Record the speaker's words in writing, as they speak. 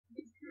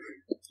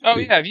Oh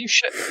yeah, have you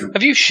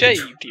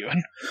shaved,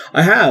 Ewan?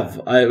 I have.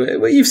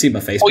 Well, you've seen my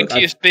face.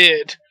 Pointiest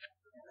beard.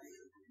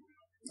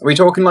 Are we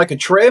talking like a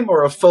trim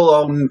or a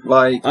full-on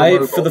like?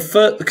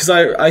 Because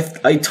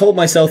I told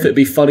myself it'd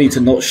be funny to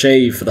not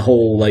shave for the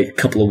whole like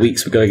couple of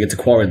weeks we're going into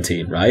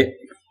quarantine, right?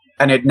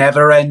 And it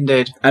never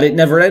ended.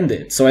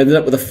 So I ended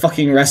up with a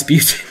fucking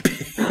Rasputin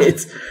beard.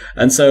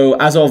 And so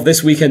as of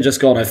this weekend just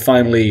gone, I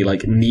finally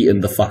like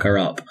neatened the fucker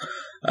up.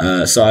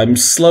 So I'm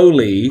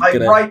slowly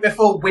right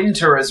before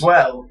winter as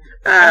well.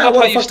 What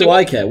the fuck do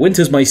I care?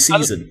 Winter's my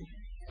season.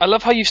 I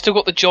love how you've still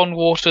got the John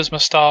Waters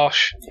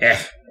moustache. Yeah.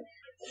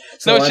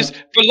 So it's just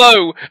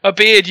below a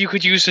beard you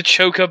could use to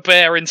choke a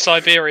bear in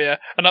Siberia,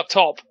 and up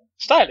top,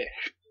 stylish.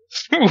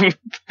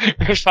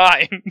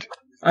 Refined.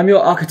 I'm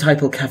your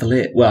archetypal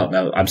cavalier. Well,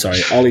 no, I'm sorry.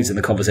 Ollie's in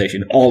the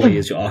conversation. Ollie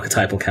is your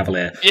archetypal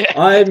cavalier. Yeah,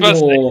 I'm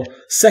your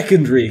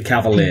secondary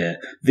cavalier.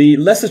 The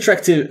less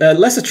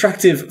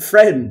attractive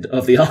friend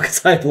of the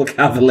archetypal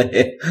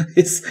cavalier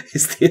is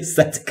the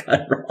aesthetic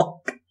I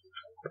rock.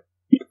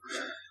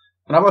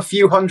 And I'm a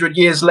few hundred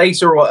years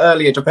later or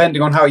earlier,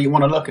 depending on how you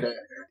want to look at it.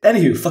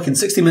 Anywho, fucking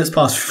 60 minutes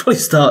past. We should probably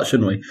start,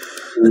 shouldn't we?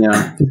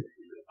 Yeah.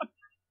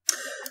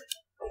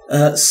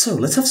 So,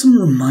 let's have some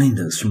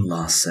reminders from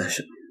last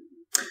session.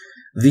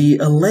 The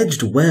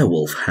alleged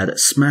werewolf had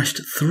smashed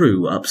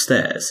through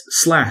upstairs.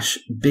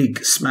 /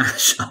 big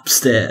smash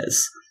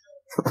upstairs.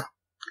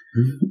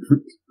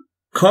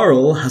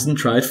 Coral hasn't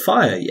tried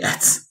fire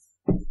yet.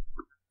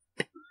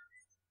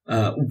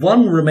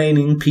 One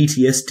remaining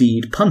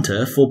PTSD'd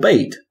punter for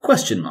bait? ?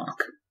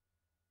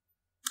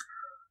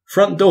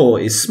 Front door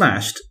is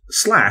smashed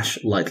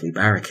 / lightly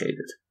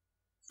barricaded.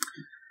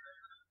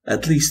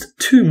 At least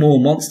 2 more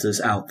monsters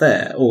out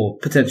there, or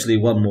potentially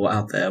 1 more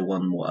out there,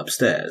 1 more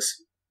upstairs.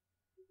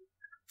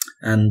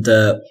 And,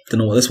 don't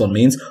know what this one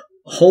means.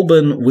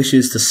 Holborn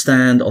wishes to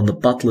stand on the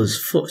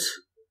butler's foot.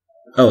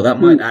 Oh, that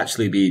might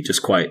actually be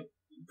just quite...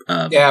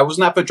 yeah,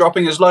 wasn't that for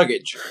dropping his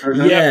luggage?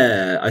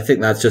 Yeah, I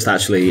think that's just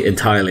actually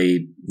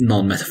entirely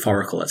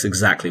non-metaphorical. That's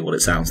exactly what it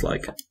sounds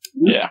like.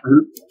 Yeah.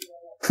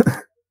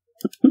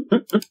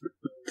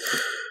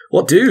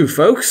 What do,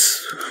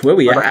 folks? Where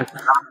we at?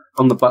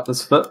 On the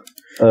butler's foot.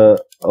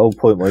 I'll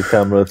point my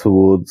camera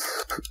towards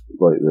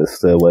like the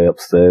stairway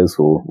upstairs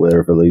or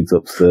wherever leads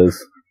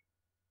upstairs.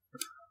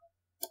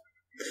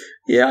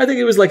 Yeah, I think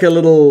it was like a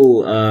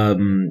little.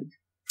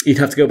 You'd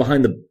have to go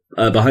behind the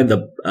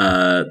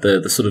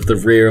sort of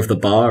the rear of the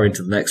bar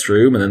into the next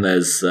room, and then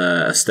there's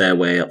a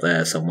stairway up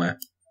there somewhere.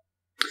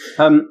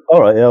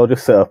 All right, yeah, I'll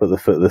just set up at the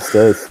foot of the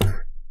stairs.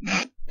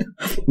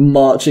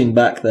 Marching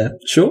back there.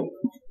 Sure.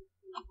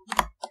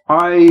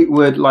 I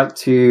would like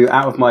to,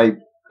 out of my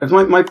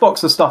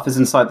box of stuff is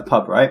inside the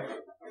pub, right?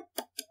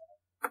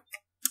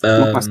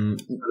 Yes,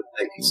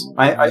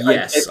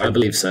 I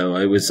believe so.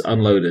 I was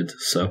unloaded,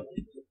 so.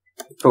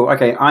 Cool,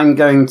 okay, I'm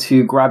going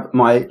to grab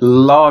my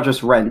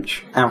largest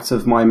wrench out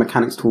of my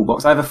mechanics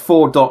toolbox. I have a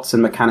 4 dots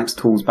in mechanics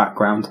tools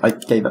background. I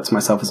gave that to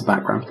myself as a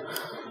background.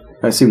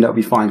 I assume that would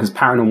be fine, because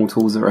paranormal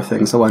tools are a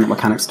thing, so why not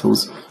mechanics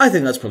tools? I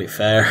think that's probably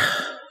fair.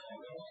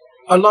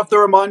 I love the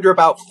reminder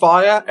about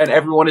fire, and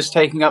everyone is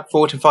taking up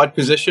fortified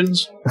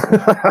positions.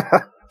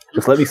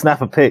 Just let me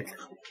snap a pic.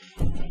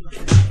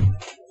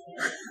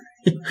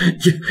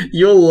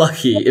 You're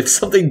lucky. If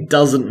something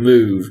doesn't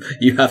move,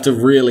 you have to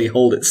really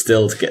hold it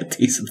still to get a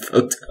decent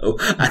photo.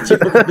 And you're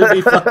going to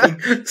be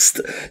fucking...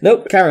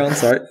 Nope, carry on,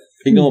 sorry.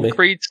 Ignore me.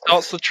 Creed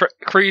starts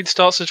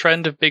the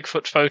trend of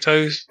Bigfoot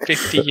photos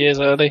 50 years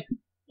early.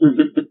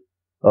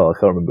 Oh, I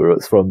can't remember where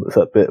it's from. It's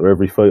that bit where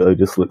every photo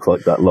just looks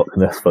like that Loch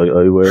Ness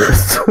photo where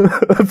it's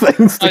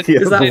Is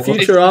that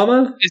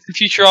Futurama? It's the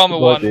Futurama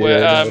one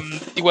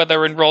where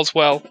they're in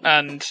Roswell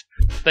and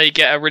they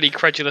get a really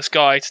credulous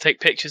guy to take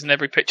pictures and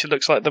every picture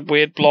looks like the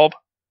weird blob.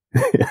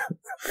 Yeah.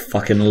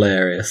 Fucking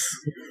hilarious.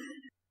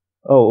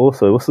 Oh,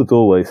 also, what's the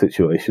doorway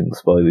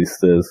situations by these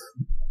stairs?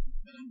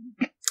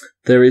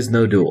 There is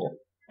no door.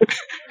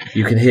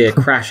 You can hear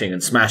crashing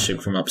and smashing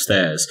from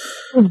upstairs.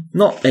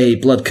 Not a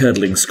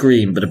blood-curdling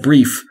scream, but a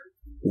brief,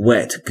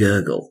 wet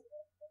gurgle.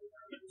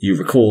 You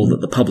recall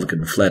that the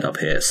publican fled up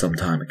here some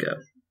time ago.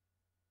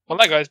 Well,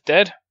 that guy's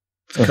dead.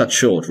 Cut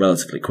short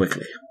relatively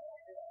quickly.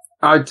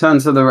 I turn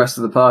to the rest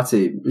of the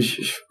party.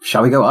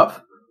 Shall we go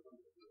up?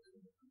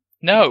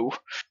 No.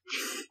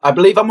 I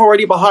believe I'm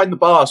already behind the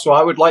bar, so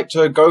I would like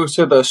to go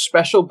to the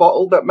special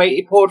bottle that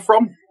Matey poured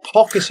from,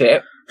 pocket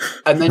it,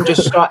 and then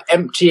just start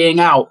emptying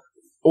out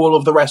all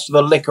of the rest of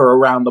the liquor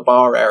around the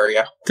bar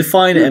area.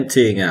 Define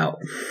emptying out.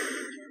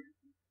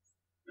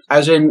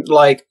 As in,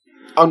 like,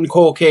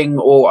 uncorking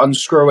or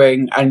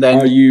unscrewing and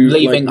then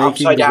leaving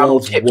upside down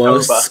or tipped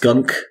over.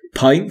 Skunk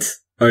pint?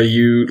 Are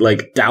you,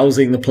 like,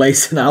 dousing the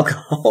place in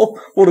alcohol?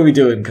 What are we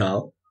doing,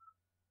 Carl?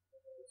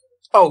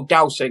 Oh,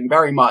 dousing,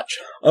 very much.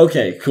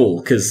 Okay,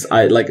 cool, because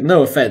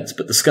no offense,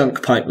 but the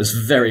skunk pint was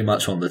very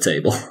much on the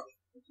table.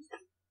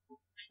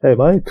 Hey,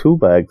 my 2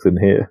 bags in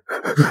here.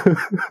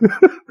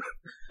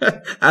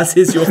 As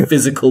is your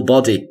physical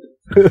body.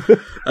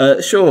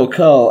 Sure,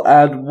 Carl,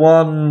 add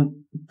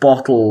 1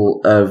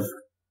 bottle of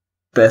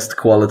best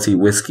quality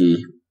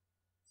whiskey.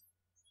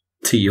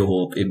 to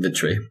your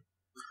inventory.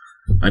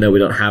 I know we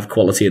don't have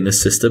quality in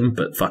this system,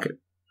 but fuck it.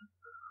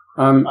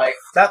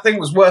 That thing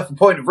was worth a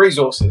point of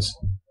resources.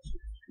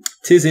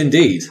 'Tis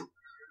indeed.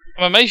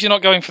 I'm amazed you're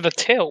not going for the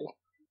till.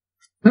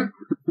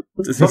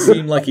 Does he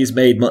seem like he's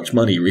made much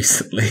money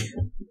recently?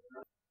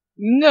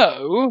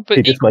 No, but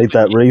He just made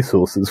that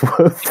resources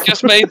worth. He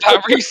just made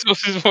that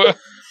resources worth.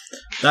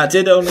 That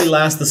did only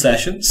last the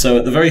session, so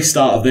at the very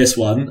start of this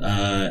one,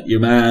 your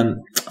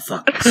man,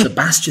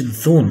 Sebastian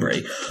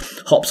Thornbury,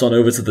 hops on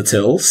over to the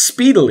till,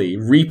 speedily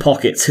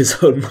repockets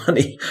his own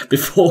money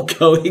before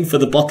going for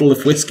the bottle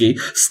of whiskey,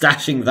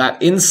 stashing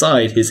that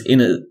inside his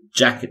inner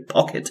jacket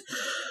pocket,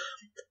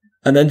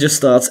 and then just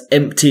starts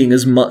emptying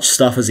as much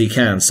stuff as he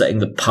can, setting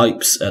the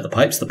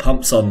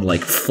pumps on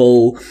like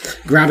full,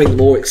 grabbing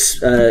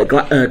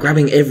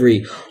grabbing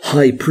every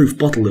high-proof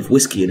bottle of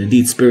whiskey and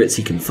indeed spirits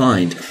he can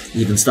find,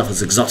 even stuff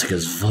as exotic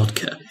as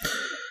vodka,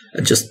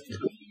 and just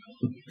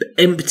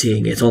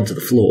emptying it onto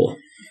the floor.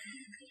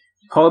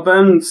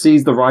 Holburn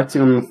sees the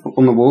writing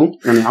on the wall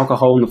and the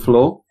alcohol on the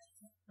floor,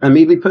 and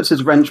immediately puts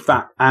his wrench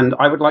back, and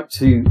I would like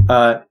to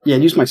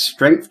use my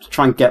strength to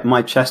try and get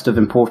my chest of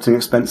importing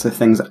expensive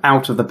things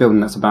out of the building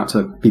that's about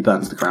to be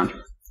burnt to the ground.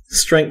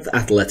 Strength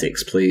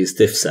athletics, please.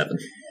 Diff 7.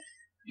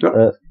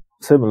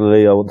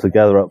 Similarly, I want to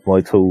gather up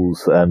my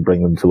tools and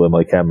bring them to where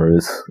my camera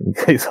is, in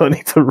case I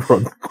need to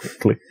run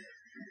quickly.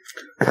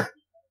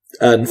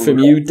 And from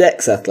you,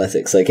 Dex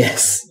athletics, I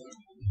guess.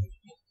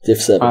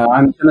 Diff 7.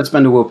 I'm going to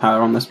spend a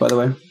willpower on this, by the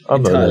way.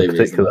 I'm not Entirely in a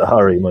particular reasonable.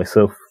 hurry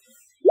myself.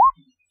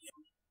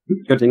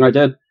 Good thing I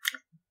did.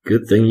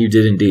 Good thing you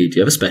did indeed. Do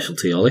you have a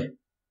specialty, Ollie?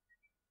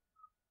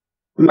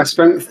 My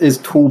strength is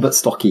tall but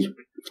stocky.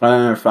 I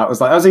don't know if that was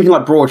like... I was thinking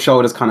like broad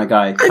shoulders kind of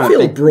guy. I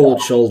feel broad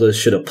shoulders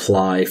should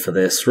apply for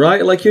this,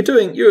 right? Like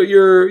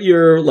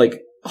you're like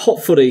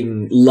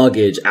hot-footing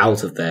luggage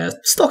out of there.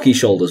 Stocky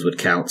shoulders would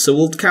count, so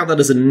we'll count that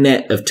as a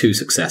net of 2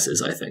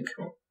 successes, I think.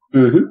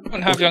 Mm-hmm. We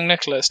don't have young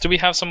Nicholas. Do we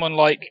have someone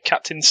like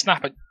Captain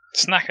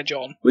Snacker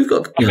John? We've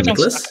got young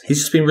Nicholas. He's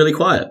just been really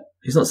quiet.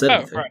 He's not said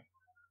anything. Right.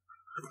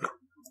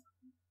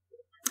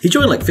 He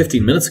joined like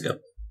 15 minutes ago.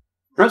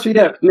 Actually,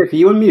 yeah, Nick, are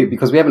you on mute?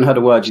 Because we haven't heard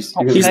a word. He's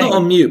not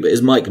on mute, but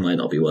his mic might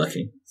not be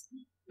working.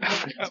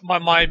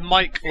 My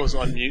mic was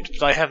on mute,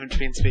 but I haven't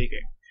been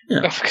speaking.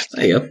 Yeah,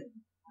 there you go.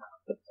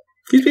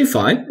 He's been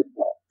fine.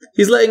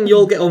 He's letting you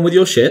all get on with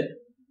your shit.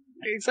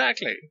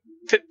 Exactly.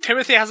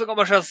 Timothy hasn't got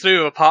much else to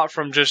do apart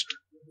from just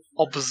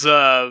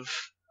observe.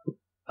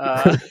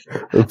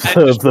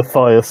 Observe the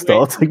fire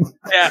starting.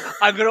 Yeah,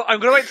 I'm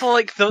gonna wait till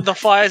like the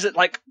fire's at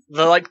like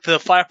the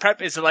fire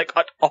prep is at like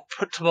at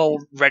optimal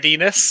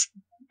readiness,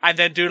 and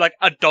then do like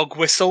a dog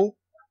whistle,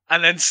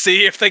 and then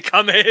see if they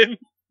come in.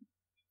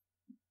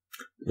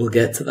 We'll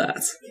get to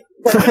that.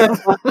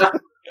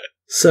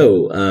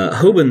 So,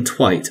 Hoban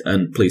Twite,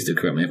 and please do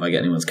correct me if I get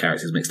anyone's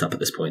characters mixed up at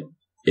this point.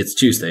 It's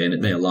Tuesday, and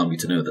it may alarm you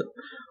to know that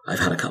I've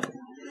had a couple.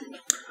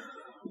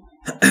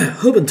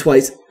 Hoban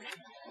Twite,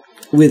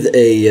 with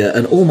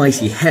an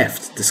almighty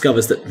heft,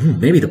 discovers that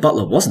maybe the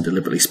butler wasn't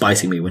deliberately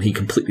spicing me when he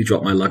completely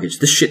dropped my luggage.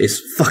 This shit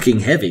is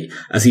fucking heavy,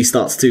 as he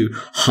starts to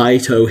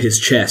high-toe his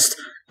chest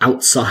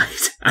outside,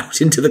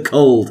 out into the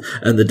cold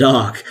and the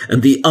dark,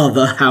 and the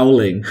other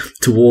howling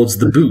towards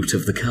the boot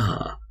of the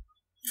car.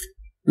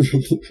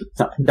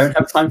 I don't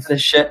have time for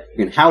this shit.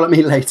 You can howl at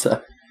me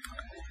later.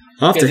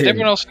 After Did him,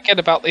 everyone else forget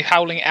about the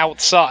howling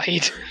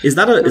outside? is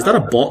that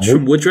a botch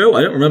from Woodrow?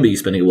 I don't remember you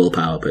spending a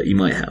willpower, but you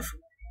might have.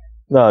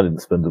 No, I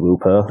didn't spend a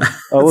willpower.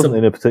 I wasn't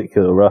in a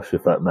particular rush,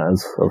 if that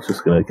matters. I was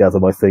just going to gather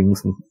my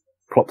things and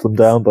plop them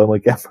down by my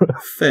camera.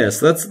 Fair.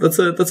 So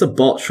that's a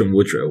botch from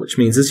Woodrow, which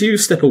means as you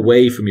step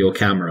away from your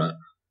camera,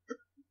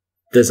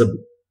 there's a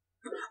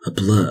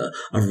blur,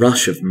 a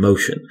rush of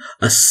motion,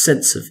 a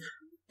sense of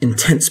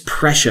intense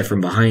pressure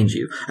from behind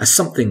you as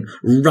something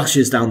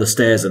rushes down the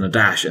stairs in a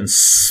dash and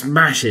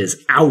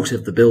smashes out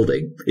of the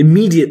building,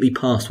 immediately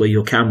past where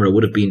your camera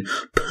would have been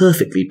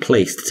perfectly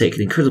placed to take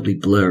an incredibly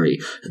blurry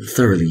and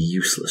thoroughly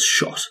useless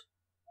shot.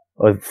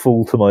 I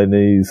fall to my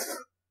knees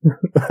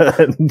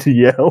and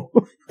yell,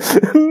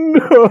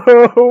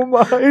 "No,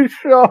 my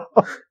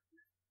shot!"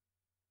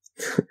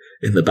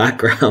 In the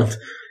background,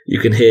 you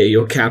can hear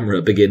your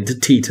camera begin to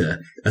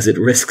teeter as it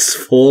risks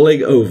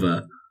falling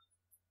over.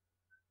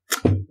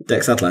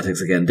 Dex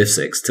Athletics again, Diff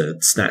 6 to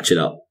snatch it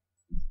up.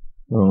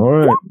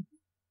 Alright.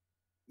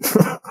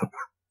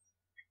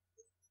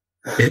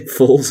 It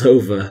falls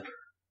over,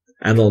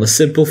 and on a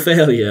simple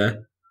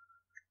failure,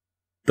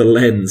 the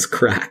lens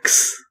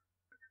cracks.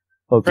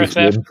 I'll just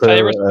Press F, whimper pay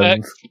and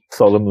respect.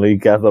 solemnly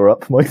gather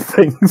up my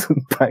things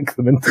and pack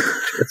them into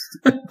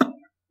the chest.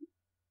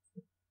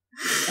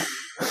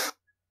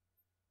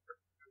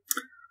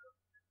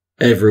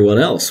 Everyone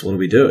else, what are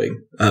we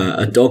doing?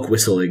 A dog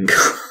whistling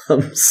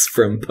comes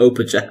from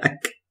Popa Jack.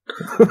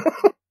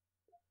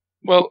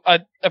 Well, I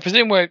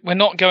presume we're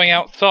not going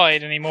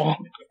outside anymore,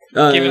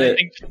 given that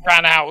things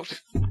ran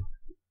out.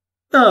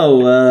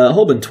 No,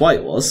 Holborn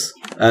Twite was,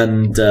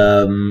 and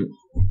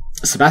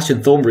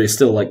Sebastian Thornbury is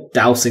still like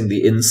dousing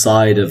the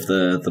inside of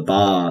the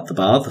bar.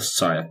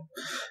 Sorry, I've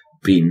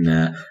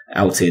been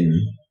out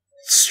in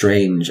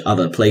strange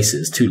other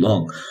places too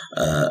long.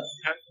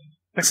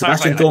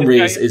 Sebastian I Thornbury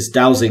think is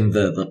dousing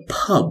the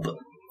pub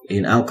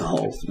in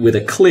alcohol with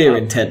a clear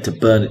intent to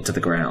burn it to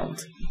the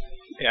ground.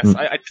 Yes,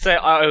 I'd say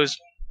I was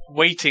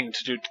waiting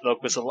to do the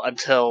dog whistle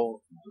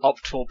until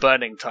optimal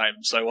burning time.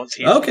 So once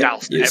he's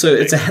doused So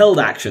it's a held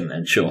action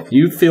then, sure.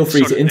 You feel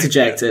free to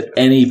interject at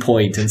any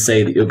point and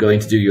say that you're going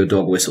to do your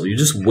dog whistle. You're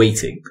just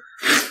waiting.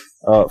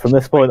 From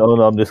this point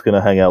on, I'm just going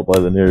to hang out by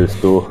the nearest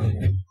door.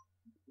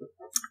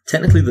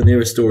 Technically, the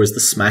nearest door is the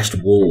smashed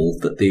wall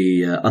that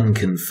the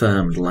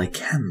unconfirmed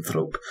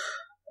lycanthrope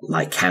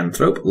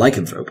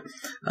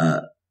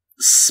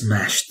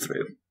smashed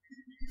through.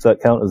 Does that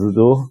count as a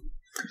door?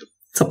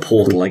 It's a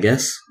portal, I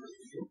guess.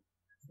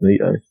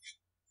 Neato.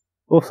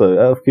 Also,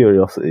 out of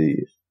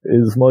curiosity,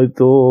 is my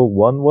door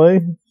one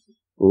way?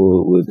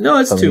 No,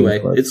 it's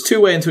two-way. It's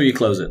two-way until you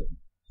close it.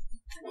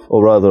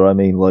 Or rather, I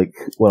mean, like,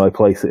 when I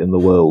place it in the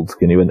world,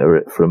 can you enter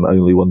it from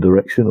only one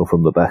direction or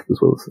from the back as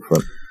well as the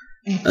front?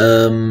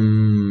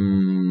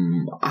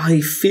 I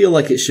feel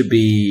like it should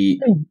be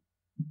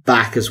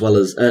back as well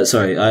as...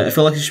 I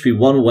feel like it should be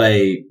one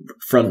way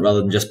front rather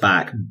than just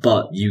back,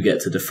 but you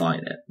get to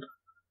define it.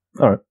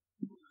 Alright.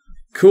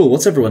 Cool,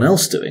 what's everyone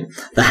else doing?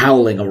 The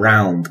howling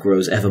around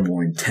grows ever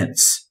more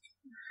intense.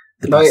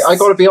 I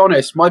gotta be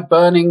honest, my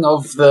burning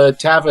of the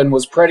tavern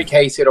was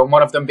predicated on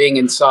one of them being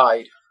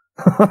inside.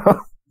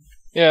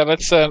 Yeah,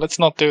 let's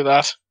not do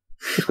that.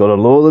 Just gotta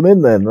lure them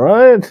in then,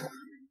 right?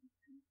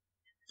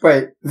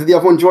 Wait, did the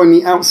other one join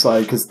me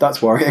outside? Because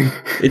that's worrying.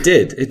 It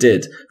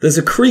did. There's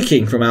a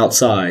creaking from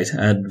outside,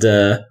 and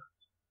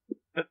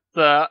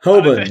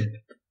Holborn,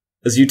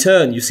 as you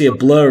turn, you see a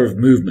blur of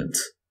movement.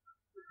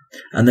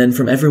 And then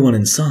from everyone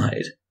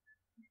inside,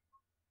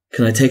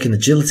 can I take an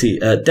agility,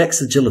 Dex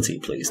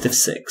agility, please? Diff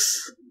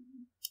 6.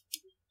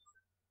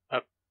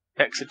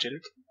 Dex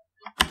agility?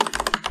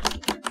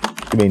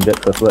 You mean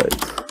Dex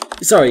athletics?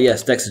 Sorry,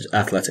 yes, Dex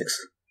athletics.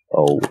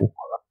 Oh.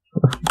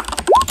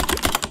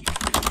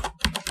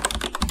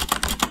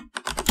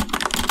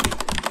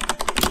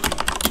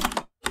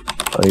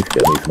 I need to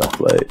get me some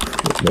athletics.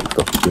 Next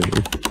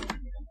opportunity.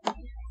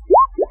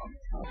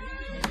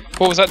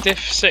 What was that, diff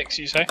 6,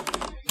 you say?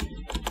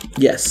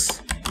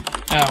 Yes.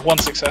 One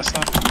success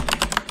then.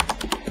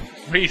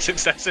 3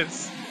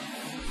 successes.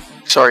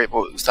 Sorry,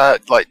 was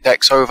that like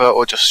Dex over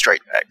or just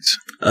straight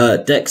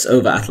Dex? Dex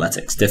over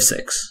athletics, diff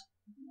 6.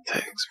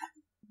 Thanks.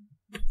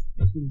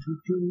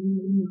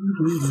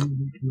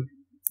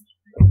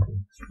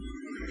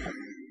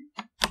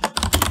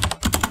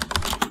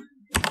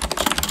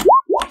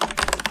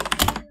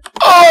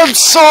 Oh, I'm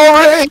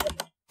sorry!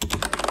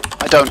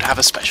 I don't have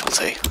a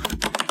specialty.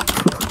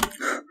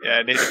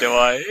 Yeah, neither do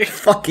I.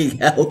 Fucking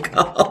hell,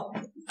 Carl.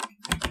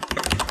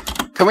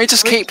 Can we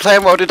just keep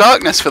playing World of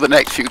Darkness for the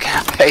next few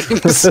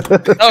campaigns?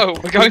 No,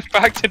 we're going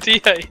back to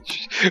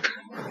DH.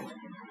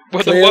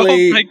 Where the world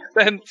makes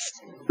sense.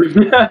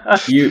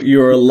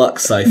 You're a luck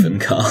siphon,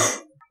 Carl.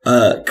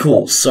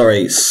 Cool,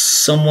 sorry.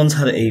 Someone's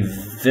had a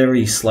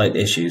very slight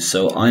issue,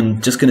 so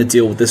I'm just going to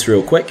deal with this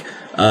real quick.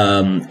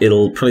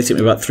 It'll probably take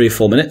me about 3 or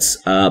 4 minutes,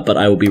 but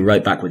I will be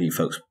right back with you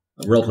folks.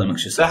 Roleplay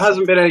amongst yourselves. There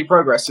hasn't been any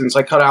progress since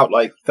I cut out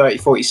like 30,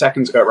 40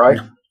 seconds ago, right?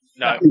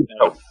 No.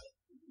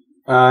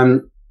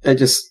 It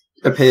just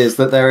appears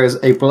that there is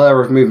a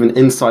blur of movement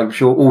inside, which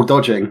you're all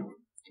dodging,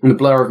 and a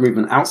blur of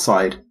movement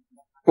outside.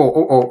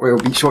 Or it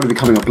will be shortly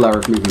becoming a blur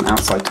of movement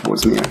outside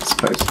towards me, I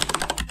suppose.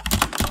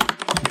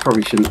 You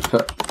probably shouldn't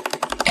put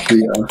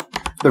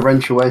the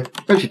wrench away.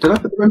 Actually, did I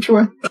put the wrench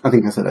away? I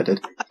think I said I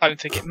did. I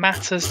don't think it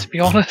matters, to be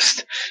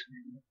honest.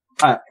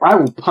 I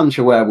will punch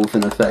a werewolf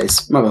in the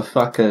face.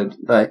 Motherfucker,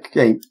 like,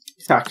 ain't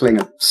tackling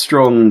a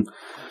strong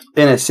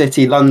inner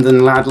city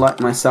London lad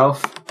like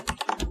myself.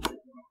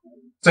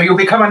 So you'll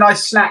become a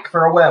nice snack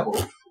for a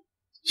werewolf.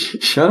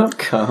 Shut up,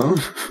 Carl.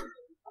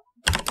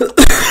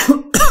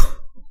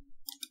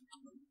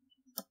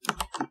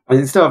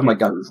 I still have my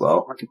gun as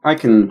well. I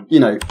can,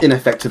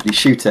 ineffectively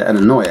shoot it and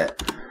annoy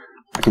it.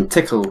 I can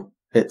tickle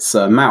its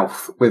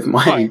mouth with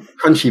my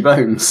crunchy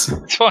bones.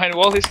 It's fine.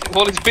 While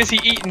it's busy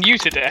eating you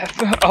to death,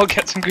 I'll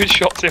get some good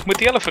shots in with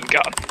the elephant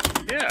gun.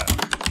 Yeah.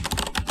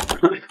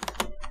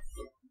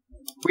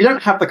 We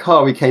don't have the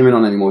car we came in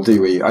on anymore,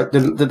 do we?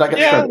 Did that get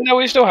shredded? No,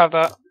 we still have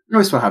that. No,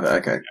 we still have it,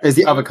 okay. Is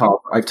the other car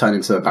I've turned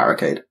into a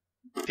barricade?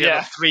 The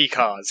other 3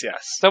 cars,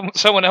 yes.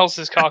 Someone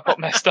else's car got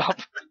messed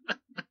up.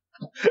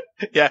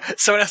 Yeah,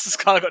 someone else's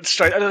car got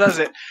destroyed. Oh, no, that's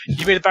it.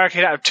 You made a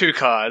barricade out of 2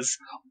 cars.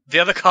 The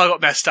other car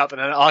got messed up,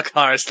 and then our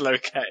car is still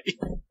okay.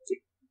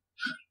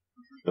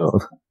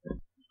 God.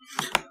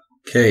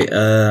 Okay,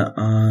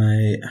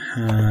 I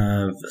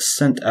have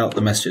sent out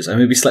the messages. I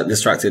may be slightly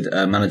distracted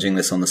managing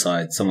this on the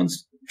side.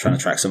 Someone's trying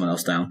to track someone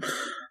else down.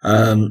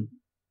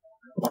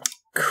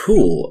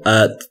 Cool.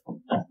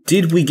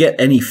 Did we get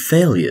any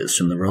failures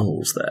from the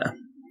rolls there?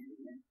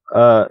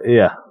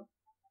 Yeah.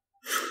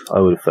 I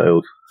would have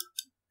failed.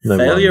 No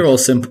Failure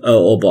ones.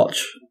 or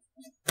botch?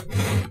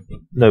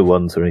 No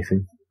ones or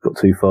anything. Got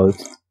 2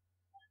 5s.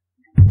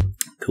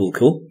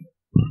 Cool.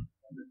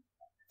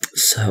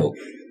 So,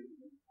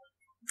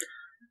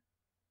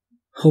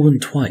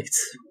 Hohentweit.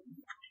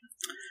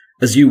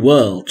 As you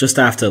whirl, just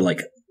after,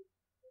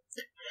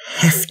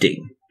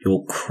 hefting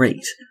your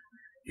crate,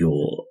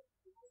 your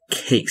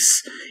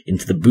case,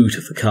 into the boot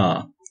of the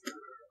car,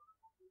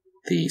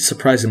 the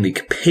surprisingly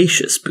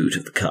capacious boot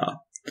of the car,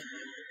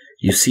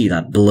 you see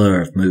that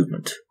blur of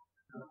movement.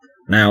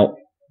 Now,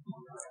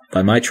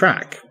 by my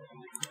track,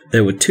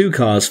 there were 2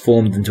 cars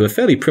formed into a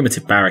fairly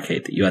primitive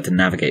barricade that you had to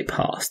navigate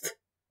past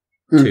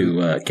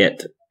to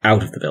get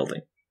out of the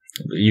building.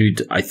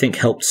 You'd, I think,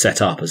 helped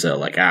set up as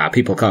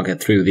people can't get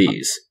through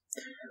these,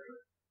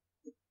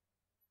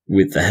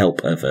 with the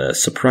help of a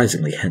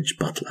surprisingly hench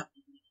butler.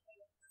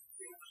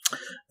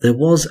 There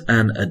was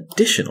an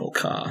additional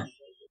car,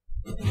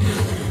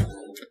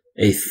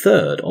 a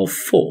third of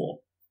 4,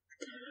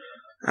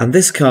 and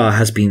this car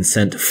has been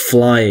sent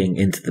flying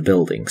into the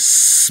building,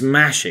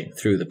 smashing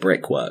through the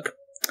brickwork.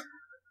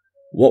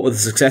 What were the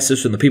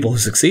successes from the people who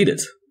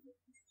succeeded?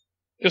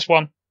 Just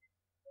 1.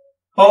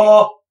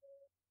 Oh!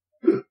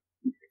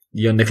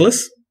 Young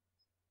Nicholas?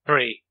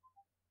 3.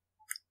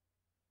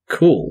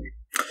 Cool.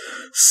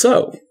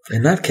 So,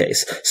 in that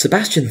case,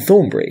 Sebastian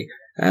Thornbury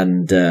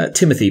and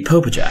Timothy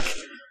Popajak,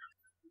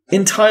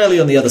 entirely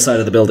on the other side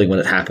of the building when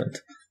it happened,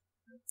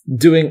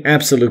 doing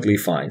absolutely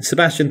fine.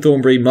 Sebastian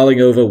Thornbury mulling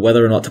over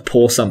whether or not to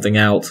pour something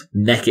out,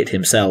 neck it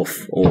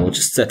himself, or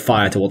just set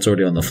fire to what's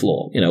already on the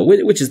floor.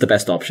 Which is the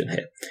best option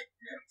here.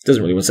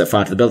 Doesn't really want to set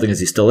fire to the building as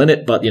he's still in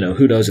it, but,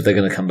 who knows if they're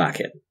going to come back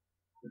in.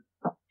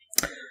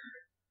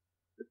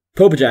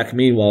 Popajak,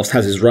 meanwhile,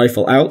 has his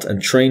rifle out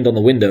and trained on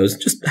the windows,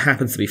 just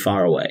happens to be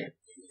far away.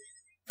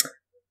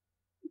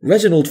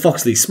 Reginald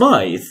Foxley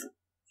Smythe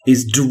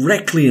is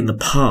directly in the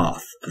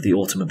path of the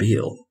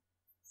automobile.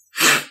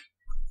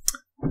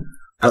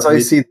 As I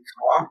see the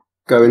car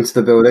go into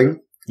the building,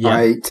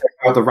 I take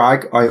out the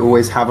rag I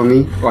always have on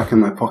me, in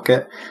my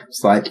pocket.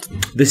 It's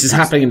this is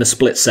happening in a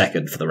split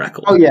second, for the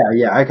record. Oh,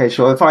 yeah, okay,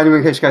 sure. If I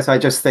in case I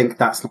just think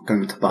that's not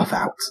going to buff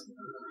out.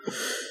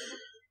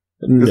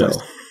 No.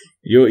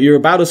 You're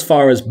about as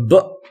far as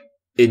 "but"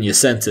 in your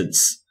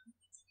sentence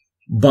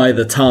by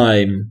the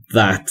time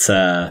that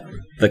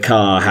the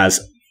car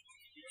has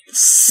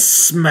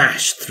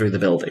smashed through the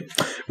building.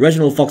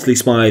 Reginald Foxley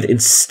Smythe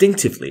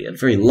instinctively and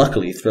very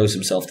luckily throws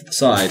himself to the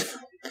side.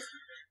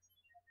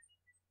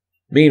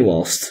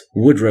 Meanwhile,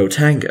 Woodrow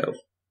Tango,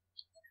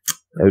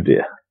 Oh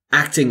dear.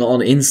 acting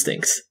on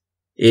instinct,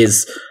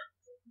 is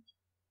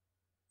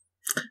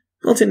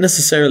not in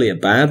necessarily a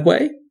bad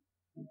way.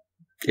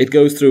 It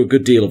goes through a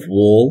good deal of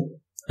wall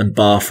and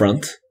bar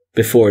front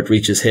before it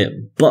reaches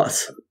him,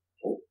 but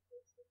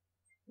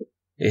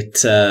it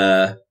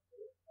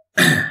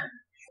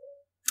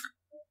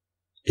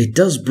it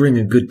does bring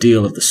a good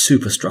deal of the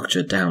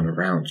superstructure down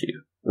around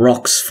you,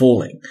 rocks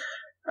falling,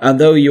 and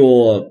though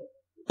you're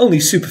only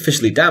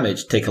superficially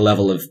damaged, take a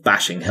level of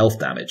bashing health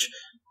damage,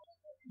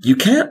 you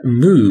can't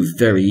move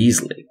very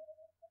easily.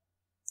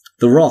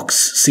 The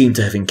rocks seem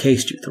to have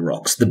encased you,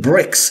 the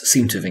bricks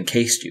seem to have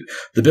encased you.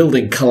 The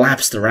building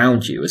collapsed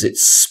around you as it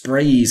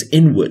sprays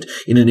inward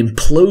in an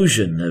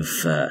implosion of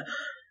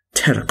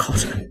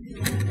terracotta.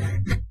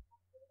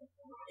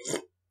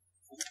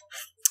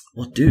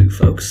 What do,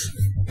 folks?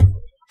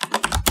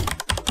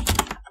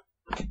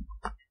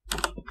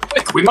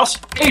 Quick, we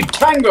must aid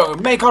Tango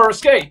and make our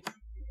escape!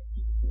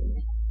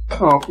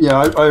 Oh, yeah,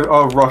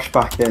 I'll rush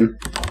back in.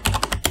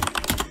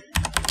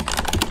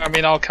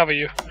 I'll cover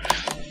you.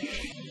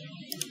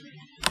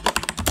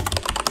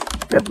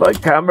 Get my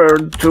camera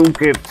and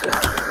toolkit.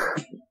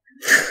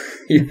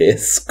 You hear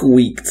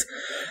squeaked.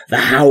 The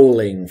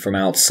howling from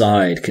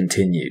outside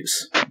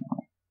continues.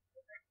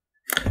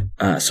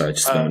 Sorry,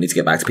 just a moment. I need to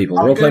get back to people.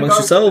 Roleplay amongst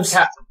yourselves.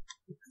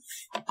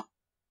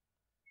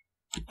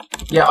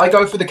 Yeah, I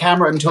go for the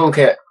camera and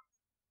toolkit.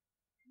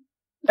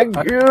 Thank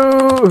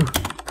you.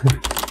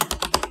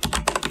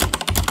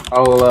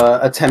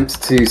 I'll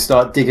attempt to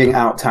start digging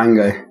out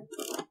Tango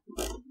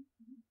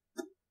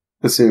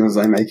as soon as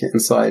I make it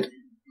inside.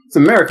 It's a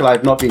miracle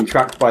I've not been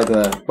tracked by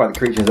the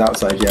creatures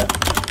outside yet.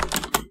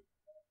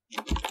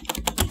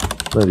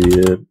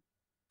 Maybe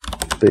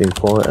being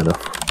quiet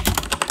enough.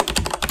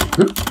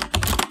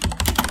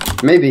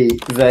 Maybe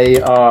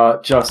they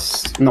are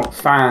just not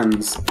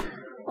fans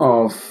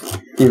of,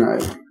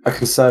 a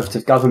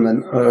conservative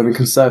government or a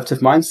conservative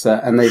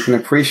mindset, and they can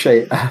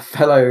appreciate a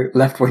fellow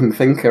left-wing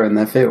thinker in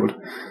their field.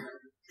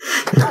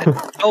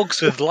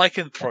 Dogs with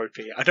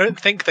lycanthropy. I don't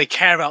think they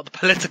care about the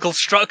political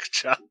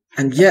structure.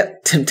 And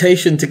yet,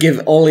 temptation to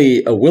give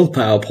Ollie a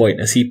willpower point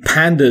as he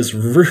panders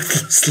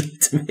ruthlessly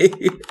to me.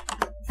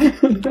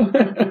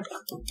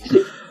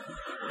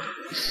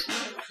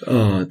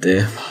 Oh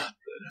dear.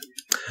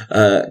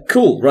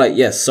 Cool, right,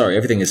 yes, sorry,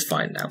 everything is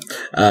fine now.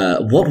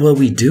 What were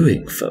we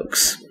doing,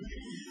 folks?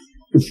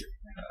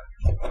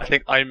 I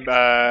think I'm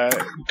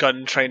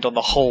gun trained on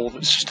the hole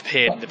that's just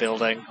appeared in the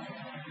building.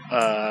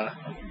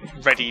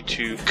 Ready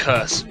to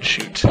curse and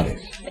shoot.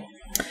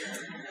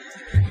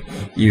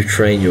 You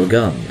train your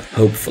gun,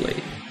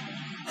 hopefully.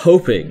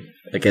 Hoping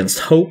against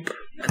hope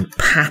and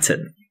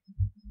pattern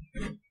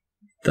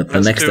that the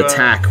next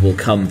attack will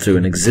come through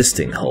an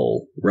existing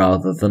hole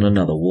rather than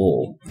another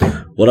wall.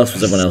 What else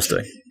was everyone else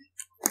doing?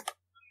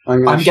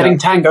 I'm getting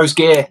Tango's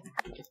gear.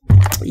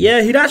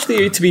 Yeah, he'd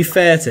actually, to be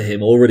fair to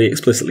him, already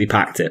explicitly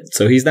packed it.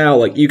 So he's now,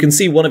 like, you can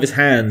see one of his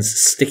hands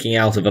sticking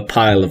out of a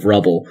pile of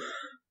rubble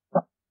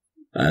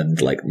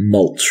and, like,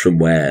 mulch from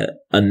where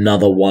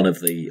another one of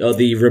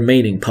the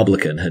remaining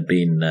publican had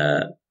been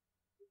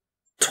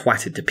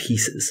twatted to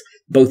pieces.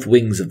 Both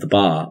wings of the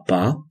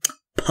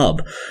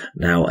pub,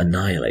 now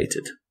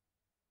annihilated.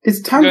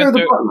 Is Tango the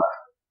butler?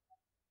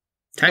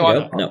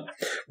 Tango? No.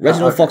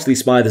 Reginald Foxley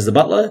Smythe is the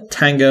butler.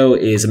 Tango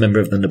is a member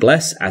of the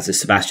noblesse, as is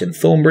Sebastian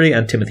Thornbury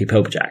and Timothy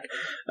Popajak.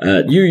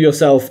 You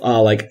yourself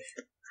are, like,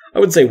 I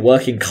wouldn't say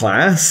working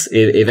class.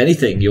 If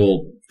anything,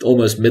 you're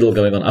almost middle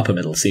going on upper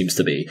middle, seems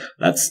to be.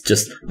 That's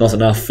just not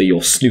enough for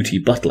your snooty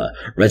butler,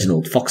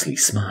 Reginald Foxley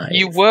Smythe.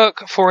 You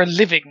work for a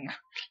living.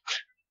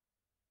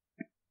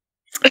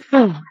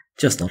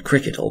 Just not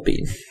cricket, old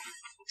bean.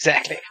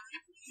 Exactly.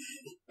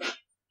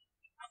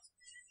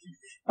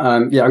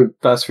 I'll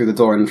burst through the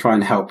door and try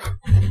and help.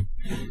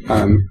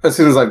 As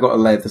soon as I've got a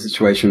lay of the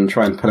situation,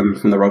 try and pull him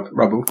from the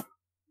rubble.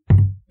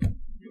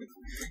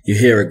 You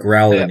hear a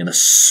growling and a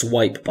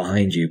swipe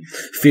behind you.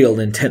 Feel an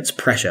intense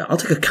pressure. I'll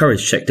take a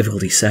courage check,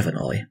 difficulty 7,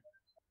 Ollie.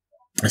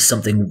 As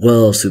something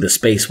whirls through the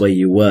space where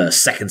you were,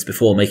 seconds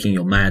before making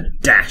your mad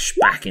dash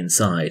back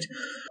inside.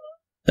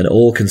 An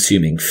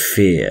all-consuming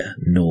fear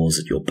gnaws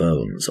at your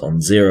bones. On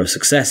 0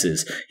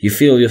 successes, you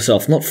feel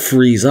yourself not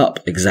freeze up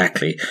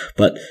exactly,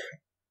 but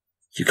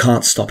you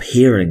can't stop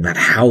hearing that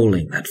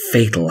howling, that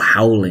fatal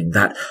howling,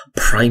 that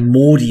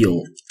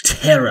primordial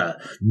terror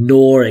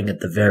gnawing at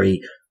the very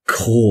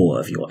core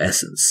of your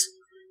essence,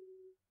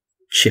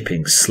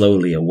 chipping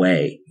slowly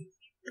away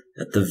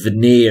at the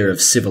veneer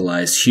of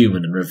civilized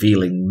human and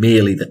revealing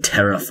merely the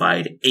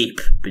terrified ape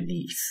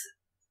beneath.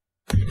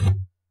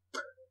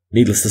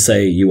 Needless to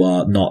say, you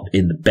are not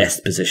in the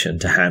best position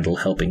to handle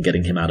helping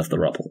getting him out of the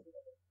rubble.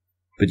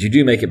 But you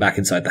do make it back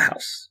inside the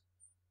house.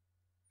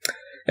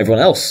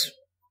 Everyone else?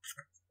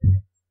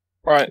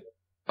 Right.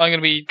 I'm going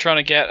to be trying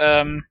to get,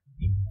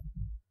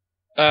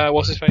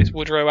 what's his face,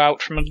 Woodrow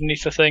out from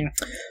underneath the thing.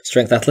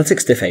 Strength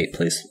athletics, diff 8,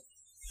 please.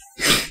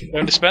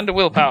 Going to spend a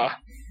willpower.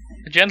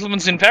 The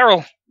gentleman's in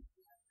peril.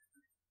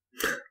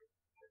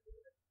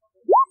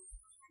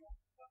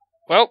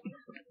 Well,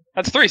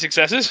 that's 3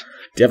 successes.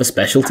 Do you have a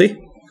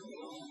specialty?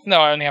 No,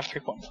 I only have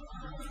 3 points.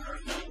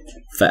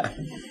 Fair.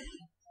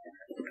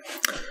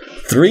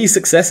 3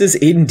 successes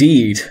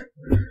indeed.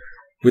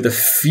 With a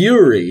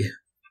fury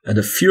and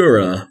a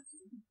furor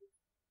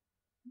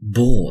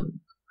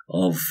born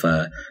of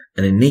an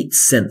innate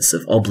sense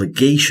of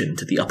obligation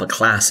to the upper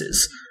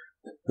classes,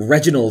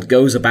 Reginald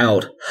goes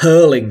about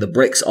hurling the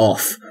bricks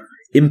off,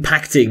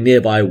 impacting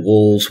nearby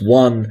walls,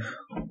 one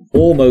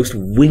almost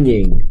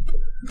winging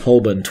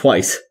Holborn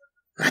twice.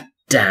 That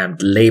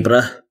damned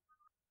labourer.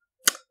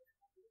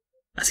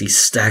 As he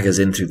staggers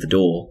in through the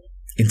door,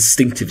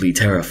 instinctively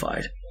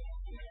terrified.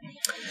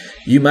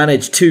 You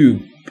manage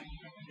to,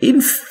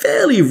 in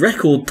fairly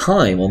record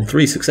time on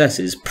 3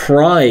 successes,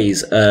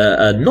 prise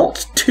a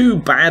not too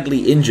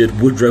badly injured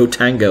Woodrow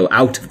Tango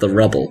out of the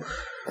rubble.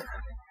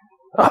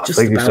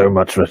 Thank you so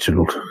much,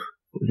 Reginald.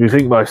 Do you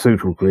think my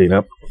suit will clean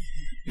up?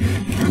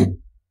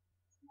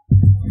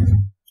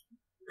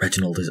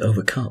 Reginald is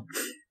overcome.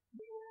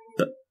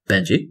 But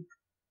Benji?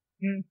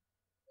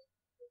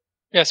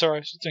 Yeah, sorry, I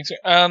was doing so.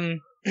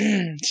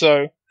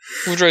 So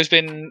Woodrow's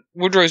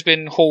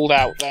been hauled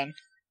out then.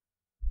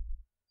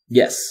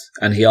 Yes,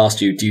 and he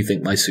asked you, do you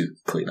think my suit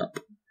will clean up?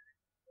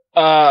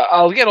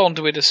 I'll get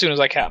onto it as soon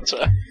as I can,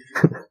 sir.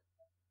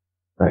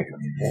 Thank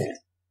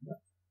you.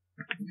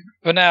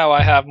 For now,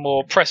 I have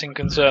more pressing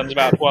concerns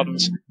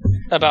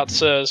about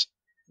Sir's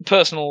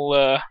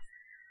personal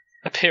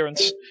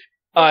appearance.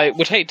 I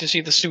would hate to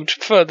see the suit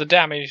further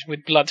damaged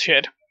with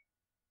bloodshed.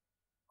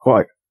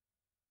 Quite.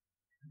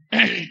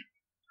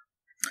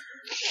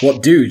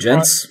 What do,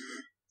 gents? Right.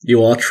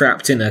 You are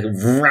trapped in a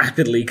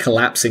rapidly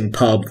collapsing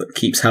pub that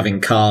keeps having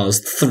cars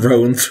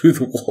thrown through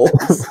the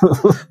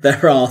walls.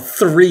 There are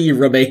 3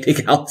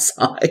 remaining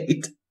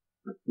outside.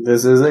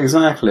 This is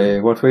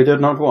exactly what we did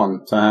not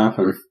want to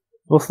happen.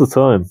 What's the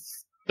time?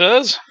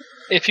 Sirs,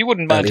 if you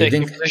wouldn't mind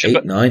taking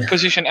a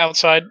position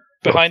outside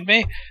behind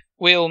me,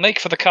 we'll make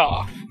for the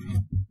car.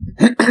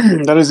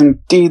 That is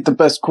indeed the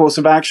best course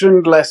of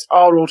action, lest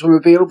our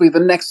automobile be the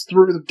next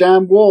through the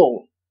damn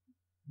wall.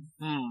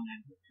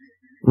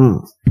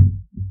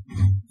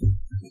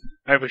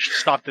 Maybe we should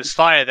start this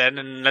fire then,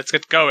 and let's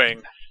get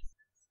going.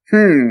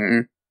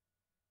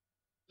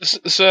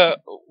 Sir,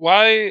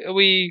 why are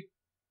we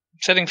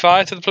setting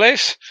fire to the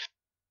place?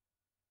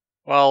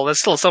 Well, there's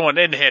still someone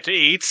in here to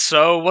eat,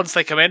 so once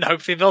they come in,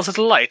 hopefully they'll set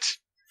a light.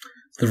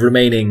 The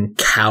remaining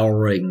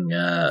cowering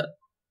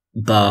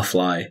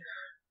barfly,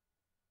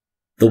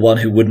 the one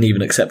who wouldn't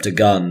even accept a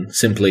gun,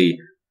 simply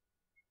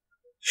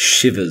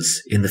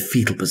shivers in the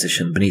fetal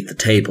position beneath the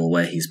table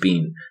where he's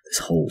been this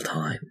whole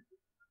time.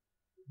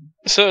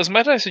 So,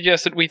 might I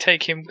suggest that we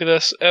take him with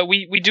us?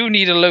 We do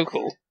need a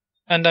local,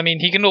 and I mean,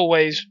 he can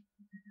always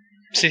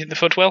sit in the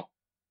footwell.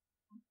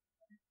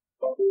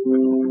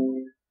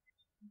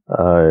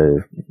 I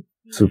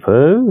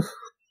suppose.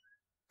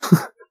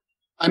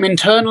 I'm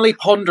internally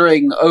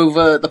pondering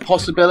over the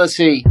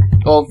possibility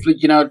of,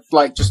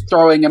 like just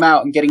throwing him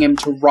out and getting him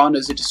to run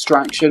as a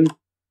distraction.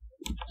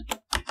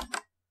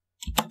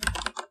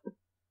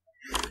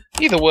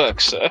 Either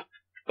works, sir.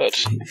 But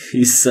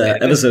he's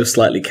ever so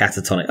slightly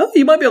catatonic. Oh,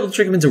 you might be able to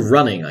trick him into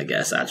running, I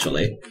guess,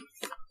 actually.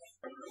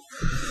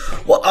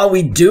 What are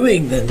we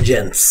doing then,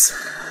 gents?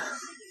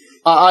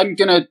 I'm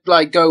gonna,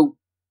 go...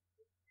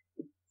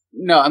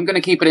 No, I'm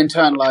gonna keep it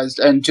internalized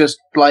and just,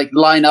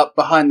 line up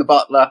behind the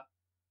butler.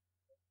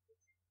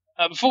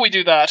 Before we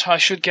do that, I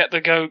should get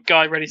the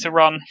guy ready to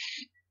run.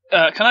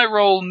 Can I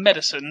roll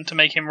medicine to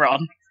make him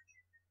run?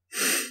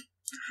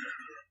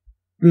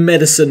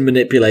 Medicine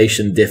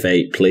manipulation diff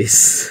 8,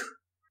 please.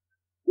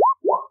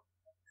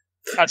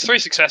 That's 3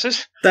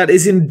 successes. That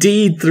is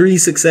indeed 3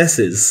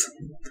 successes.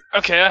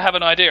 Okay, I have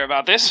an idea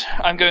about this.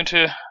 I'm going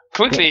to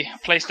quickly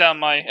place down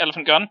my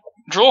elephant gun,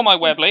 draw my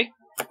Webley,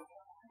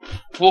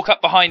 walk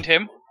up behind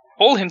him,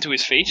 haul him to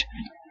his feet,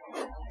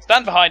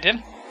 stand behind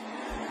him,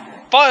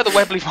 fire the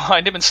Webley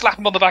behind him, and slap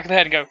him on the back of the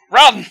head and go,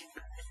 "Run!"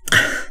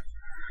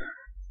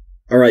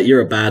 Alright,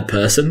 you're a bad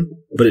person,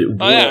 but it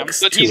works. I am,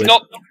 but he's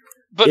not...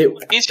 But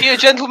is he a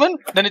gentleman?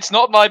 Then it's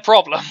not my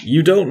problem.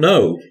 You don't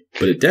know,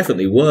 but it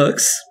definitely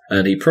works,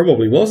 and he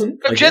probably wasn't.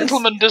 A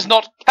gentleman does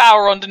not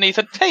cower underneath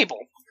a table.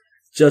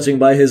 Judging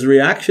by his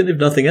reaction, if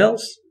nothing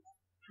else.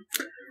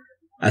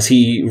 As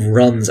he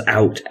runs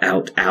out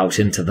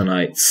into the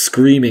night,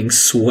 screaming,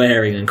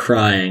 swearing, and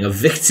crying, a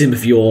victim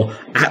of your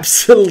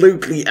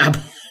absolutely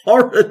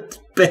abhorrent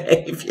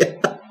behaviour.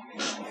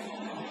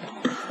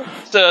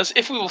 Sirs,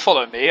 if we will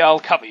follow me, I'll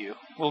cover you.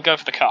 We'll go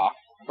for the car.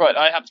 Right,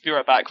 I have to be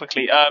right back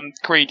quickly.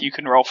 Creed, you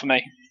can roll for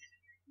me.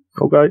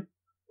 Okay.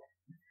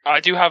 I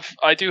do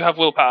have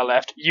willpower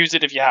left. Use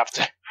it if you have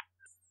to.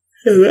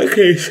 In that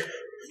case...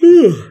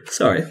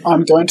 sorry.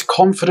 I'm going to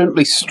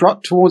confidently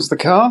strut towards the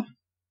car.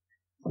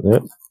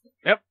 Yep.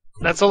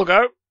 Let's all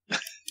go.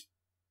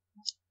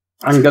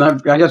 I'm gonna,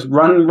 I guess,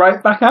 run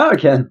right back out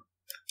again.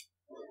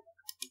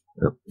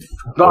 Yep.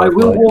 But I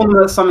will warn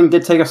that something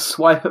did take a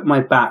swipe at my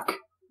back.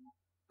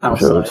 I'm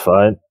sure it's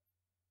fine.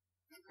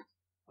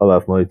 I'll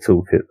have my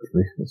toolkit with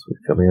me as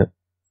we're coming in.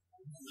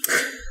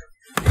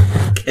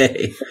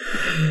 Okay.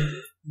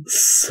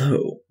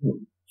 So,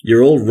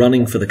 you're all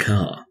running for the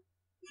car.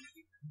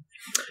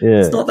 Yeah.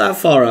 It's not that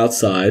far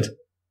outside.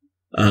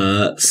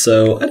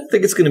 So I don't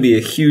think it's going to be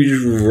a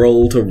huge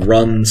roll to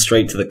run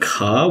straight to the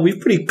car. We've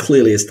pretty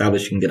clearly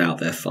established you can get out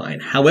there fine.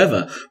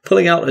 However,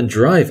 pulling out and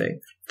driving.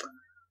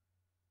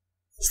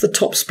 What's the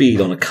top speed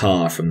on a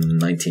car from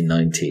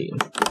 1919?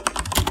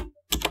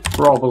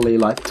 Probably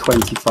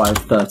 25,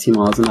 30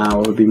 miles an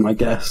hour would be my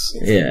guess.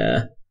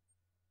 Yeah.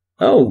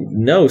 Oh,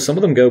 no, some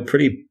of them go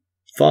pretty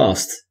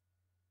fast.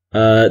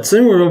 Does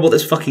anyone remember what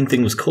this fucking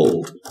thing was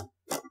called?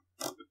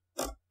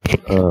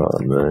 Oh,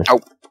 no. Oh.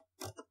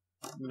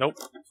 Nope.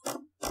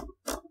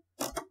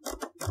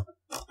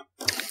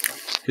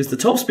 Because the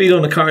top speed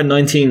on a car in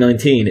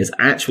 1919 is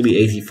actually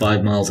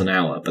 85 miles an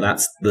hour, but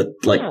that's the,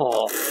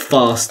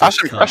 fastest That's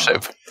car.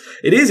 impressive.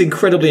 It is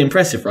incredibly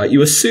impressive, right?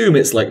 You assume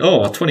it's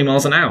 20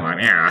 miles an hour.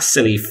 Yeah,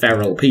 silly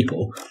feral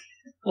people.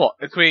 What?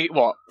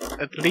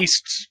 At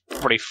least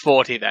probably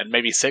 40 then,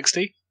 maybe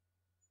 60?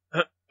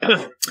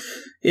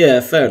 Yeah,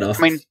 fair enough.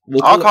 I mean,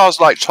 our car's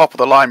top of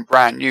the line,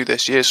 brand new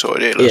this year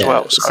sort of deal as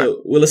well.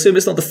 So we'll assume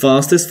it's not the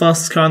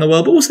fastest car in the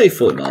world, but we'll say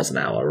 40 miles an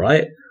hour,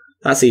 right?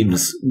 That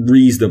seems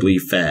reasonably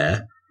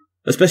fair,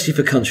 especially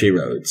for country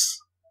roads.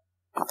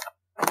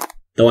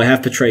 Though I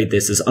have portrayed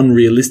this as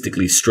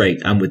unrealistically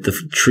straight and with the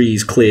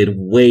trees cleared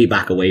way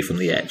back away from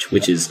the edge,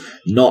 which is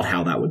not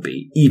how that would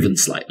be, even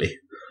slightly.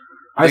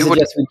 I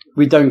suggest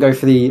we don't go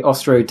for the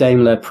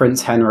Austro-Daimler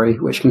Prince Henry,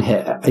 which can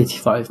hit at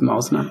 85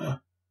 miles an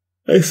hour.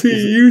 I see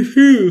you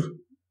too.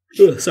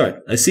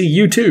 I see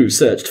you too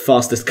searched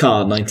fastest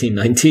car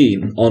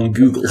 1919 on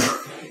Google.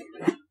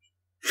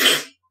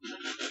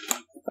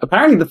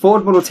 Apparently the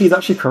Ford Model T is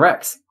actually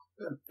correct.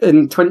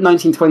 In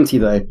 1920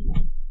 though,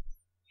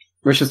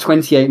 which is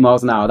 28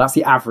 miles an hour, that's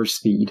the average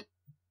speed.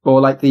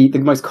 Or the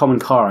most common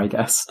car, I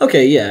guess.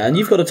 Okay, yeah, and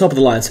you've got a top of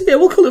the line, so yeah,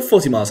 we'll call it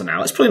 40 miles an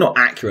hour. It's probably not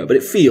accurate, but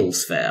it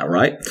feels fair,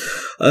 right?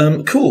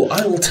 Cool,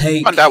 I will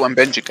take... Find out when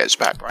Benji gets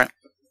back, right?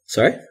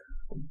 Sorry?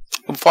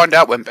 We'll find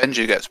out when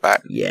Benji gets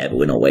back. Yeah, but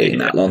we're not waiting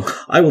that long.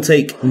 I will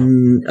take... I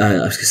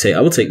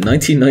will take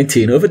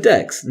 1919 over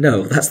Dex.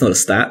 No, that's not a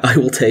stat. I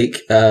will take...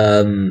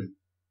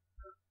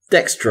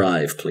 Dex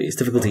drive, please.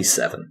 Difficulty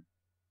 7.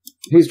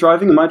 Who's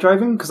driving? Am I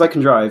driving? Because I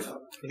can drive.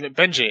 Is it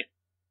Benji?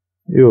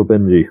 You're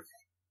Benji.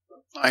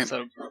 I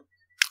So,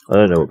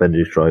 don't know what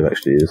Benji's drive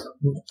actually is.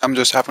 I'm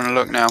just having a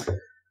look now.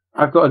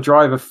 I've got a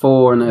drive of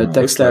 4 and a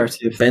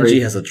dexterity of 3.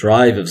 Benji has a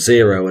drive of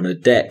 0 and a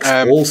Dex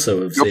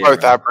also of 0. You're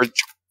both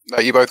average.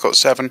 You both got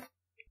 7.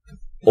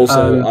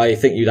 Also, I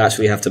think you'd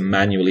actually have to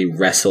manually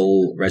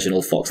wrestle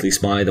Reginald Foxley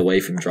Smythe away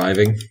from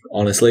driving,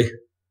 honestly.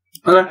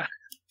 Okay.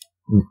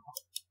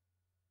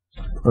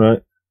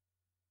 Alright.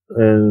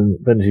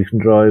 Benji can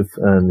drive,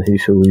 and he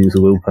shall use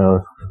a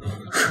willpower.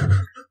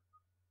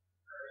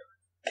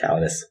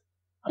 Cowardice.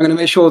 I'm going to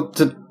make sure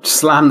to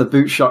slam the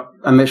boot shot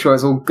and make sure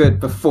it's all good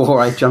before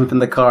I jump in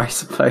the car, I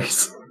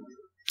suppose.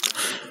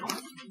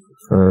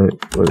 Have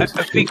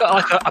we got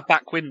like a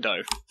back window?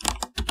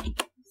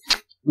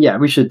 Yeah,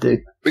 we should do.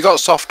 We got a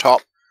soft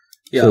top.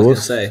 Yeah, So I was going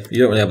what's- to say, you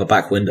don't really have a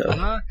back window. Oh,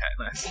 okay,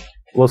 nice.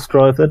 What's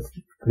drive then?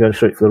 I'm going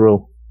straight for the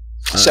roll.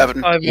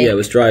 7. Yeah, it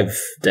was drive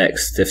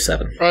Dex, diff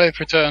 7. Drive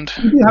returned.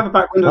 You do have a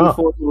back window in the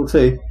Ford Model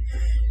T.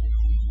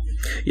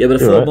 Yeah, but a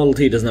You're Ford right. Model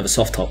T doesn't have a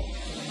soft top.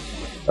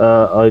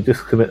 I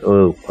just commit.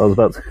 Well, I was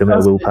about to commit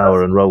a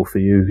willpower and roll for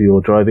you.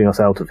 You're driving us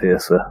out of here,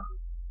 sir.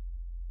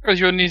 Because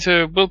you'll need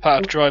a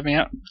willpower to drive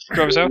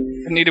us out.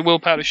 You need a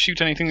willpower to shoot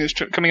anything that's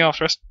coming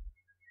after us.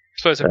 I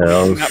suppose I'm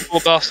Yeah, that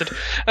poor bastard.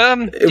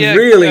 Yeah,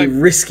 Really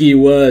risky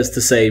words to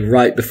say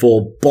right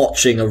before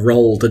botching a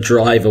roll to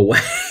drive away.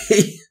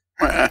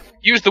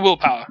 use the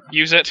willpower.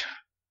 Use it.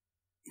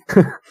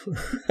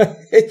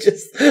 It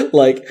just,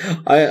 like,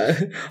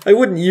 I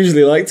wouldn't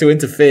usually like to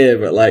interfere,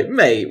 but, like,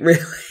 mate,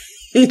 really?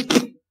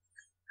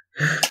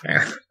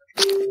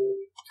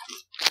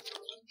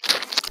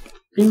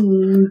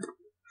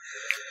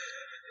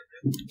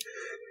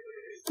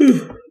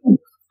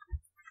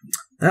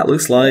 That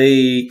looks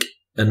like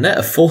a net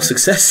of 4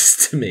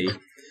 successes to me.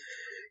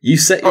 You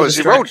set your Oh, has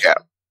he rolled yet?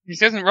 He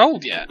hasn't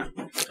rolled yet.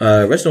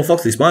 Reginald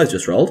Foxley Spies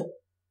just rolled.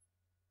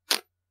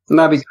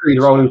 That'd be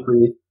Creed rolling for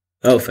you.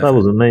 Oh, fair. That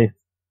wasn't me.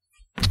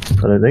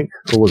 I don't think.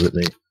 Or was it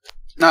me?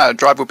 No,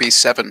 drive would be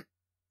 7.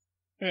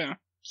 Yeah.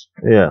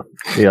 Yeah.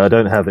 I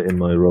don't have it in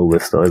my roll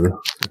list either.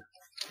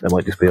 That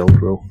might just be old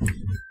roll.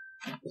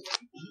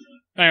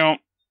 Hang on.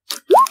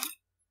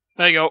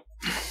 There you go.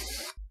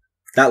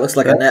 That looks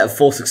like a net of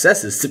 4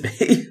 successes to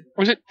me.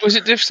 Was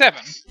it diff 7?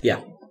 Yeah.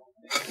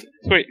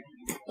 Sweet.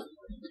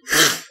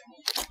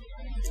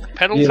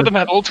 Pedal to the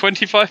metal,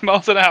 25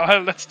 miles an hour.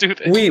 Let's do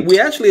this. We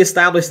actually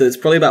established that it's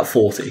probably about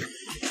 40.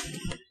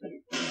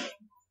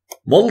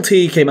 Model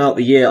T came out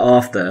the year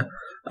after,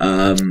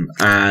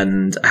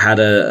 and had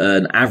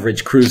an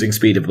average cruising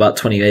speed of about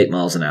 28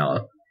 miles an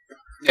hour.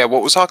 Yeah,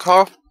 what was our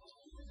car?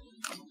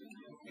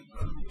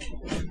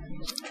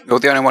 You're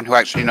the only one who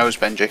actually knows,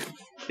 Benji.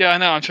 Yeah, I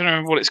know. I'm trying to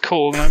remember what it's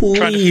called. And I'm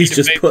trying to Please feed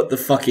just it, put the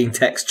fucking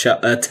text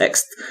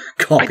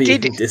copy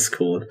did. in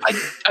Discord.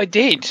 I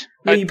did.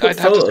 No, you put I'd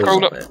have to photos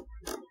scroll of up. it.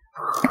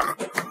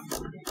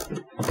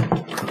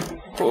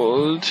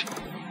 Called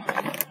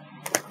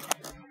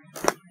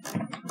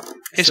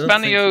Still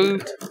think Hispanio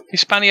of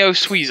it.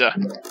 Suiza.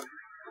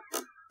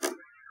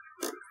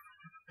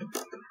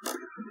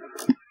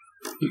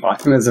 I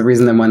think there's a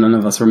reason then why none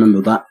of us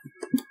remember that.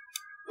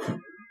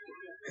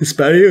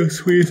 Hispanio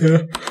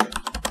Sweeter.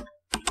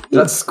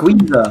 That's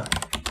Squeezer.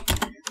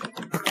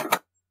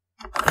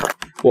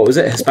 What was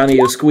it?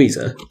 Hispanio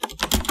Squeezer?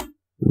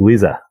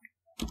 Weezer.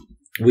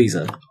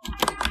 Weezer.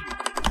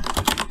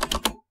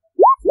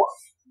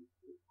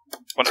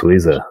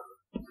 Squeezer.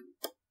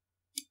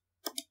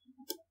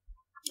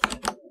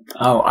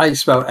 Oh, I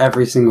spelled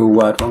every single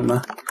word wrong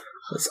there.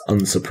 That's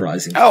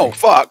unsurprising. Oh,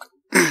 fuck.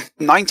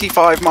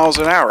 95 miles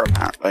an hour,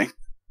 apparently.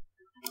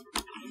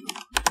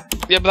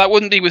 Yeah, but that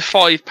wouldn't be with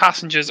 5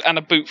 passengers and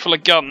a boot full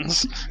of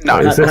guns. No,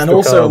 And- Is this and the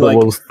also, car that like-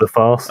 was the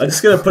fast? I'm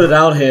just going to put it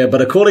out here,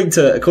 but according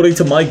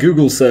to my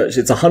Google search,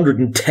 it's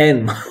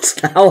 110 miles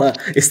an hour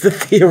is the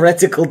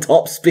theoretical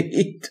top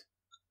speed.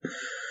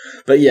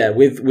 But yeah,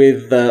 with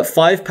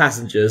 5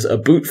 passengers, a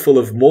boot full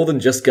of more than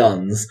just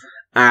guns,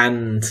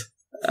 and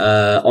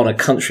on a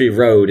country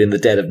road in the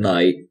dead of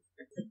night.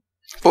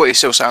 40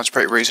 still sounds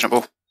pretty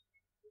reasonable.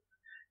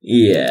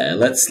 Yeah,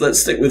 let's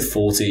stick with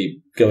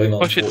 40 going on.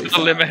 Push it to 45.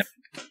 the limit.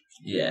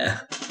 Yeah.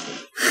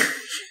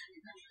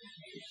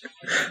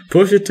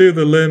 Push it to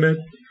the limit.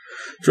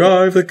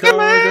 Drive the car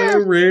go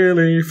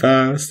really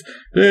fast.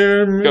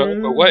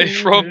 Go away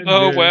from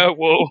the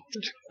werewolf.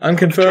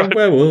 Unconfirmed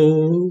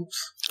werewolves.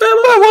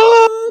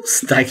 Werewolves!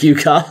 Thank you,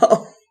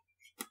 Carl.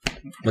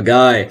 My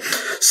guy.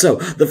 So,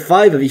 the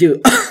 5 of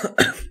you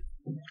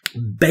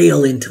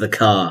bail into the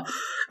car,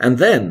 and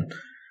then,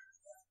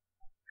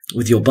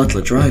 with your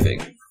butler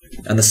driving,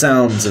 and the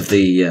sounds of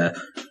the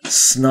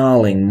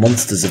snarling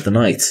monsters of the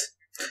night.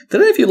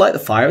 Did any of you light the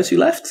fire as you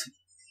left?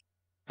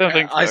 I don't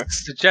think so. I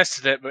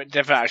suggested it, but it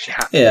never actually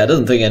happened. Yeah, I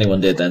don't think anyone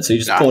did then, so you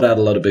just Nah. poured out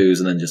a lot of booze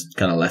and then just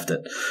kind of left it.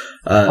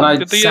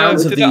 Did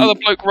Sounds of that other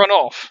bloke run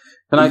off?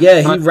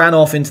 he ran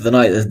off into the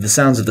night. The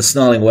sounds of the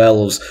snarling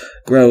werewolves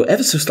grow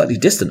ever so slightly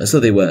distant, as though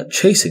they were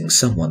chasing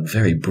someone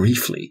very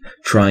briefly,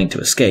 trying to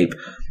escape.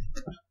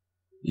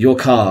 Your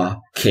car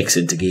kicks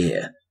into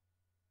gear.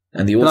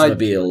 And the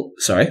automobile...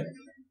 Sorry?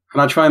 Can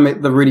I try and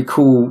make the really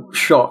cool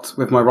shot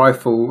with my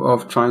rifle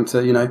of trying to,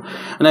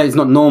 I know it's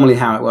not normally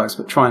how it works,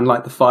 but try and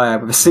light the fire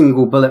with a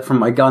single bullet from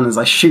my gun as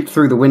I shoot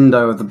through the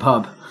window of the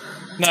pub.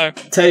 No,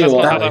 Tell you that's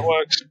what, not how Harry, that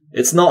works.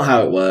 it's not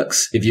how it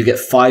works. If you get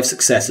 5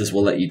 successes,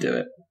 we'll let you do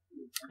it.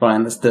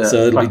 Fine, let's do it.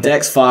 So it'll be Fuck it.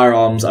 Dex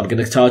Firearms. I'm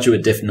going to charge you a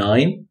diff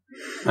 9.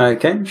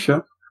 Okay,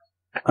 sure.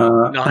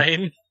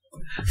 9.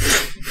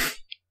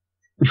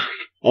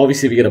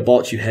 Obviously, if you get a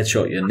bot, you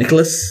headshot your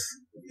Nicholas.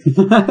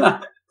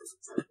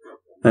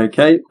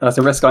 Okay, that's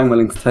a risk I'm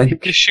willing to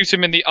take. Just shoot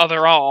him in the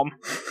other arm.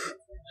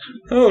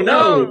 Oh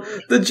no!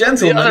 The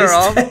gentleman The other is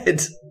arm.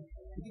 dead.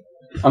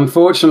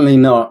 Unfortunately,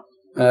 not.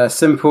 A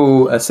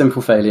simple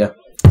failure.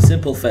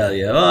 Simple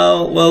failure.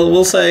 Well,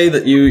 we'll say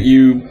that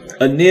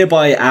a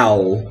nearby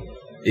owl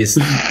is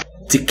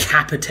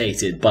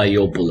decapitated by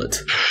your bullet.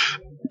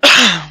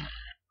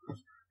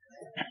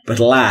 But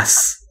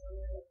alas,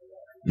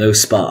 no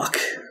spark.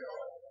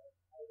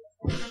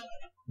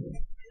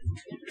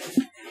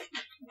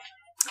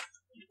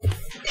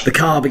 The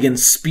car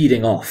begins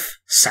speeding off,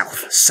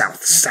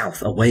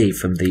 south, away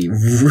from the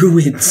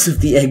ruins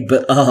of the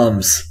Egbert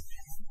Arms.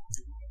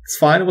 It's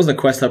fine, it wasn't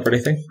a quest hub or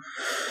anything.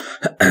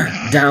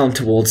 Down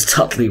towards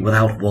Tutley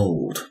without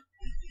wold.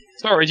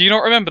 Sorry, do you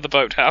not remember the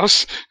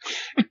boathouse?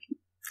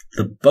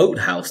 The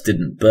boathouse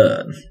didn't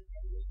burn.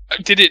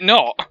 Did it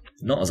not?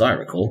 Not as I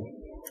recall.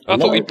 I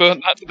thought we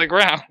burnt that to the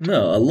ground.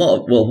 No,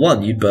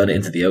 one, you'd burn it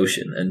into the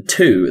ocean, and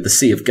two, the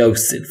Sea of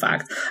Ghosts, in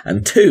fact,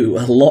 and two,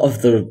 a lot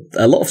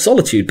of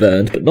Solitude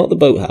burned, but not the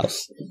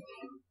boathouse.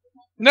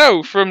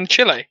 No, from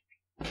Chile.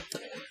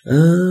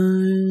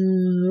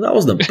 That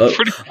wasn't a boat.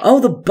 Oh,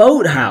 the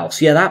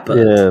boathouse. Yeah, that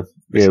burned.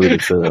 Yeah, we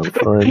did say that.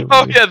 Fine.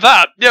 Oh yeah,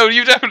 that. No,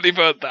 you definitely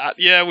burnt that.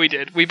 Yeah, we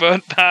did. We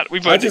burnt that. We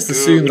burnt I just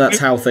assume that's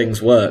how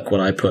things work when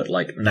I put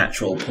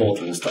natural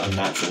portals to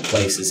unnatural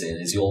places in.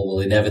 Is you all will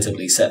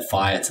inevitably set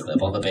fire to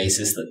them on the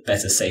basis that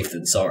better safe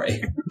than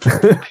sorry.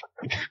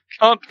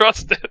 Can't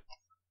trust it.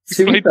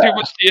 To be Way too fair,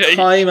 much DA.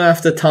 Time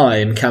after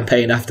time,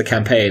 campaign after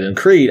campaign, and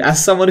Creed,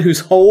 as someone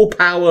whose whole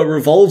power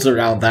revolves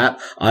around that,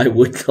 I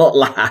would not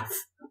laugh.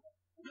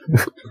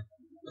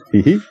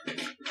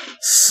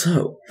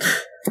 So,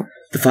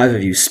 the five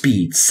of you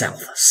speed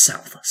south.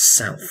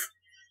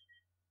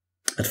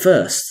 At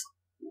first,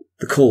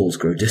 the calls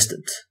grow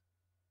distant.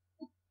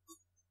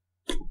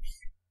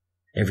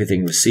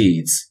 Everything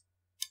recedes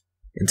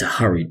into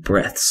hurried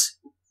breaths.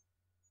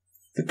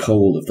 The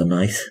cold of the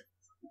night.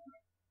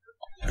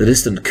 The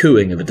distant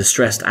cooing of a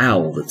distressed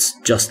owl that's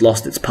just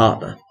lost its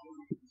partner.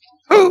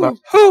 Who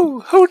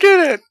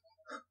did it?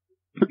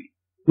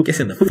 Get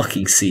in the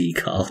fucking sea,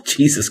 Carl.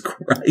 Jesus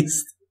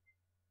Christ.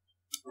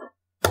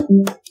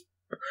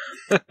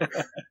 To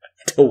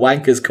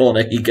Wanker's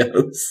Corner he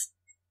goes.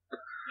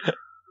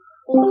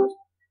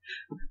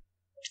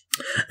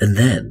 And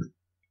then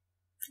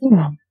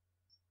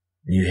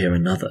you hear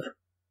another,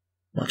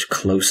 much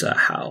closer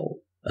howl,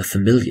 a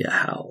familiar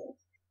howl.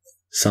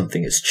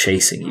 Something is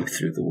chasing you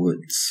through the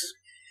woods.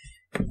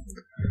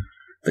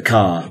 The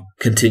car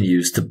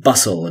continues to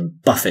bustle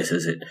and buffet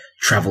as it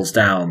travels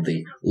down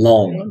the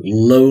long,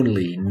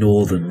 lonely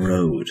northern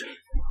road.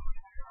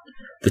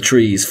 The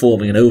trees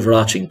forming an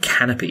overarching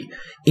canopy,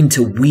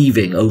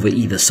 interweaving over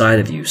either side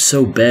of you,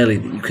 so thick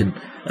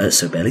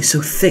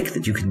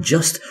that you can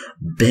just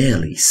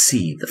barely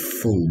see the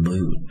full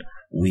moon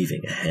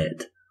weaving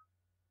ahead.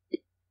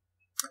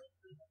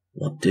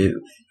 What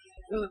do?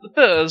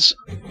 Sirs,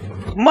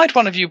 might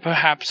one of you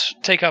perhaps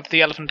take up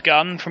the elephant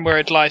gun from where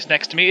it lies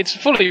next to me? It's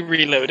fully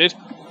reloaded.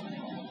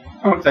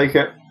 I'll take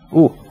it.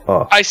 Ooh,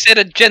 ah. I said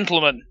a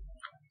gentleman.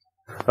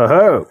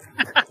 Oh,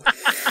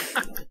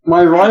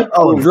 My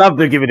rifle, I'd love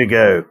to give it a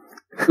go.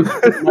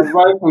 my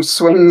rifle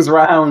swings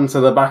round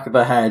to the back of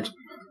the head,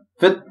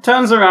 but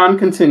turns around,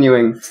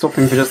 continuing,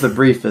 stopping for just the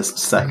briefest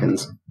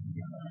seconds.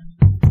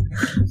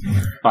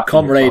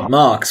 Comrade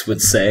Marx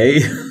would say,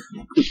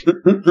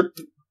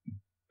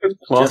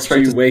 just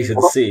you wait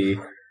and see.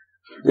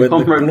 When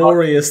the Comrade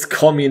glorious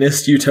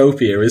communist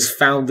utopia is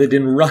founded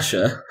in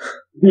Russia.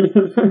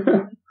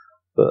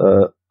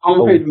 But,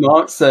 Comrade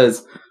Marx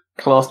says,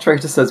 class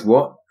traitor says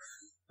what?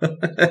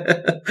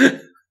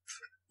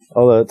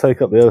 I'll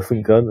take up the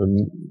elephant gun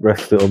and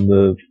rest it on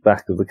the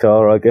back of the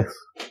car, I guess.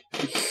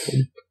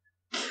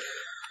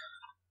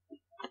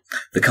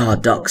 The car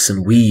ducks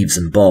and weaves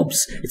and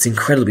bobs. It's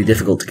incredibly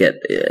difficult to get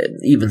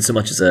even so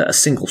much as a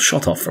single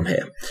shot off from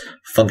here.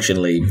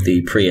 Functionally,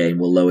 the pre-aim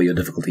will lower your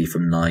difficulty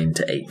from 9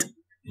 to 8.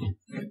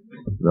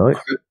 Right.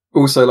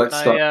 Also, like,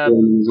 start I,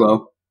 as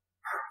well.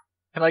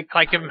 Can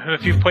I give him a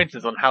few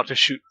pointers on how to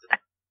shoot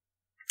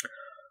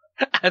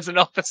as an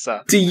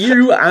officer? Do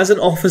you, as an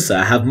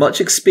officer, have much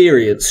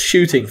experience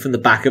shooting from the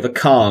back of a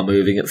car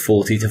moving at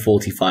 40 to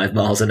 45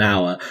 miles an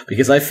hour?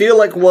 Because I feel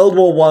like World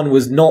War I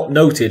was not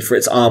noted for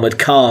its armoured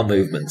car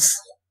movements.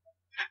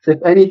 If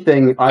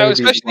anything, I No, would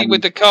be especially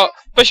with the car,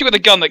 especially with a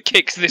gun that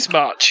kicks this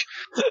much.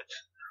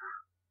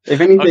 If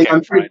anything, Okay,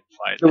 I'm fine.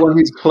 the one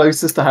who's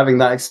closest to having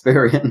that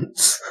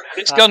experience.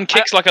 This gun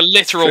kicks like a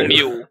literal True.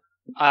 mule.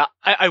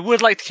 I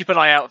would like to keep an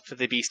eye out for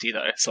the beastie,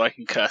 though, so I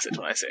can curse it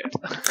when I see it.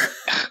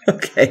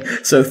 Okay,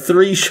 so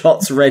 3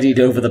 shots readied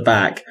over the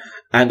back,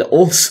 and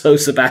also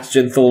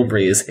Sebastian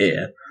Thornbury is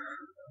here.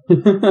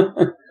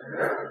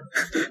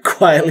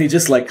 Quietly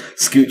just, like,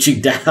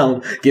 scooching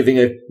down, giving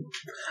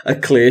a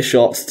clear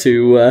shot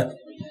to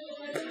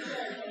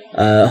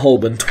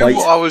Holborn Knew twice.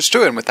 what I was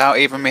doing without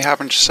even me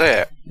having to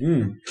say it.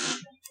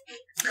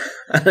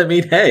 And I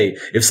mean, hey,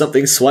 if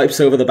something swipes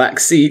over the back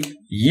seat,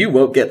 you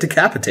won't get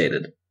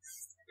decapitated.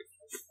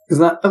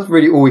 Because that's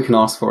really all we can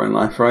ask for in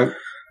life, right?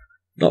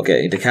 not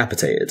getting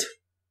decapitated.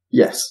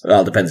 Yes.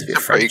 Well, it depends if you're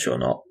French or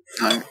not.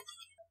 No.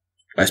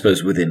 I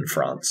suppose within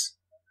France.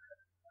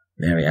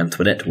 Mary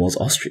Antoinette was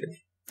Austrian.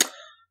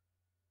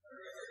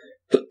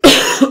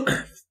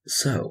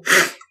 So,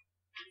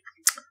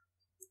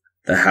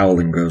 the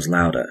howling grows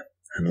louder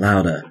and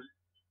louder,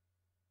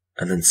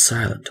 and then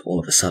silent all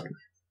of a sudden.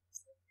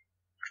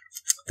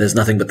 There's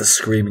nothing but the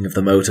screaming of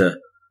the motor,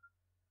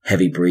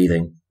 heavy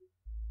breathing,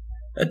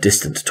 a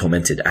distant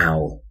tormented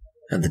owl,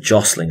 and the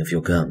jostling of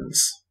your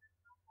guns.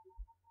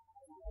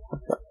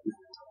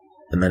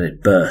 And then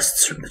it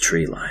bursts from the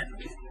tree line.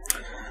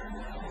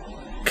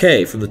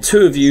 Okay, from the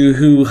two of you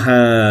who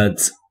had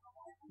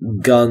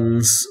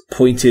guns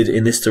pointed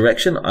in this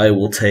direction, I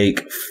will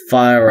take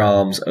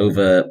firearms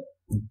over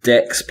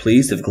dex,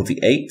 please, difficulty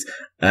 8.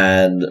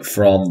 And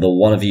from the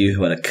one of you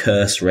who had a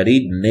curse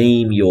ready,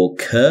 name your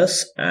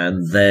curse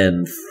and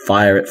then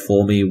fire it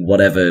for me,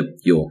 whatever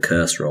your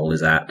curse roll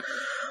is at.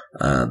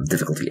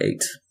 Difficulty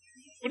 8.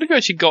 What have you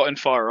actually got in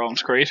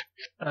firearms, Creed?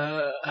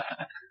 4.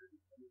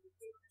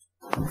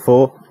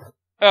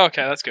 Oh,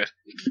 okay, that's good.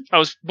 I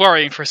was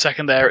worrying for a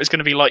second there. It's going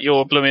to be like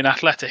your blooming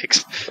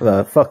athletics.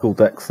 Fuck all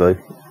decks though.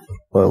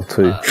 Well,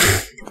 2.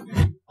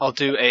 I'll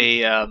do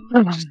a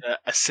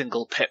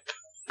single pip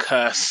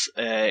curse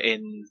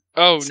in.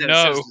 Oh same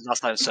no! as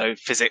last time, so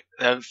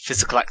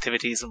physical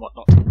activities and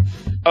whatnot.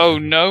 Oh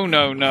no!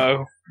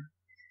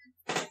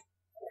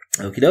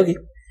 Okie dokie.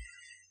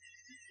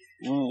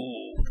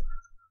 Ooh.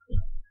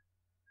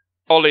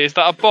 Ollie, is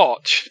that a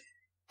botch?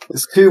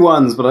 It's 2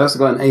 1s, but I also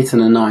got an 8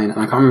 and a 9, and I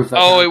can't remember if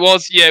that's... Oh, it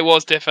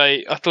was diff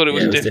 8. I thought it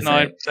was diff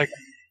 9. 8.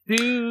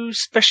 Do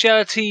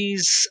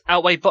specialities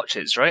outweigh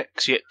botches, right?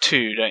 Because you get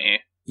 2, don't you?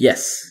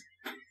 Yes.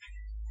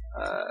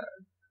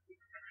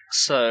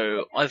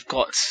 So I've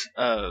got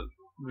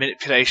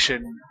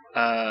manipulation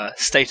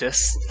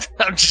status.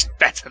 I'm just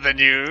better than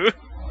you.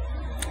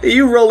 Are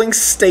you rolling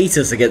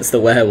status against the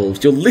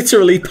werewolves? You're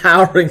literally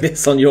powering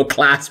this on your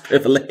class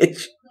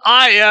privilege.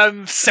 I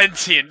am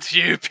sentient,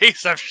 you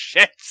piece of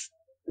shit.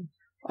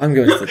 I'm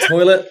going to the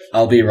toilet.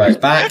 I'll be right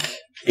back.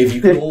 If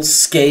you could all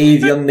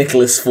scathe young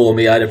Nicholas for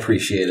me, I'd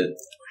appreciate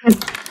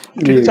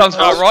it. Sounds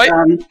about right.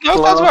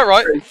 No, sounds about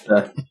right.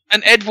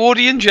 An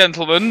Edwardian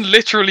gentleman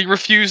literally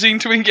refusing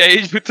to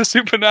engage with the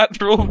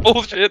supernatural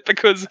bullshit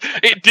because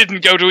it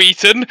didn't go to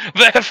Eton,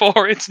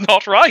 therefore it's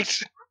not right.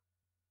 If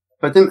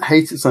I didn't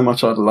hate it so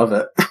much, I'd love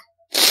it.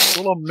 It's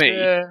all on me.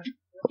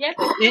 Yeah.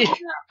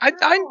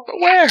 I'm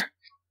aware.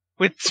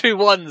 With 2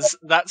 1s,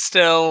 that's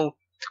still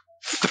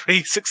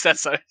 3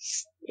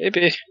 successos.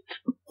 Maybe.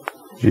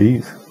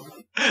 Jeez.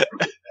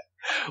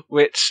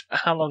 Which,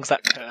 how long's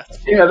that curse?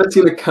 Yeah, let's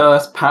see the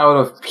curse power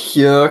of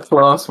pure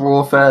class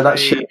warfare. That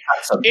shit.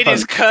 It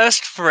is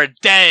cursed for a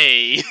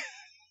day.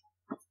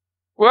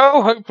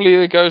 Well, hopefully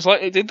it goes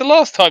like it did the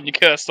last time you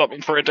cursed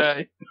something for a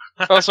day.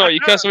 Oh, sorry,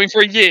 you cursed something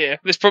for a year.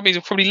 This probably means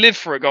will probably live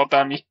for a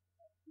goddamn year.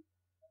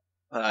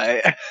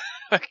 Right.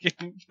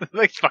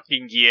 Like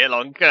fucking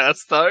year-long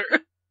curse, though.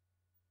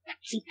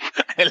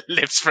 It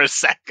lives for a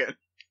second.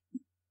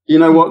 You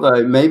know what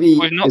though? Maybe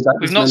We've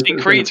not seen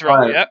Creed's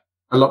roll yet.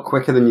 A lot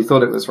quicker than you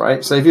thought it was,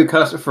 right? So if you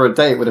cursed it for a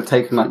day, it would have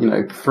taken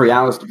 3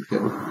 hours to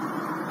kill.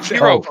 You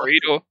roll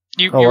Creed, or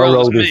you I roll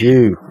rolled as as me?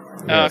 you.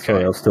 Oh, Yeah, okay.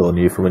 sorry, I was still on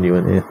you from when you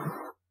went here.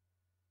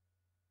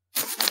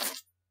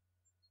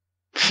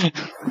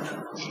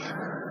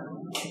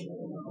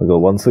 I got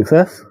 1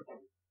 success.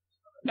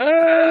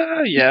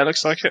 Yeah,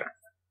 looks like it.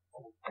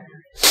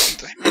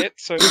 Hit,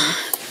 so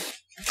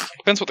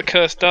depends what the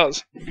curse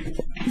does.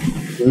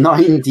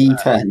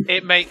 9d10.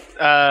 It makes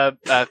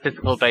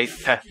physical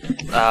base test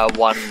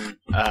 1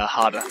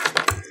 harder.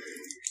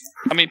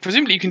 I mean,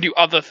 presumably you can do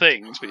other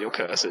things with your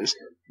curses.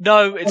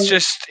 No, it's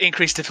just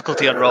increased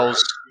difficulty on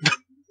rolls.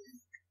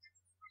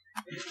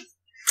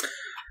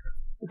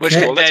 Which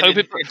Okay. can Let's then hope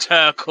it- in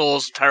turn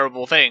cause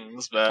terrible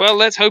things, but... Well,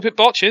 let's hope it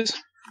botches.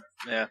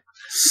 yeah.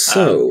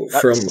 So,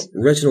 from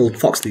Reginald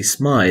Foxley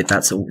Smythe,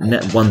 that's a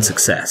net 1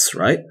 success,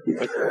 right?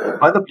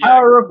 By the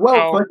power of wealth,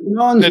 Oh, I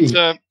command It's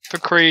you. for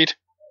Creed.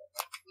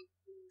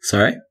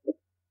 Sorry?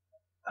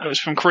 It was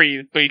from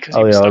Creed because Oh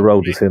he was yeah, I stuck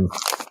rolled with it in.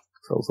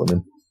 So I was on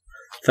him.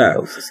 Fair.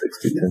 That was a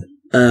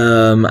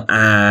 60-10.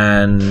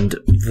 And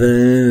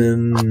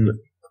then...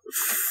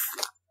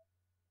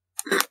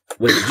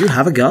 Wait, did you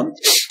have a gun?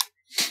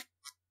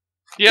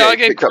 Yeah, I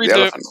gave pick up Creed the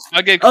the. elephant.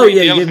 I gave Oh, Creed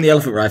yeah, the you gave him elephant the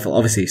elephant rifle,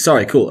 obviously.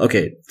 Sorry, cool.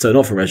 Okay, so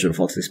not from Reginald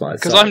Foxley Smythe.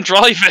 because sorry. I'm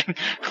driving.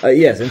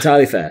 Yes,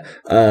 entirely fair.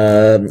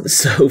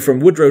 So from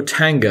Woodrow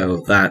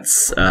Tango,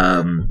 that's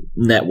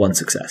net 1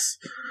 success.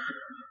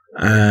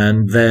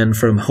 And then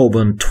from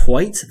Holborn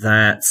Twite,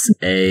 that's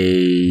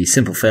a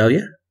simple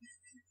failure.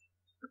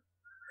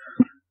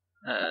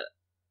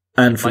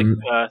 And from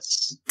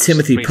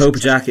Timothy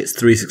Popejack, it's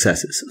 3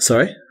 successes.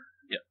 Sorry?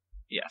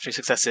 Yeah, 3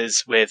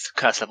 successes with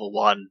curse level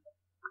 1,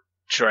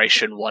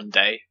 duration 1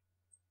 day.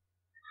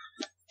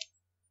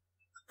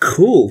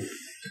 Cool.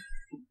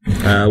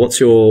 What was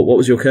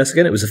your curse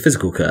again? It was a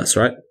physical curse,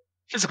 right?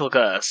 Physical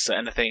curse, so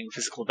anything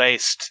physical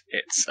based,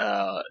 it's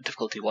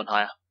difficulty 1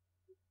 higher.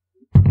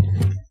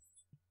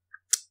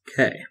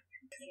 Okay.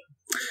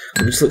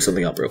 Let me just look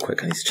something up real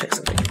quick. I need to check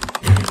something.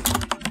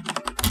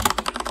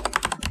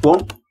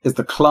 What is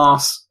the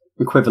class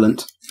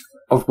equivalent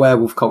of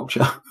werewolf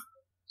culture?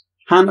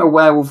 Can a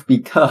werewolf be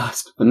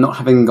cursed for not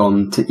having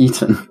gone to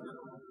Eton?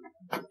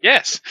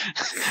 Yes.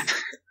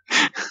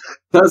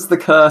 Does the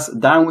curse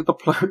down with the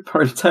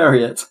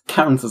proletariat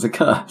count as a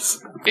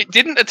curse? It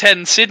didn't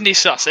attend Sydney,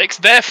 Sussex,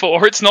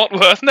 therefore it's not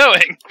worth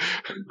knowing.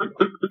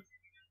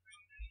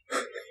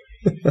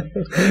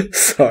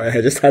 Sorry,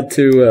 I just had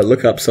to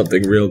look up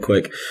something real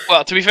quick.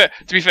 Well, to be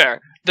fair,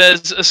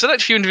 there's a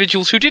select few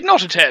individuals who did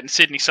not attend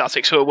Sydney,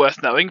 Sussex who are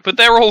worth knowing, but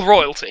they're all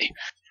royalty.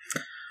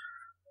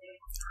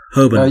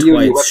 Holborn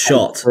Dwight's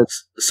shot.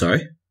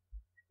 Sorry?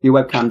 Your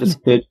webcam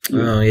disappeared.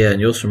 Oh, yeah, and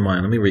yours from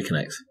mine. Let me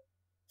reconnect.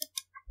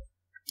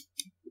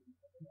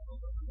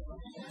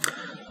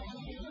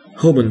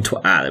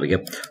 There we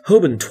go.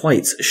 Holborn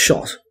Dwight's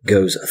shot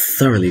goes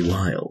thoroughly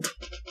wild.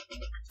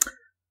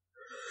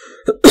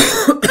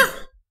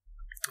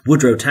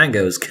 Woodrow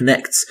Tango's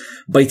connects,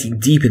 biting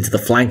deep into the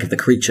flank of the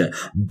creature,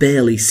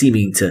 barely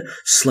seeming to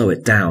slow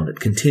it down. It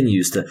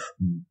continues to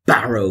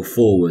barrow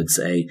forwards,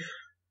 a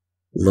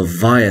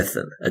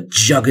leviathan, a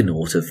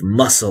juggernaut of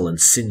muscle and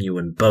sinew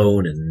and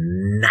bone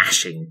and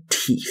gnashing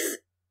teeth.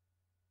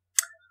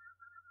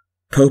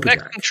 Popejack,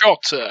 Excellent shot,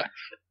 sir.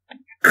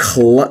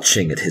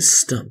 clutching at his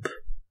stump,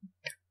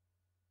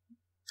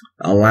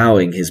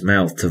 allowing his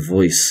mouth to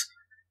voice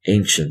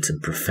ancient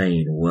and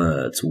profane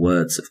words,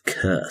 words of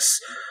curse,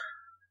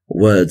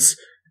 words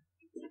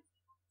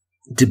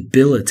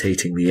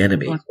debilitating the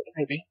enemy.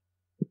 Maybe.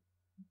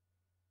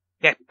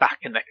 Get back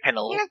in the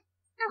kennel.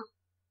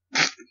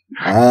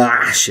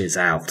 Lashes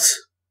out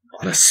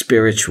on a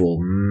spiritual,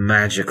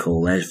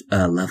 magical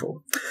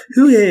level.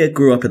 Who here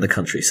grew up in the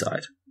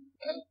countryside?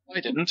 I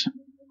didn't.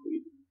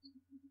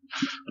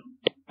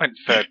 Went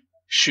for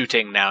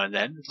shooting now and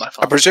then. My I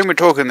father. presume we're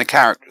talking the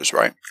characters,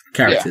 right?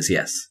 Characters,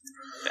 yes.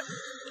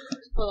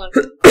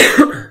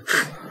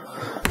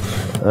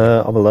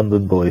 I'm a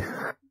London boy,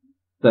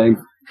 Same.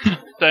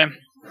 Same.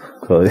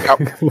 so Yep.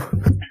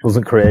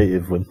 wasn't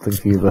creative when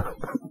thinking of that.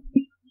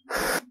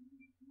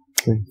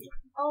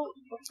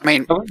 I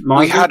mean, Oh,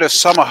 we had a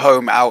summer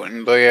home out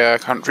in the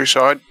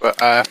countryside,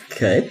 but I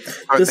Okay.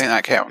 don't Does think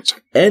that counts.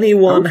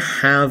 anyone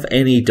have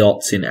any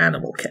dots in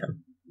Animal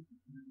Chem?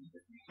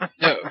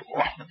 No.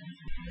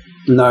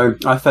 No,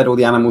 I fed all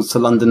the animals to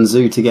London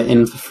Zoo to get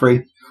in for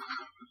free.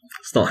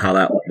 It's not how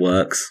that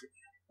works,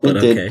 but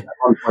It did. okay. At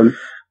one point.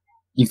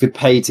 You could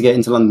pay to get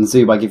into London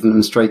Zoo by giving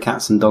them stray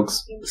cats and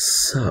dogs.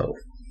 So,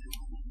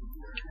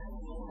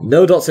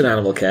 no dots in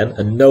Animal Chem,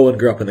 and no one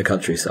grew up in the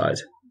countryside.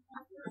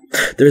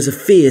 There is a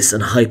fierce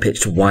and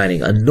high-pitched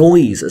whining, a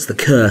noise as the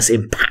curse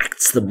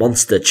impacts the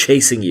monster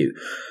chasing you.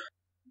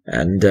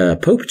 And,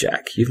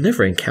 Popejack, you've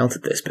never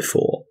encountered this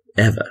before,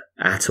 ever,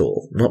 at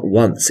all, not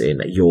once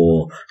in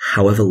your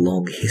however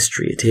long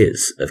history it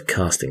is of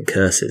casting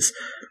curses.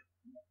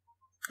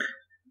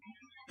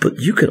 But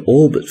you can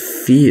all but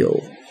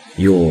feel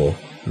your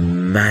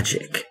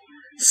magic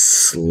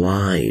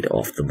slide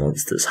off the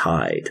monster's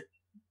hide.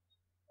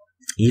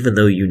 Even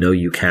though you know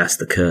you cast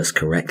the curse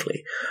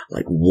correctly,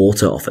 like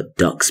water off a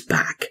duck's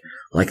back,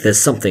 like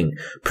there's something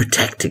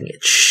protecting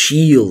it,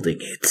 shielding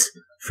it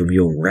from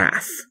your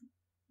wrath.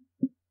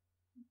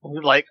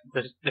 Like,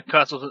 the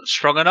curse wasn't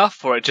strong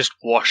enough, or it just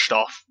washed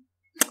off?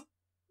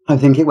 I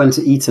think it went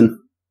to Eton.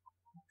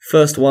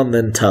 First one,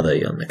 then t'other,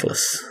 young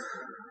Nicholas.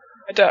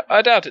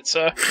 I doubt it,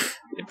 sir.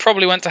 It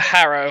probably went to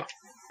Harrow.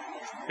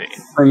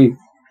 Very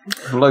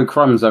low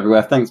crumbs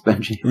everywhere. Thanks,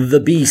 Benji. The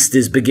beast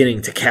is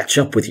beginning to catch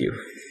up with you.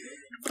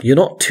 You're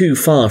not too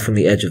far from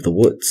the edge of the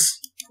woods.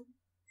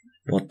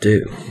 What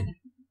do?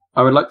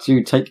 I would like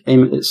to take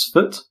aim at its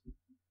foot,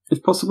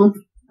 if possible,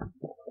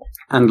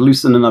 and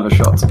loosen another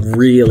shot.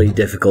 Really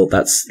difficult.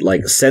 That's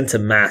like center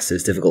mass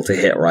is difficult to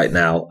hit right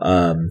now.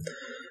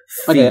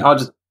 Okay, I'll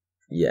just.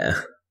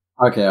 Yeah.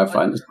 Okay, I'm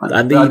fine. It's fine.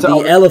 And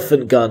the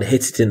elephant gun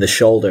hit it in the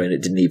shoulder and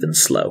it didn't even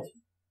slow.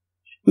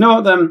 You know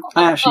what, then?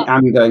 I actually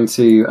am going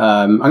to...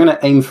 I'm going to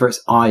aim for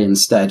its eye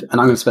instead, and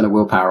I'm going to spend a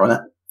willpower on it.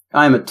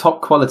 I am a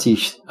top-quality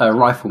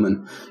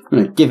rifleman. I'm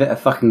going to give it a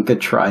fucking good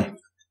try.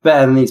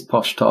 Better than these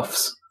posh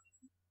toffs.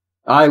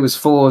 I was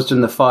forged in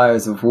the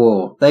fires of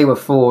war. They were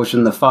forged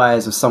in the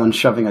fires of someone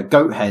shoving a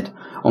goat head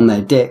on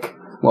their dick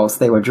whilst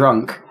they were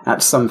drunk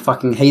at some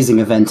fucking hazing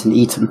event in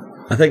Eton.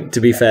 I think,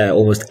 to be fair,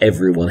 almost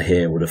everyone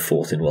here would have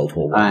fought in World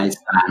War I. I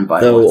stand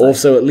by Though what I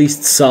also at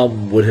least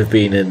some would have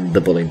been in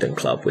the Bullingdon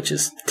Club, which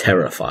is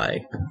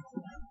terrifying.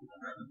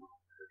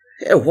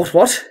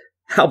 What?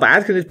 How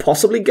bad can it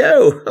possibly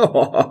go?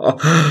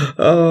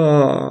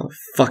 Oh,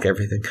 fuck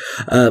everything.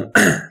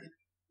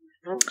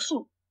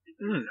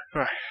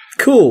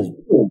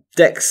 Cool.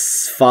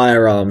 Dex,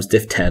 firearms,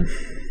 diff 10.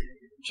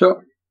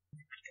 Sure.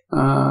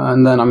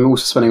 And then I'm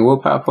also spending a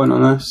willpower point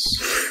on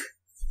this.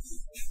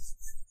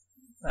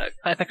 Can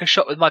I take a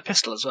shot with my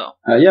pistol as well?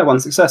 Yeah, one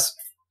success.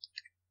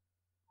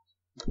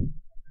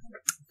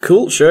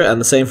 Cool, sure.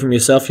 And the same from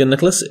yourself, young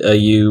Nicholas. What are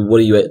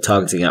you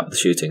targeting at with the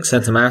shooting?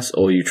 Center mass,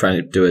 or are you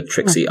trying to do a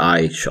tricksy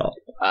eye shot?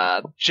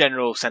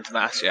 General centre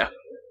mass, yeah.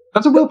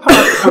 Does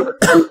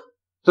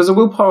a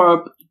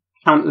willpower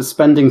count as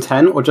spending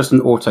 10 or just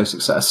an auto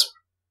success?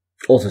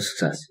 Also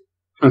success.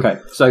 Okay,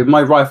 so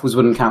my rifles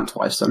wouldn't count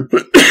twice then.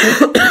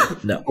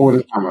 No. Or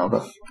wouldn't count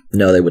rather.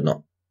 No, they would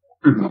not.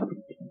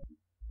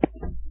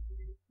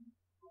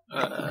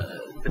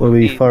 Were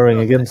we firing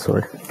again?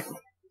 Sorry.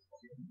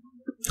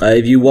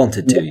 If you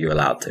wanted to, you're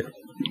allowed to.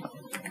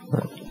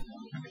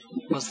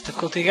 What's the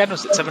difficulty again?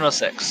 Was it 7 or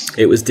 6?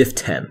 It was diff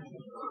 10.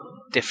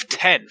 Diff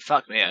 10.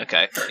 Fuck me.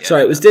 Okay. Yeah.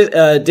 Sorry, it was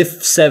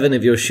diff 7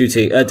 if you're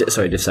shooting... diff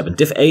 7.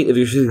 Diff 8 if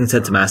you're shooting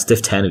center mass,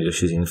 diff 10 if you're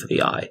shooting for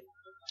the eye.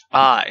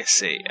 Ah, I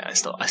see. I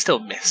still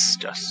miss,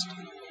 just...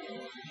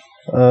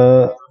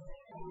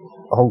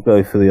 I'll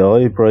go for the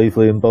eye,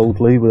 bravely and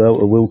boldly,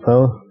 without a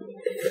willpower.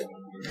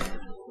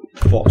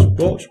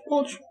 Botch.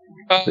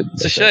 Oh,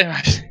 it's a shame,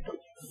 actually.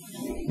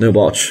 No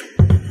botch.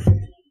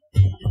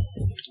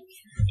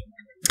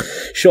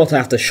 Shot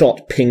after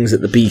shot pings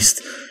at the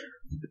beast.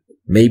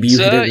 Maybe you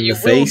hit it in the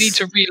face. Sir, you will need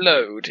to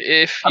reload.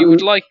 If you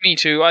would like me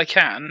to, I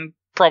can.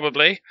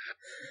 Probably.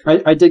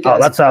 I did get... Oh,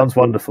 that sounds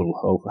wonderful.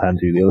 I'll hand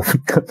you the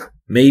elephant gun.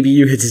 Maybe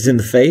you hit it in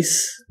the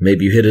face.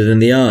 Maybe you hit it in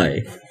the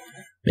eye.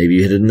 Maybe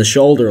you hit it in the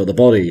shoulder or the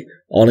body.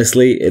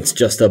 Honestly, it's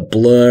just a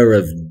blur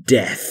of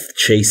death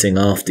chasing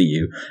after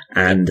you.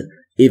 And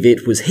if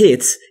it was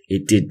hit,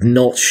 it did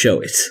not show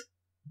it.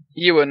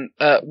 Ewan,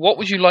 what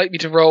would you like me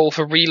to roll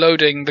for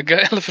reloading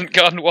the elephant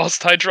gun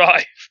whilst I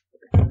drive?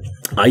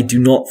 I do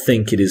not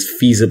think it is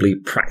feasibly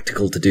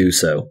practical to do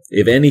so.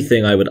 If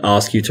anything, I would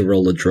ask you to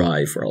roll a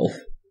drive roll.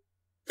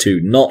 To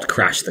not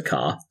crash the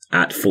car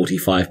at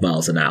 45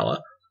 miles an hour.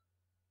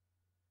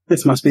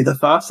 This must be the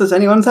fastest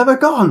anyone's ever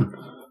gone.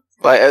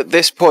 Like, at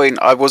this point,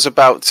 I was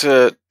about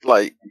to,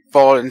 like,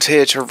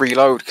 volunteer to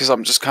reload because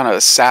I'm just kind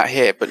of sat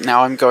here, but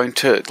now I'm going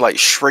to, like,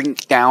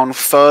 shrink down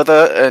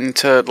further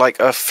into, like,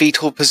 a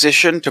fetal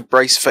position to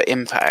brace for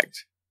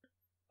impact.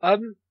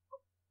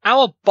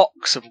 Our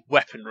box of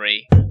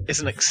weaponry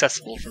isn't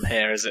accessible from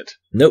here, is it?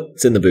 Nope,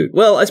 it's in the boot.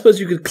 Well, I suppose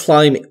you could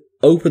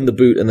open the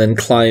boot and then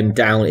climb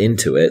down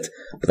into it,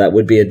 but that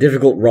would be a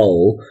difficult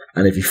roll,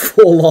 and if you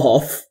fall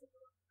off,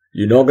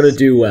 you're not going to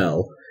do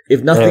well.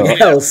 If nothing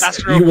else,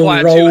 you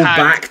will roll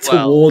back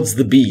towards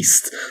the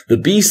beast. The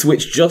beast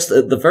which just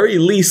at the very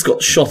least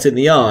got shot in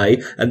the eye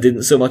and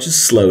didn't so much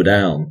as slow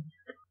down.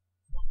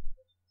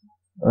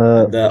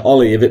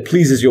 Ollie, if it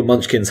pleases your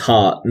munchkin's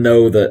heart,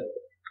 know that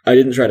I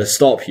didn't try to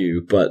stop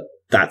you, but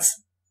that's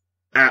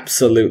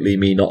absolutely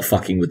me not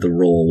fucking with the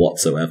roar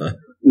whatsoever.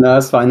 No,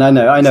 that's fine. I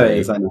know it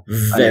is. I know.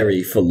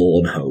 Very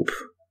forlorn hope.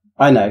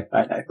 I know.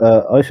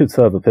 I should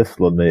serve a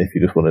pistol on me if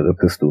you just wanted a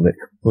pistol, Nick.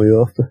 What are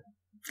you after?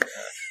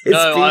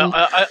 No,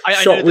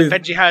 I know that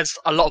Benji has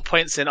a lot of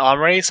points in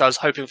armory, so I was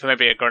hoping for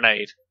maybe a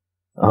grenade.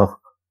 Oh.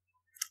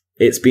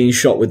 It's being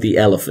shot with the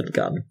elephant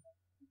gun.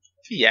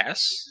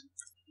 Yes.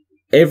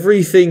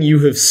 Everything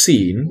you have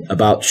seen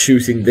about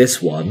shooting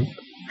this one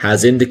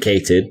has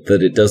indicated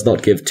that it does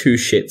not give two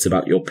shits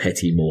about your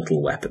petty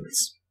mortal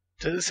weapons.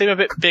 Does it seem a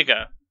bit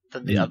bigger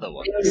than the other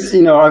one?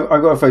 You know,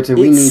 I've got a photo.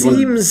 It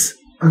seems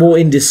more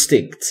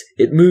indistinct.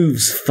 It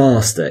moves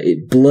faster.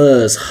 It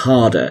blurs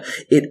harder.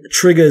 It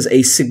triggers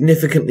a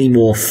significantly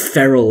more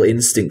feral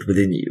instinct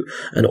within you,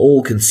 an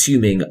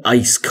all-consuming,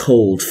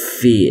 ice-cold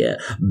fear,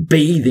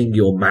 bathing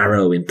your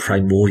marrow in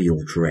primordial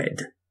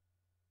dread.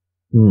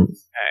 Okay.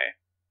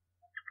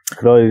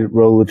 Could I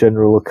roll a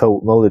general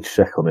occult knowledge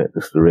check on it,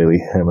 just to really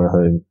hammer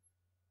home?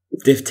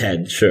 Diff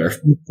 10, sure.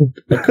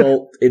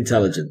 Occult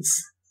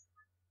intelligence.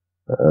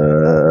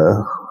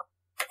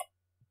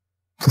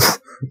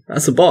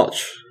 That's a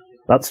botch.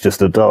 That's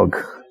just a dog.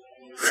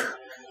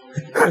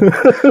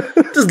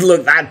 Doesn't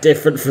look that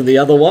different from the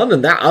other one,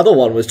 and that other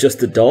one was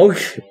just a dog.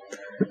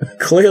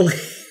 Clearly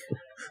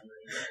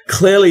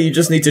you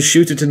just need to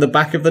shoot it in the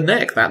back of the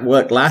neck. That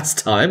worked last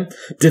time.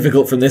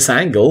 Difficult from this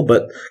angle,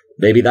 but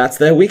maybe that's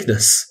their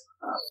weakness.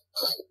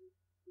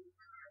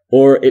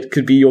 Or it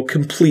could be your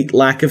complete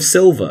lack of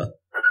silver.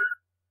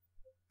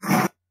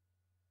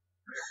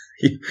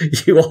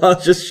 You are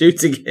just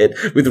shooting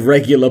it with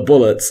regular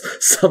bullets,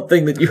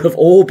 something that you have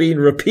all been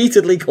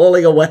repeatedly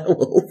calling a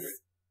werewolf.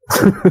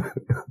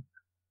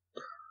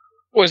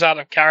 Was out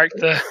of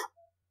character.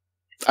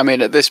 I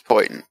mean, at this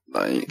point,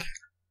 like,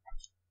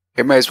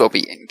 it may as well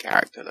be in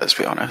character, let's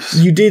be honest.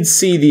 You did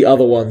see the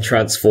other one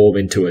transform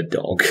into a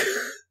dog.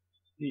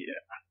 Yeah.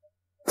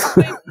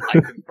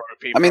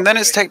 I mean, then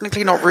it's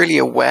technically not really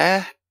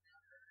aware.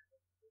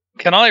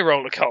 Can I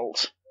roll a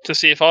cult to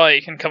see if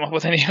I can come up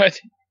with any idea?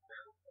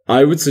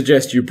 I would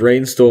suggest you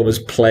brainstorm as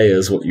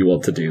players what you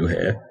want to do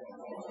here.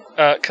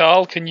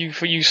 Carl, can you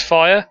use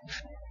fire?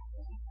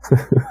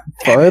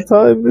 Fire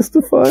time,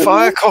 Mr. Fire?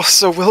 Fire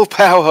costs a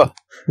willpower.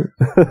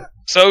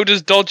 So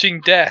does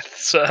dodging death,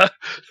 sir.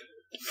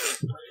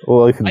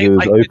 All I can do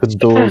is open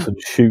doors and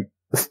shoot.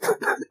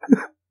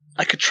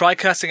 I could try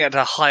cursing at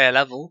a higher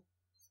level.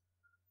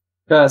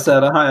 Curse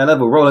at a higher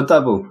level. Roll a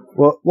double.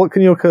 What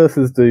can your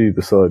curses do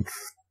besides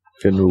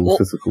general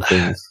physical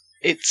things?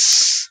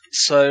 It's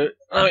so.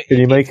 Can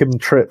you make him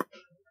trip?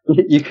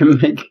 You can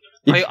make.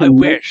 I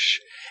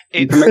wish.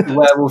 You can make the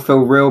werewolf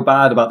feel real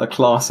bad about the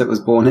class it was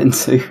born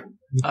into.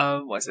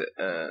 What is it?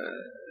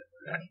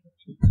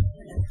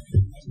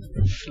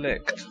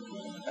 Flicked.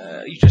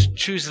 You just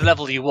choose the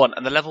level you want,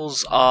 and the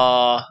levels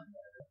are...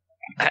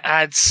 It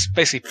adds,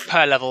 basically,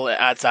 per level, it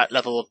adds that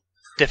level of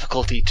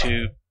difficulty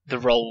to the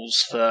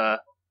rolls for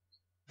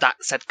that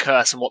said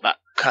curse and what that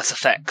curse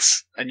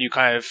affects. And you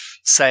kind of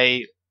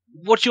say,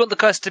 what do you want the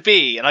curse to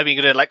be? And I've been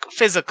good at,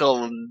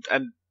 physical and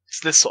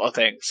this sort of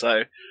thing.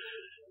 So,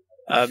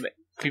 it'd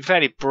be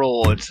fairly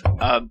broad.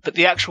 But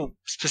the actual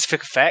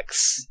specific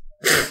effects,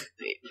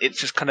 it's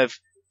just kind of,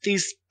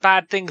 these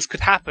bad things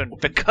could happen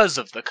because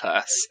of the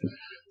curse.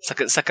 It's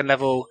like at second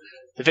level,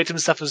 the victim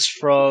suffers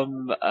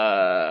from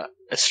a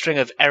string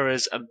of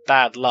errors and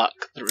bad luck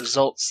that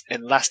results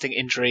in lasting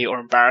injury or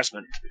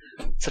embarrassment,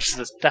 such as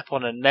a step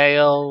on a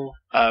nail,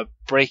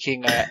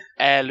 breaking an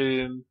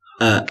heirloom,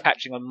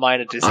 catching a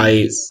minor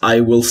disease.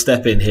 I will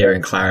step in here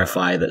and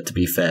clarify that, to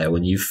be fair,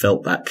 when you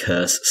felt that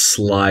curse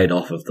slide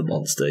off of the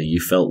monster, you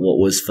felt what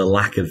was, for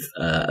lack of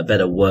a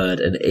better word,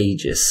 an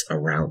aegis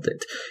around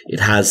it.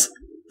 It has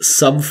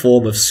some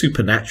form of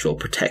supernatural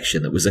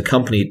protection that was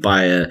accompanied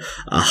by a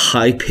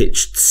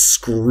high-pitched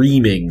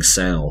screaming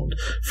sound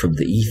from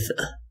the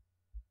ether.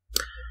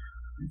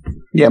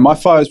 Yeah, my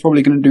fire's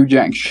probably going to do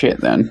jack shit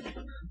then.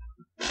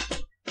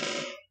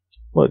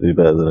 Might do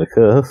better than a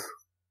curse.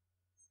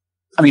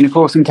 I mean, of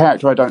course, in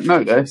character I don't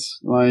know this.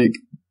 Could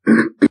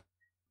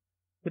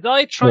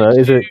I try to...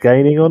 Is it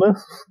gaining on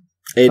us?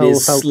 It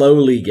is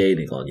slowly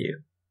gaining on you.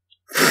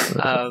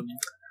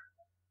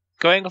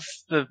 Going off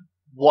the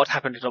what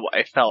happened and what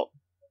I felt,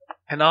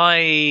 can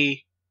I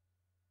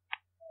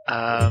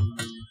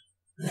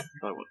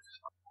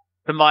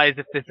surmise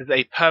if this is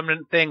a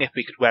permanent thing, if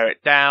we could wear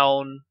it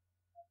down?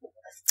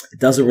 It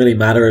doesn't really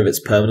matter if it's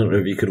permanent or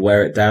if you could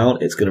wear it down.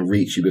 It's going to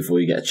reach you before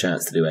you get a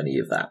chance to do any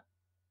of that.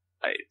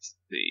 I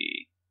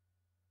see.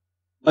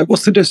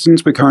 What's the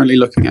distance we're currently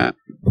looking at?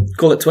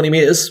 Call it 20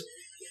 meters.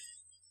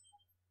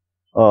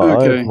 Oh, I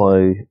Okay. have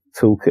my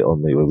toolkit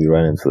on me when we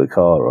ran into the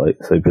car, right?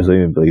 So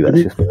presumably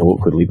that's just been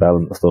awkwardly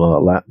balanced on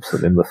our laps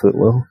and in the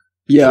footwell.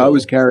 Yeah, I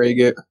was carrying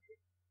it.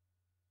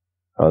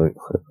 I think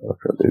I'll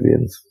try to do the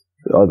ends.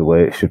 Either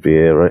way, it should be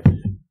here, right?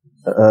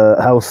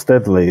 How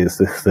steadily is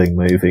this thing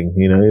moving?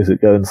 Is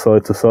it going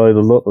side to side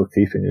a lot or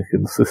keeping a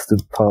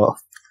consistent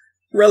path?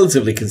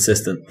 Relatively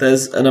consistent.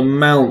 There's an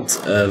amount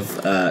of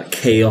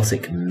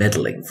chaotic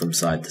meddling from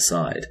side to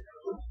side.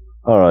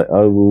 Alright,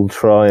 I will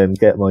try and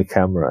get my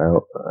camera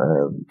out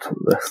and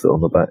rest it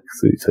on the back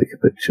so you take a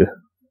picture.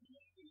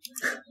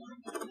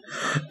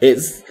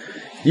 It's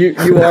you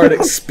are an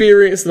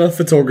experienced enough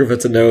photographer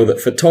to know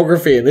that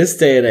photography in this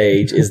day and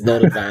age is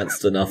not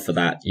advanced enough for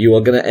that. You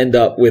are going to end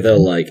up with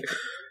a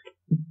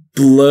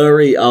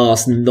blurry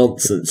ass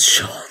nonsense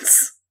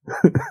shots.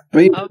 I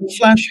mean, would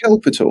flash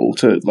help at all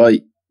to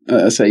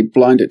say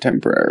blind it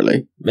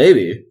temporarily?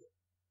 Maybe.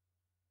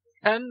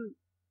 And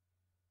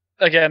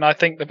again, I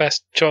think the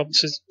best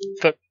chance is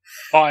for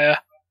fire.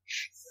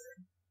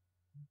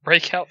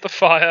 Break out the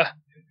fire.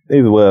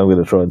 Either way, I'm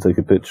going to try and take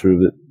a picture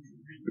of it.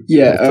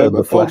 Yeah, turn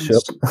the flash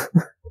up.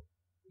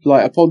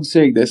 Upon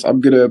seeing this, I'm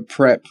going to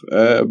prep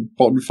a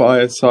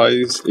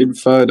bonfire-sized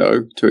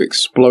inferno to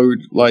explode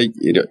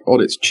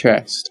on its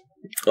chest.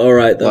 All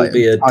right, that'll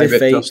be a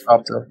diff 8.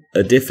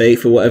 A diff 8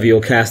 for whatever your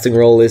casting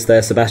roll is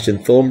there, Sebastian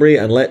Thornbury,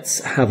 and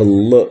let's have a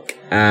look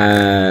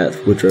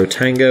at Woodrow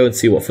Tango and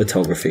see what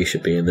photography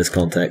should be in this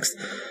context.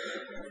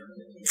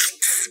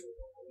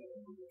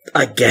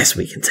 I guess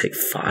we can take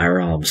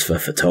firearms for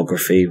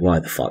photography. Why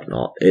the fuck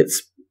not?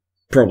 It's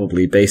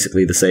probably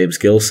basically the same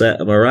skill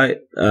set, am I right?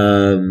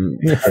 I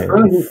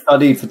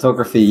studied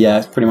photography, yeah,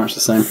 it's pretty much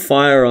the same.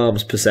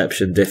 Firearms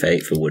perception, diff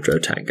 8 for Woodrow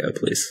Tango,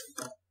 please.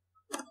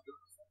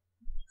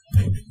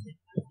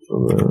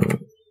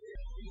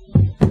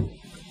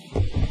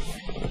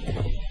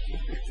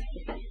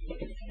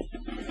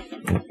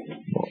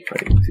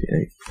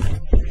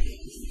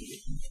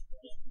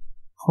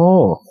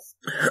 Oh.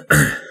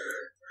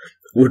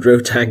 Woodrow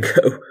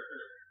Tango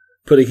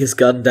putting his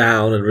gun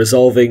down and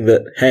resolving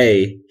that,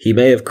 hey, he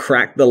may have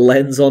cracked the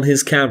lens on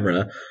his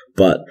camera,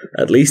 but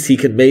at least he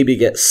can maybe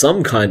get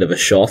some kind of a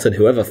shot, and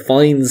whoever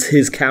finds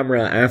his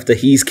camera after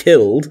he's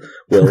killed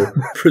will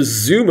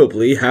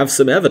presumably have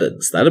some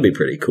evidence. That'd be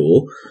pretty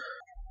cool.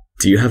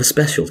 Do you have a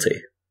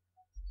specialty?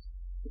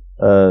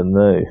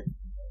 No.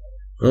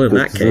 Well, in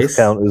that Does case... this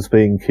count as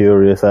being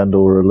curious and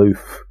or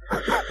aloof?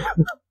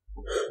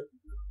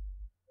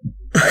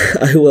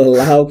 I will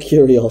allow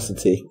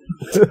curiosity,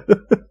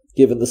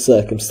 given the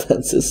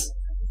circumstances.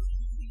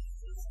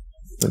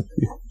 Thank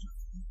you.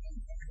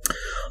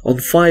 On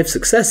 5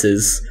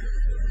 successes,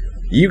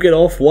 you get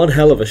off one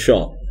hell of a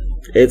shot.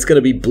 It's going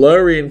to be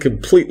blurry and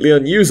completely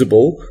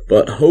unusable,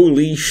 but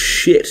holy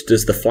shit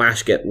does the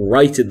flash get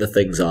right in the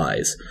thing's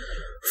eyes.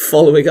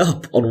 Following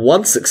up on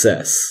 1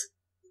 success.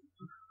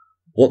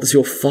 What does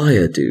your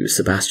fire do,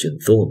 Sebastian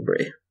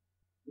Thornbury?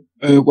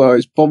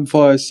 It's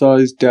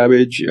bonfire-sized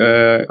damage.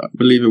 I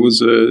believe it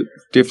was a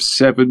diff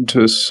 7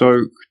 to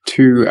soak,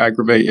 2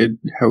 aggravated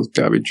health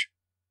damage.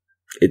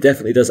 It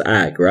definitely does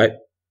ag, right?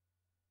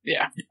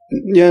 Yeah.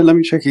 Yeah, let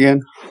me check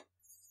again.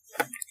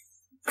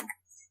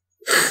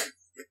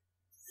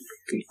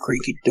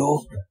 Creaky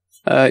door.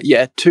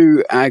 Yeah,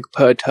 2 ag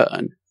per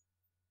turn.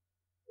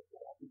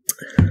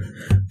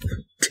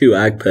 2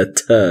 ag per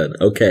turn.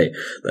 Okay,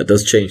 that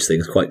does change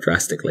things quite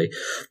drastically.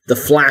 The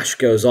flash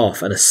goes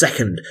off, and a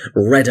second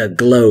redder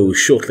glow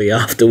shortly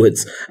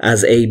afterwards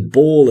as a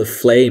ball of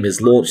flame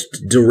is launched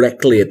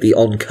directly at the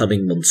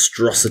oncoming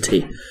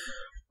monstrosity.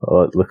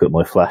 I look at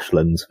my flash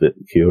lens a bit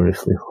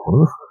curiously.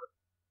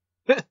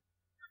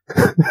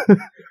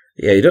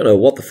 Yeah, you don't know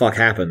what the fuck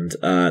happened.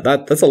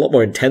 That's a lot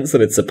more intense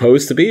than it's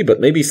supposed to be, but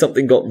maybe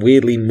something got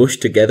weirdly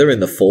mushed together in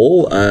the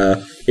fall.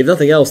 If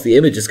nothing else, the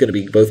image is going to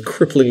be both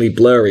cripplingly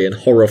blurry and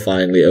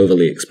horrifyingly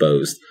overly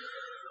exposed.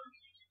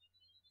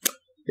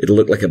 It'll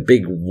look like a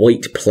big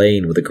white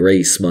plane with a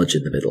grey smudge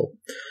in the middle.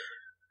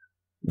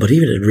 But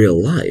even in real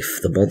life,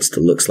 the monster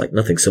looks like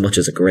nothing so much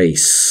as a grey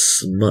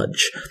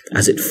smudge,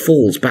 as it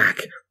falls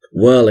back,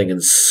 whirling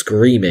and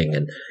screaming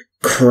and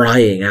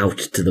crying out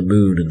to the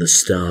moon and the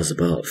stars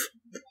above.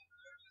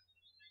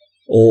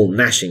 All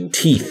gnashing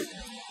teeth,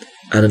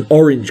 and an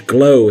orange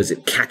glow as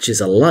it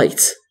catches a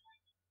light.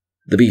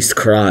 The beast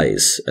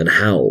cries and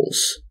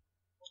howls.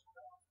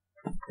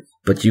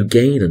 But you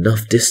gain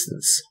enough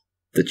distance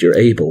that you're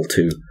able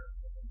to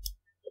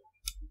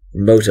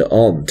motor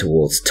on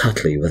towards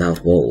Tutley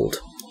without Wold.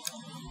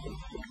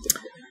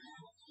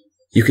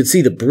 You can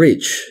see the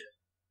bridge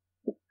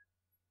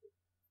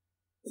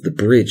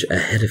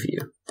ahead of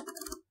you,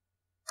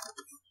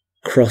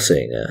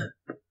 crossing a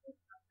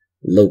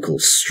local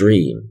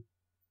stream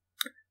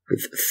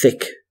with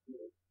thick,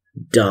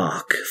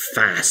 dark,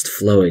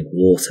 fast-flowing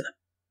water.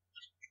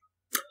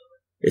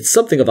 It's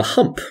something of a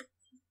hump.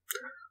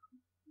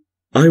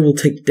 I will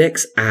take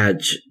Dex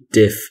Drive,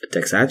 Diff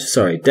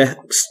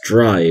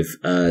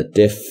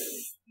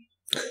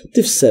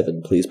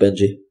 7, please,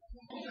 Benji.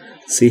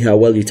 See how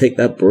well you take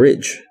that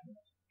bridge.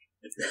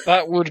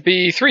 That would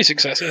be 3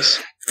 successes.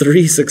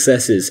 3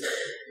 successes.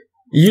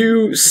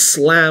 You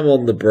slam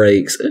on the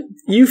brakes.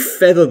 You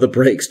feather the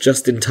brakes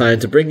just in time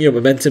to bring your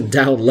momentum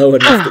down low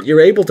enough that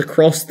you're able to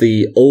cross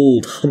the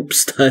old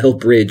hump-style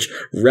bridge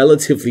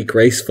relatively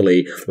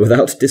gracefully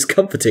without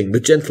discomforting the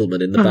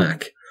gentleman in the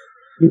back.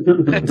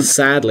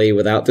 Sadly,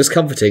 without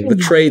discomforting the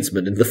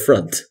tradesman in the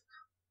front.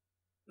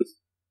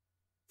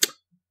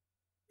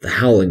 The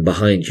howling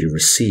behind you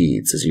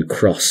recedes as you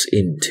cross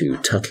into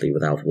Tutley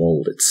without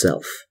Wold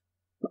itself.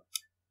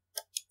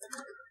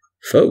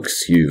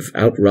 Folks, you've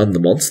outrun the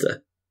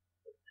monster.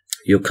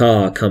 Your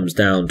car comes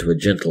down to a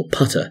gentle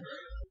putter,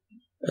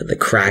 and the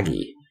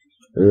craggy,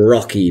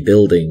 rocky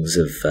buildings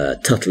of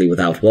Tutley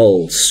without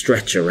Wold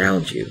stretch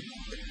around you.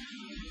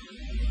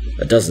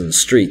 A dozen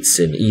streets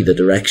in either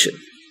direction.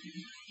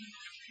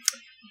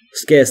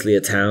 Scarcely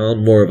a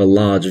town, more of a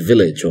large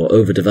village or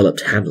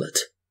overdeveloped hamlet.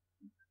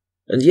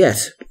 And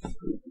yet,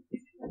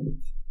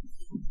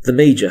 the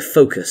major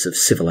focus of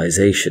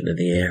civilization in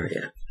the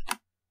area.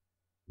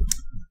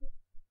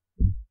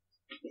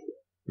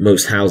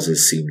 Most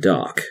houses seem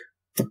dark,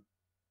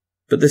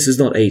 but this is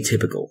not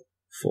atypical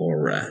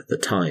for the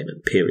time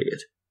and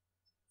period.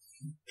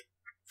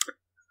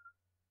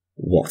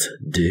 What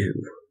do?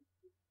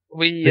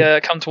 We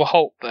come to a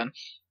halt then.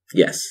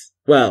 Yes.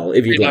 Well,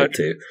 if you'd Reload.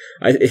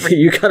 like to.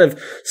 You kind of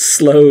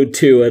slowed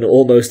to an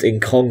almost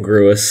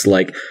incongruous,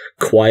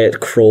 quiet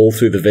crawl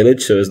through the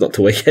village so as not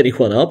to wake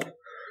anyone up.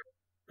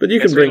 But you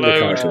can bring the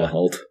car to a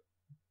halt.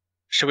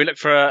 Should we look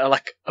for a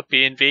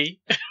B&B?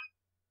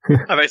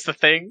 Oh, that's the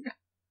thing.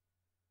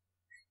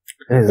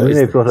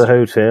 They've got a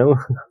hotel.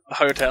 A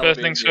hotel.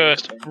 First things B&B.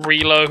 first,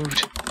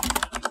 reload.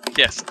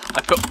 Yes,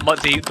 I put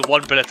the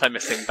one bullet I'm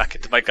missing back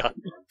into my gun.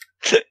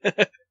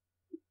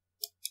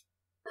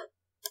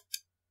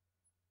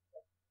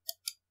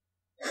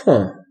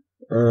 Huh.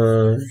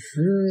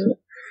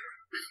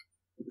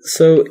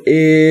 So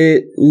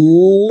it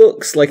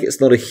looks like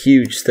it's not a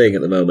huge thing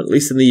at the moment. At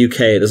least in the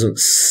UK, it doesn't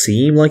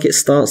seem like it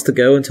starts to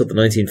go until the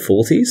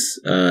 1940s.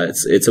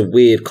 It's a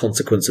weird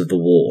consequence of the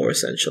war,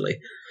 essentially.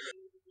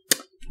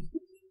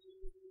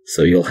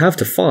 So you'll have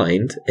to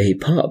find a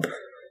pub.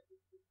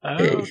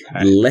 A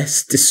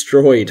less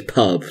destroyed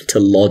pub to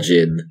lodge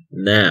in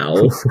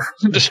now.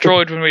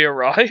 Destroyed when we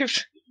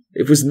arrived.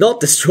 It was not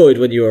destroyed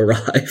when you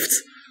arrived.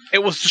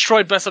 It was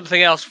destroyed by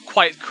something else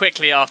quite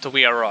quickly after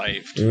we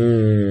arrived.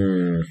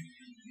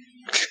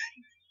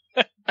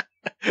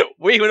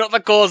 We were not the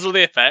cause of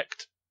the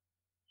effect.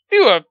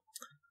 You were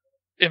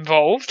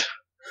involved.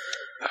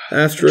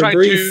 After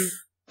Trying to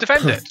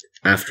defend it.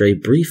 After a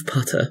brief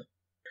putter,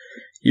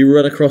 you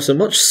run across a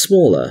much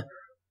smaller,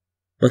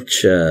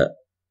 much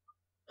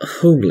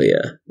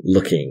homelier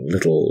looking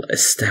little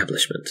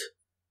establishment.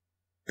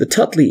 The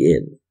Tutley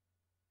Inn.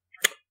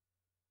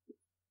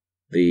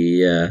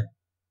 The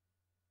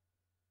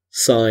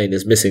sign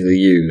is missing the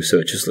U, so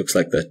it just looks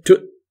like the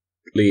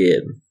Tutley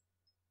Inn.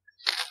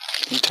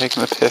 You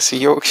taking the piss,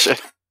 Yorkshire?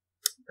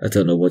 I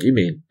don't know what you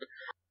mean.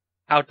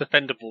 How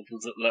defendable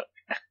does it look?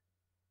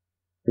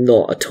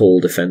 Not at all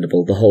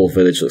defendable. The whole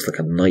village looks like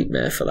a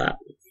nightmare for that.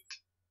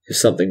 if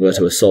something were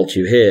to assault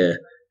you here,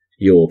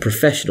 your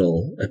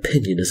professional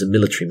opinion as a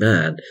military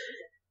man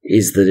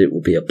is that it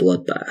will be a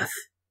bloodbath.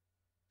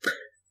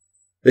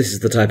 This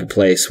is the type of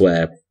place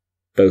where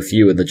both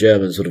you and the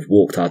Germans would have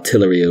walked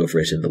artillery over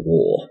it in the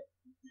war.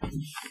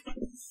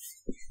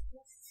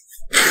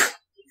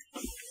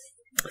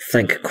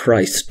 Thank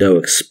Christ no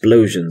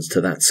explosions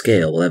to that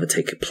scale will ever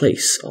take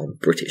place on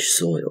British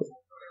soil.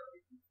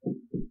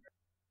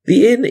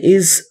 The inn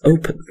is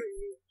open,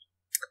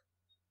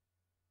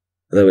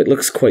 though it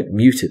looks quite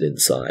muted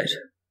inside.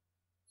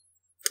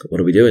 What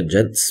are we doing,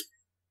 gents?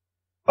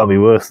 Can't be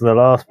worse than the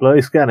last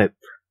place, can it?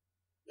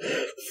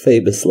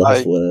 Famous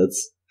last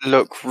words.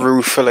 Look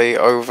ruefully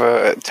over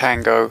at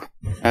Tango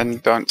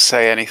and don't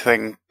say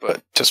anything,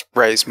 but just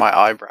raise my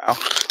eyebrow.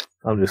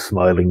 I'm just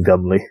smiling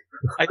dumbly.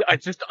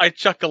 I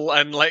chuckle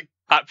and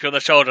pat you on the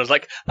shoulders,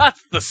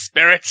 that's the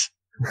spirit.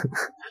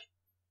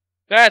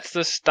 That's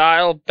the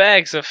style.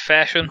 Bags of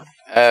fashion.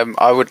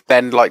 I would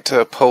then like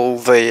to pull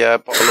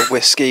the bottle of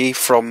whiskey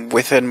from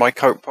within my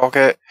coat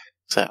pocket.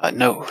 So I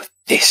know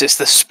this is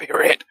the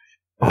spirit.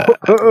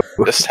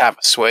 Just have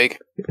a swig.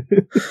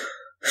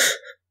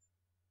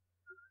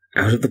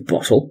 Out of the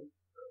bottle?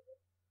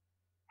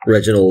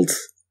 Reginald,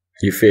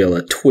 you feel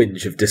a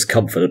twinge of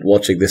discomfort at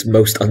watching this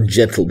most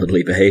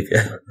ungentlemanly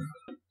behaviour.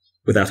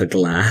 Without a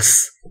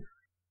glass?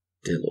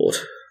 Dear Lord.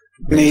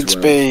 Needs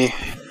be.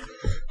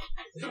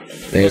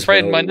 I'm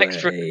afraid my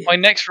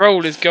next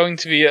roll is going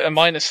to be a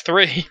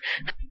 -3.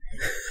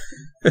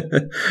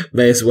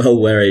 May as well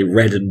wear a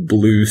red and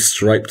blue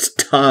striped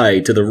tie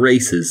to the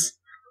races.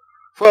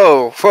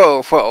 Whoa.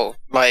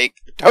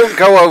 Don't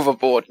go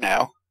overboard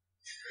now.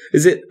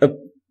 Is it a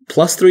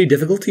 +3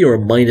 difficulty or a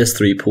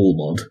 -3 pool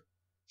mod?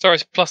 Sorry,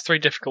 it's +3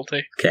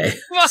 difficulty. Okay.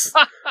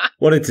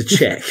 Wanted to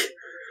check,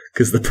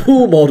 because the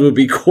pool mod would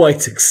be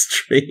quite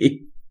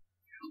extreme.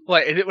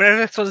 Wait, is it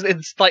whenever this was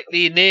in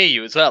slightly near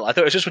you as well? I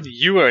thought it was just when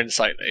you were in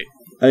slightly.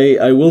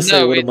 I will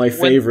say one of my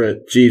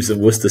favourite Jeeves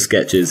and Wooster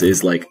sketches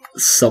is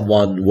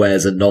someone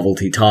wears a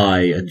novelty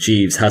tie and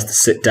Jeeves has to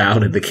sit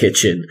down in the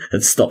kitchen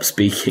and stop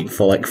speaking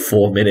for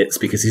 4 minutes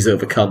because he's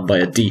overcome by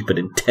a deep and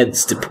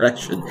intense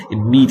depression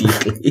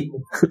immediately.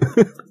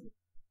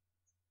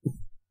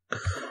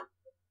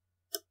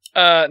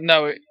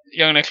 No,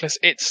 young Nicholas,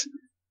 it's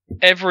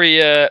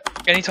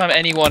anytime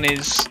anyone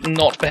is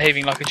not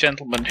behaving like a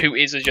gentleman, who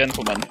is a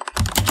gentleman.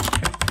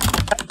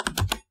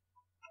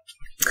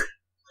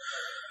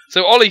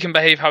 So Ollie can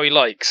behave how he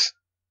likes,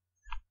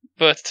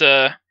 but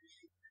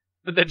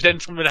the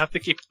gentlemen have to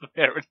keep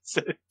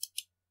appearances.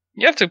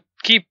 You have to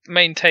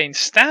maintain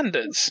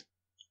standards.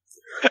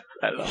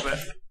 I love it.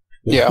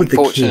 Yeah,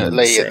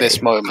 unfortunately, at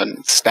this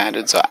moment,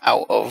 standards are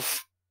out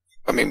of.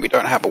 I mean, we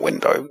don't have a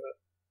window.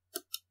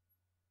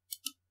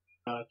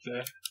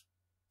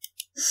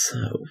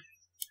 So,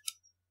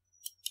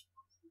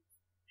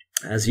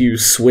 as you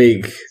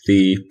swig,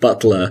 the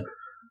butler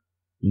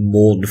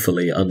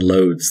mournfully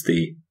unloads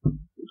the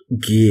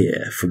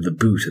gear from the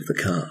boot of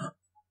the car.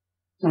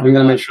 I'm going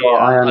to make sure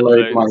I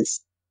unload my.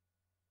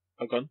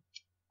 Oh, go on.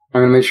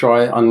 I'm going to make sure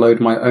I unload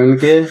my own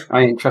gear.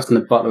 I ain't trusting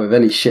the butler with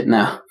any shit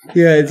now.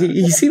 Yeah,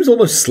 he seems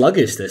almost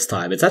sluggish this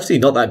time. It's actually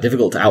not that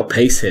difficult to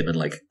outpace him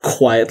and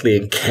quietly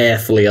and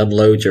carefully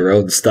unload your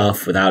own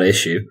stuff without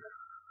issue.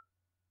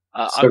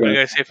 I'm going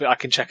to go see if I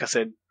can check us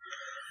in.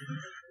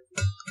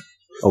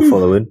 I'll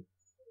follow in.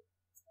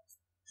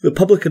 The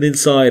publican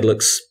inside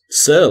looks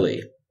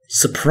surly,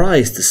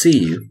 surprised to see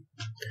you.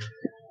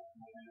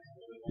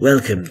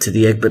 Welcome to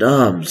the Egbert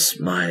Arms,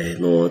 my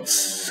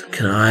lords.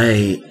 Can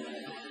I...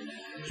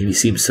 He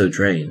seems so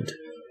drained.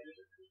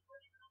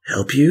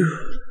 Help you?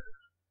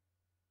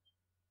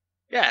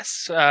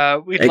 Yes,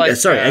 we'd like...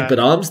 Sorry, Egbert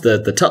Arms,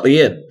 the Tutley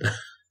Inn.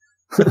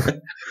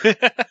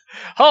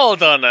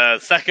 Hold on a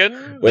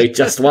second. Wait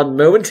just one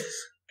moment.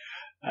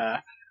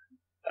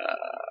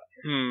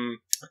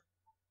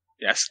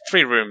 Yes,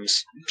 3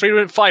 rooms.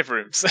 5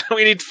 rooms.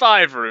 We need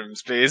 5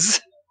 rooms,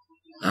 please.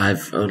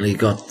 I've only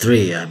got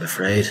 3, I'm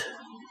afraid.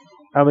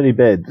 How many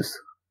beds?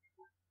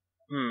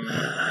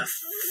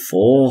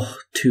 4,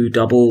 2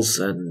 doubles,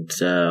 and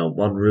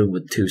 1 room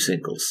with 2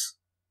 singles.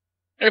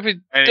 If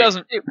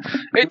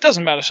it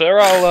doesn't matter, sir.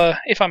 I'll,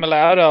 if I'm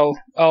allowed,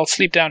 I'll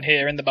sleep down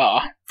here in the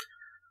bar.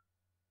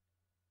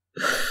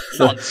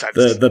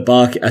 The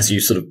bar, as you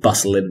sort of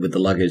bustle in with the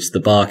luggage, the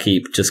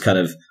barkeep just kind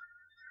of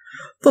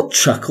not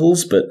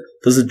chuckles, but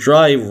there's a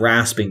dry,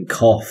 rasping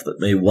cough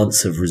that may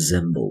once have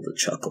resembled a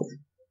chuckle.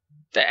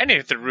 Do any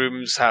of the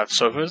rooms have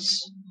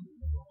sofas?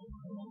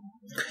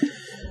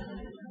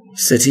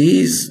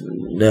 Cities?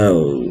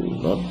 No,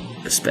 not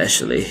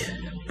especially.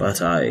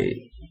 But I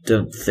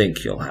don't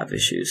think you'll have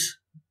issues.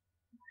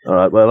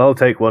 Alright, well, I'll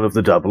take one of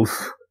the doubles.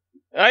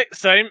 Right,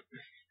 same.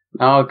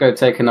 I'll go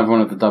take another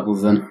one of the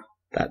doubles then.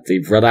 That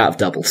we've run out of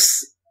doubles.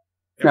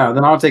 No,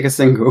 then I'll take a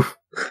single.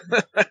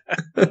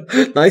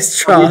 Nice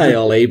try,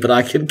 Ollie, but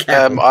I can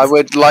count. I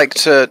would like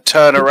to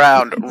turn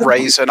around,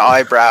 raise an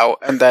eyebrow,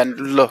 and then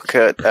look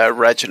at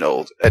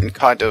Reginald and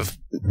kind of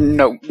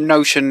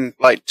notion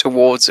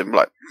towards him,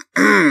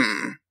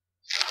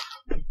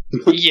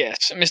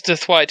 Yes, Mr.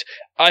 Thwite,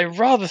 I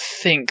rather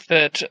think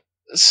that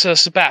Sir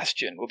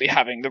Sebastian will be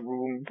having the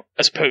room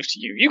as opposed to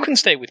you. You can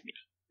stay with me.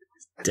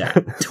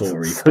 Damn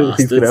Tory So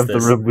he's going to have the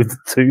bastards. room with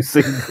 2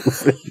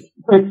 singles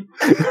in.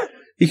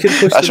 You can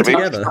push That them should be-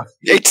 together.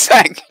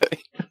 Exactly.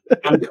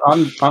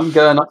 I'm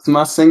going up to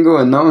my single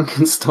and no one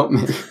can stop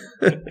me.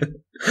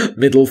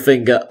 Middle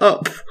finger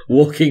up,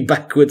 walking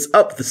backwards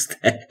up the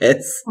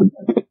stairs.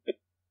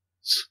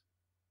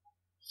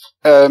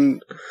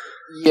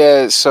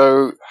 Yeah,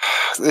 so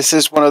this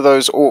is one of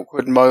those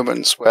awkward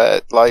moments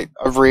where, like,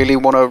 I really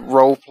want to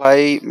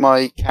roleplay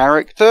my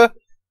character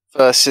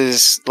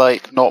versus,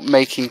 like, not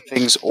making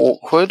things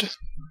awkward.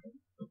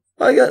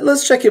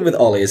 Let's check in with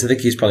Ollie, as I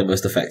think he's probably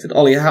most affected.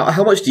 Ollie,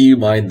 how much do you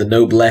mind the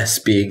noblesse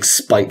being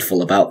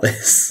spiteful about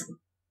this?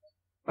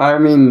 I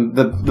mean,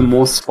 the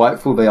more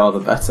spiteful they are, the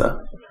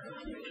better.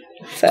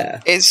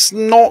 Fair. It's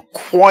not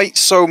quite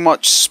so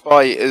much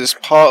spite as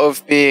part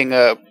of being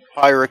a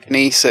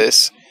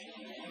pyrokinesis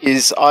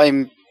is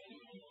I'm,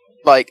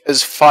 like,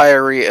 as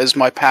fiery as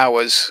my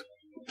powers.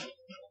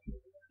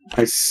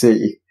 I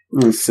see.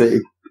 It's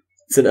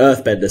an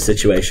earthbender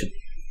situation.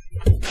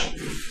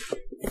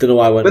 Don't know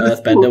why I went But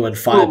it's earthbender cool. when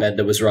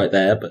firebender was right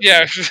there, but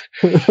Yeah,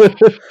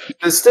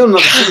 There's still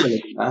another single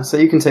in there, so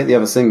you can take the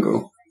other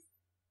single.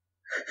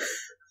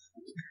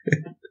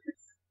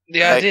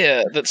 the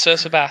idea that Sir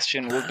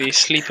Sebastian will be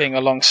sleeping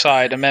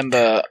alongside a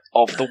member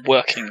of the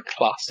working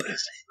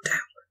classes.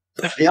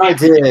 The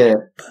idea,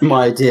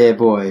 my dear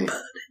boy,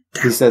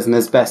 he says in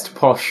his best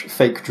posh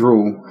fake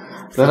drool,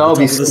 that I'll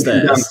be top of the sleeping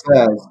stairs.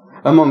 downstairs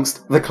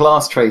amongst the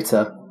class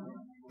traitor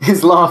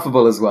is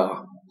laughable as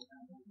well.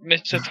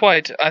 Mr.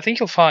 Thwite, I think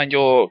you'll find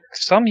you're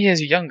some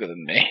years younger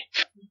than me.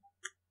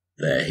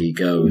 there he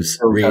goes,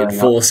 Still going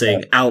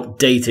reinforcing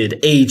outdated,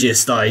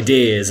 ageist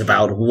ideas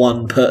about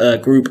one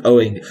group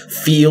owing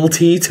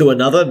fealty to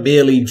another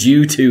merely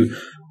due to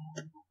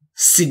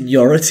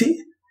seniority.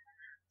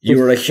 You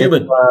are a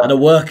human and a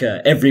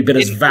worker, every bit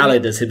as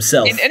valid as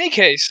himself. In any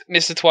case,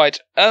 Mr. Thwite,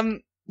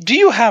 do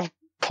you have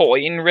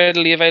coin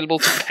readily available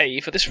to pay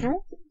for this room?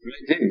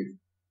 I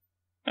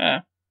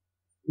do.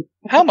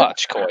 How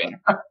much coin?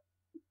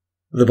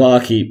 The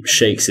barkeep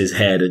shakes his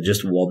head and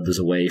just wanders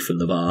away from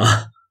the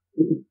bar.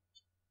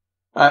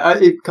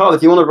 Carl,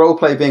 if you want to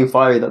roleplay being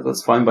fiery,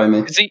 that's fine by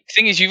me. The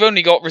thing is, you've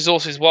only got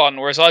resources 1,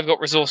 whereas I've got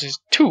resources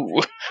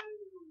 2.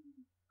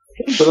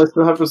 But I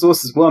still have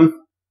resources 1.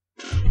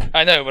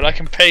 I know, but I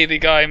can pay the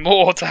guy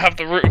more to have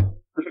the room.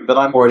 But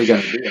I'm already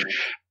going to do it.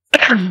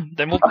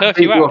 Then we'll I turf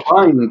think you you're out.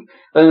 fine.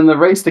 And in the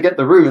race to get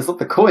the room, it's not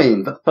the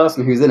coin, but the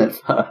person who's in it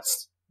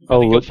first.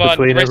 I'll You'll look find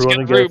between the rest everyone of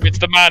and the go, room, it's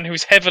the man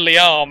who's heavily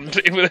armed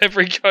with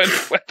every kind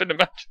of weapon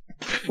imaginable.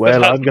 well,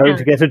 That's I'm going the-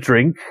 to get a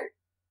drink.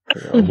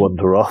 I'll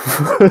wander off.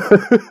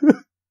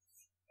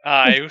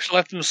 Aye, we shall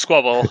let them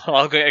squabble.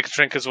 I'll go get a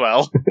drink as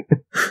well.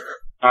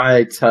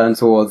 I turn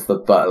towards the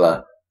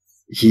butler.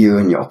 You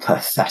and your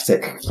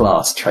pathetic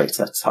class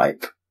traitor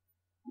type.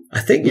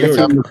 I think Just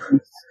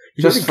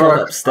just for- gone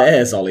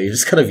upstairs, Ollie. You're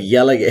just kind of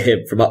yelling at him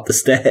from up the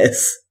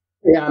stairs.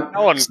 Yeah,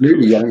 No one-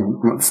 absolutely yelling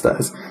from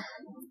upstairs.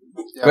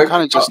 I'm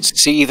kind of just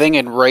seething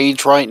in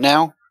rage right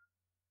now.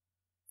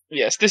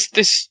 Yes, this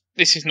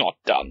is not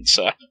done,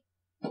 sir.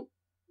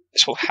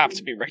 This will have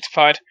to be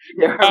rectified.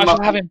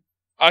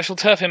 I shall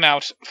turf him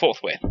out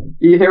forthwith.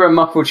 You hear a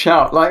muffled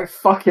shout, like,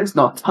 fuck, it's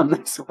not done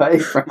this way,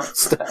 from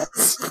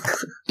upstairs.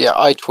 Yeah,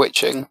 eye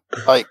twitching.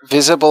 Like,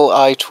 visible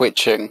eye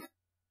twitching.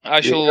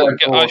 I shall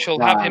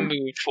have him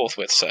moved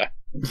forthwith, sir.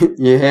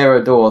 You hear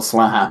a door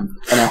slam,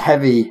 and a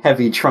heavy,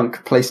 heavy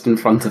trunk placed in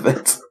front of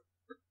it.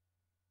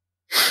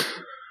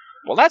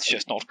 Well, that's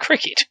just not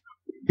cricket.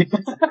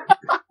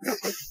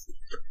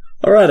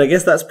 Alright, I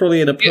guess that's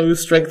probably an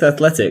opposed strength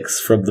athletics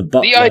from the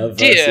butler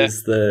idea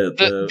versus the...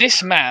 That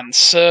this man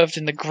served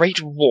in the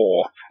Great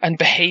War and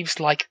behaves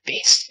like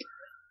this.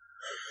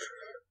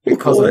 We'll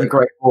Because call of the it,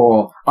 Great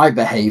War, I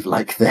behave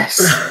like this.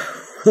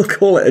 we'll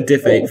call it a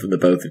diff 8 from the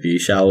both of you,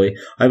 shall we?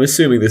 I'm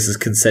assuming this is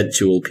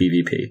consensual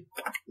PvP.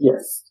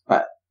 Yes,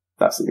 that's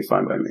absolutely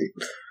fine by me.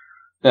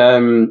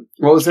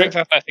 What was Strength it?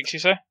 athletics, you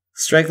say?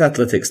 Strength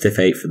athletics diff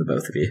 8 for the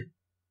both of you.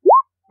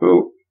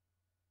 Oh,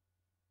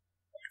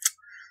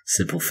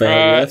 Simple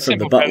failure from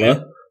simple the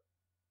butler.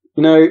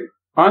 you know,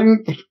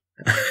 I'm gonna.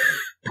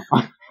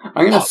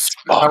 I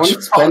want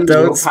to spend. Don't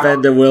willpower.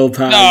 spend a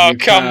willpower. No, you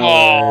come coward.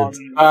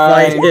 on.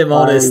 Fight him Fine,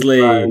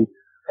 honestly. fine.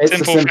 It's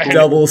Simple a simple. failure.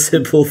 Double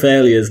simple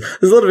failures.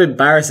 There's a lot of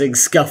embarrassing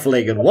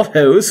scuffling and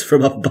what-hos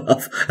from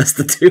above as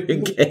the two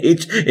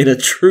engage in a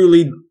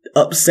truly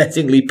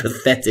upsettingly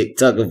pathetic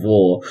tug of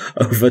war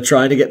over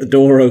trying to get the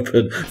door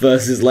open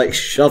versus like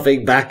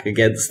shoving back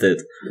against it.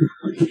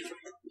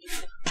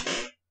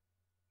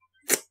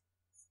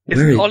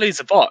 Isn't Ollie's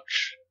a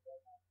botch?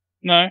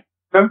 No.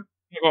 No.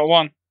 You got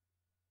 1.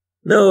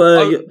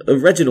 No,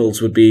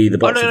 Reginald's would be the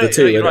botch no, of the no,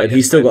 two, you're and, right, and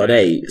he's yes, still right, got an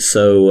 8,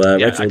 so I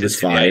Reginald did is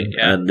see the fine, 8,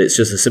 yeah. and it's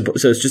just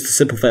a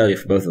simple failure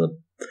for both of them.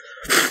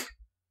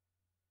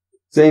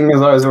 Seeing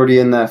as I was already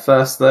in there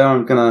first, though,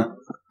 I'm gonna.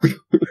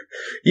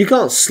 You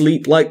can't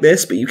sleep like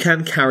this, but you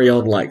can carry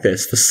on like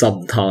this for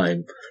some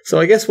time. So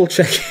I guess we'll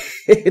check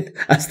in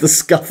as the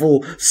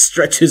scuffle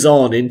stretches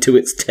on into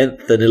its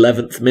 10th and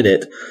 11th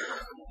minute.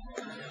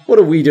 What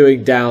are we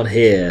doing down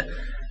here?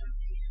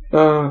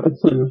 I'm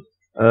going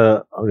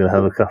to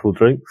have a couple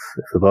drinks.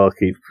 If the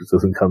barkeep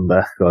doesn't come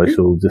back, I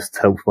shall just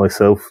help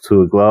myself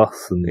to a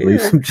glass and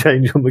leave some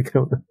change on the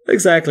counter.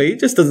 Exactly. He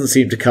just doesn't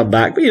seem to come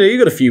back. But, you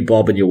got a few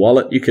bob in your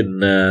wallet. You can,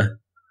 do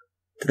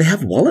they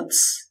have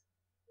wallets?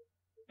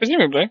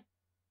 Presumably.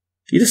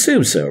 You'd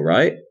assume so,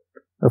 right?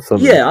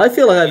 Absolutely. Yeah, I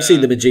feel like I've seen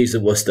them in Jeeves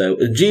and Worcester.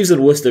 And Jeeves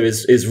and Worcester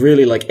is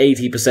really like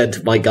 80%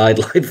 of my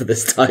guideline for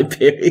this time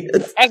period.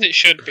 As it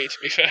should be, to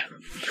be fair.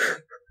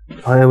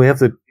 Oh, yeah, we have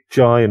the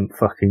giant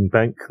fucking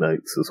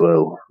banknotes as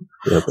well.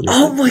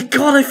 Oh my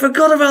god, I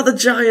forgot about the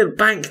giant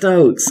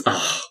banknotes.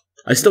 Oh,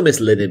 I still miss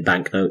linen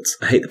banknotes.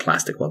 I hate the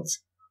plastic ones.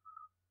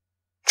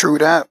 True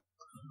that.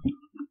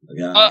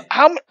 Yeah.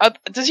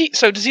 Does he?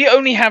 So does he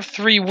only have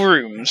 3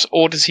 rooms,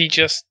 or does he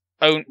just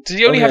own? Does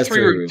he only have has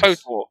 3 rooms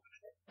total?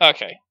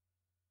 Okay,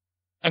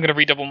 I'm going to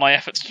redouble my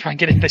efforts to try and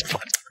get in this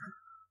point.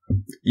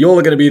 You're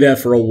going to be there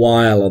for a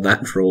while on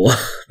that draw.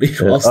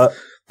 Because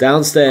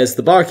downstairs,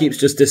 the barkeep's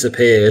just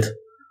disappeared.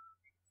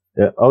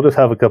 Yeah, I'll just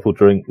have a couple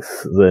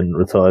drinks, then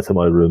retire to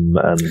my room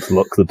and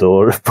lock the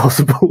door if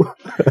possible.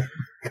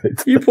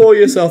 You pour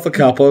yourself a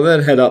couple and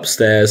then head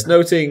upstairs,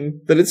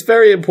 noting that it's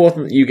very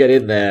important that you get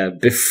in there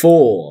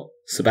before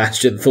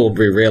Sebastian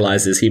Thornbury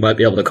realises he might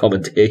be able to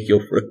commandeer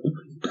your room.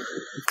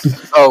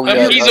 Oh,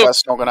 yeah,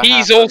 that's not going to happen.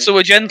 He's also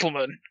a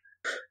gentleman.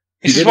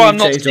 This is why I'm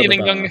not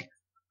stealing young. This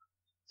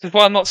is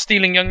why I'm not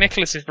stealing young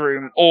Nicholas's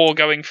room or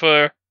going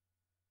for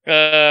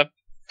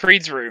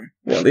Creed's room.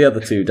 What are the other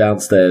two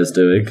downstairs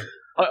doing?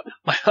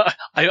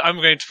 I'm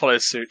going to follow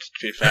suit,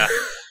 to be fair.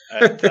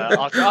 And,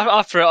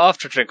 after a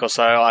drink or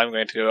so, I'm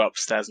going to go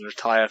upstairs and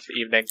retire for the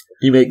evening.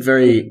 You make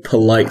very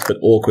polite but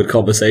awkward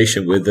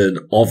conversation with an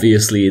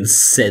obviously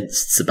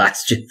incensed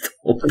Sebastian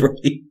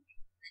Thornbury.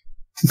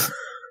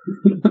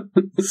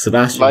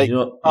 Sebastian, like,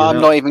 I'm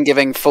not even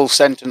giving full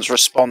sentence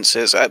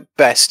responses. At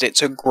best,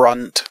 it's a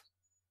grunt.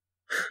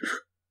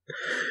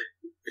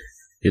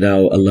 You're now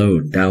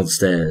alone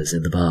downstairs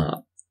in the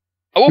bar.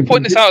 I will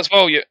point this out as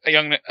well,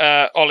 young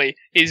Ollie,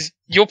 is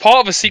you're part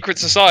of a secret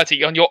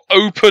society and you're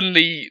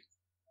openly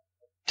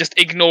just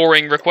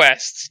ignoring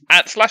requests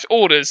 /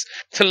 orders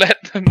to let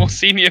the more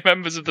senior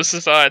members of the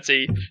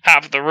society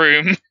have the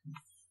room.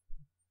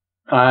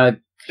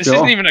 This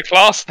isn't even a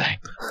class thing.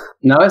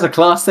 No, it's a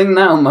class thing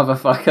now,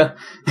 motherfucker.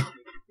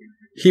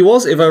 He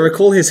was, if I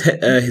recall his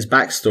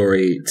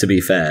backstory, to be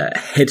fair,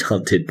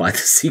 headhunted by the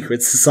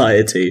secret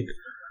society.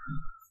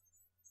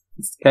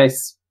 It's the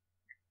case.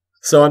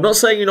 So I'm not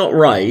saying you're not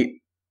right,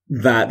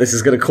 that this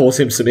is going to cause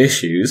him some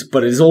issues,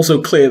 but it is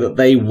also clear that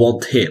they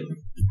want him.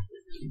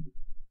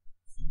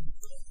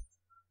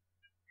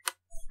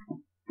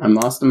 A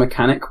master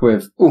mechanic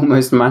with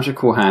almost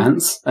magical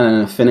hands and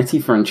an affinity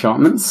for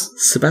enchantments.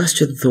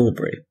 Sebastian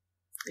Thornbury,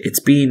 it's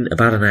been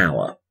about an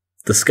hour.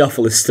 The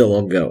scuffle is still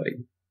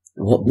ongoing.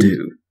 What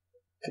do?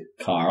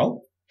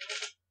 Carl?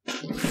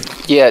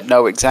 Yeah,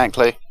 no,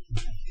 exactly.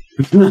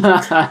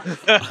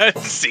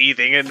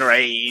 Seething in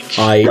rage.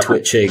 Eye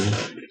twitching,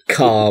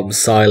 calm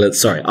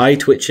silence. Sorry, eye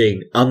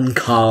twitching,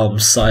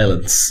 uncalm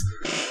silence.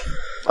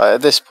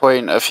 At this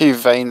point, a few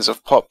veins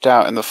have popped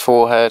out in the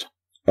forehead.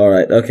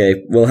 Alright,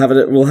 okay. We'll have a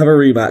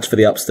rematch for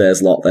the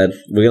upstairs lot then.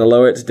 We're going to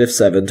lower it to diff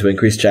 7 to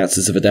increase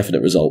chances of a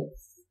definite result.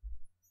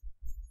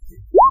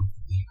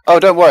 Oh,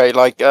 don't worry,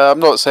 I'm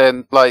not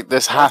saying,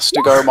 this has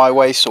to go my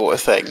way sort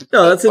of thing.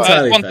 No, that's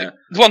entirely fair.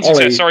 One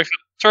success, sorry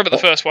about the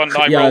first one.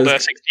 I rolled a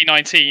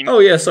 16-19. Oh,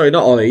 yeah, sorry,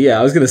 not Ollie. Yeah,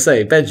 I was going to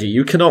say, Benji,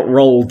 you cannot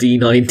roll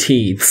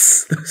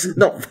D19s. That's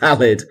not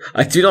valid.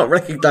 I do not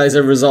recognise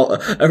a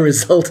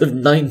result of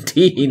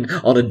 19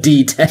 on a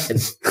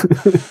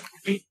D10.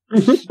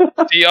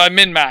 See, I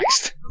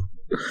min-maxed.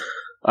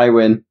 I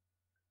win.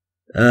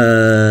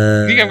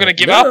 You think I'm going to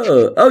give up?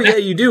 Oh, yeah,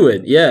 you do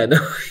win. Yeah, no,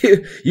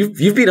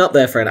 you've been up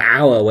there for an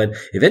hour when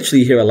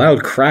eventually you hear a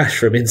loud crash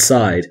from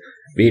inside.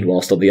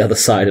 Meanwhile, on the other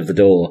side of the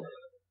door,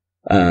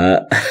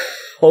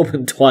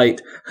 Holman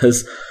Dwight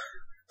has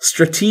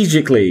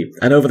strategically,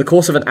 and over the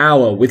course of an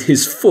hour, with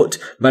his foot,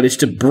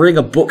 managed to bring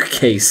a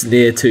bookcase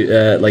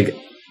nearby.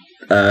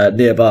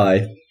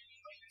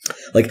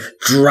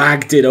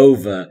 Dragged it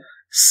over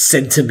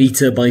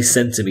centimetre by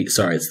centimetre.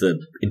 Sorry, it's the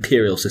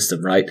Imperial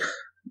system, right?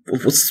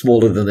 What's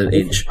smaller than an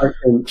inch?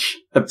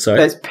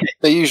 Sorry?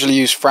 They usually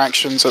use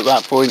fractions at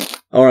that point.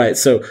 Alright,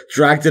 so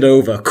dragged it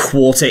over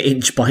quarter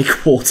inch by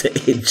quarter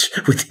inch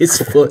with his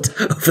foot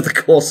over the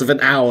course of an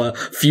hour,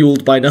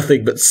 fueled by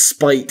nothing but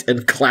spite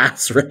and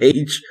class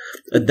rage.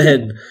 And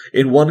then,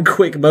 in one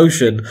quick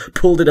motion,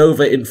 pulled it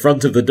over in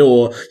front of the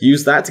door,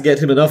 used that to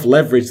get him enough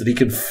leverage that he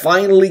can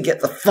finally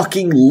get the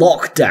fucking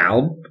lock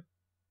down.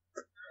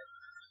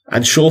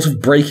 And short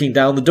of breaking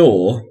down the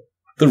door,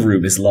 the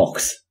room is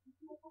locked.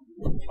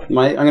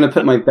 I'm going to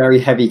put my very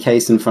heavy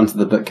case in front of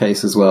the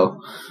bookcase as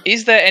well.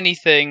 Is there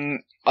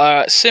anything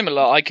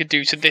similar I could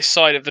do to this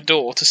side of the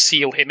door to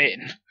seal him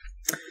in?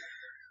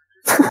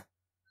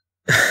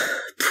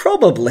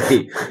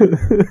 Probably.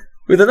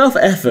 With enough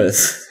effort,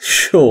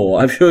 sure,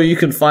 I'm sure you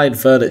can find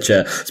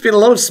furniture. There's been a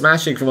lot of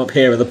smashing from up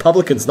here, and the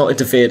publican's not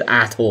interfered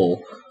at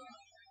all.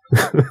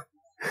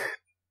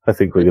 I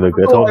think we're going to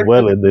get on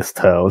well in this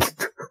town.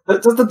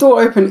 Does the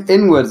door open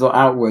inwards or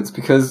outwards?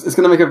 Because it's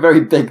going to make a very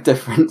big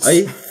difference.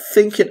 I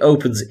think it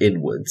opens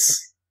inwards.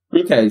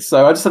 Okay,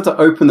 so I just have to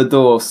open the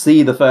door,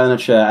 see the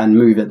furniture, and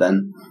move it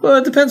then. Well,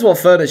 it depends what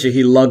furniture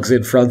he lugs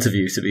in front of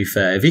you, to be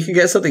fair. If he can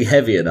get something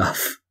heavy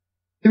enough.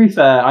 To be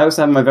fair, I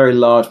also have my very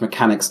large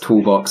mechanics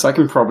toolbox. I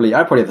probably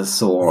have a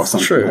saw or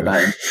something True. like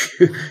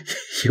that.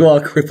 You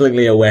are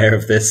cripplingly aware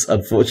of this,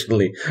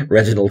 unfortunately,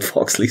 Reginald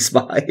Foxley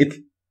Smythe.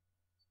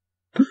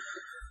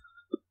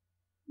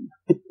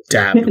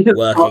 Damn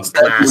working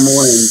class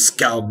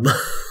scum.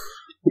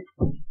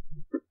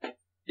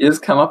 You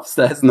just come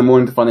upstairs in the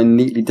morning to find a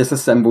neatly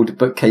disassembled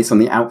bookcase on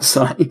the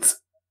outside.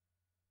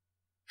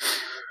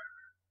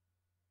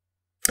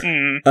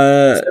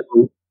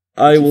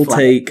 I will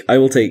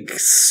take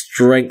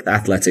strength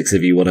athletics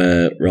if you want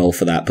to roll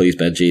for that, please,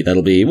 Benji.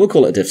 We'll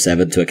call it a diff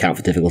 7 to account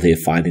for difficulty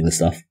of finding the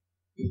stuff.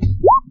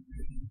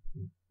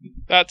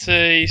 That's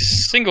a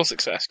single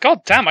success. God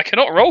damn, I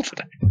cannot roll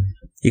today.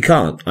 You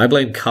can't. I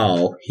blame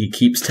Carl. He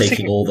keeps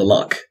taking all the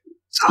luck.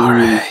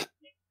 Sorry.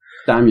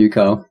 Damn you,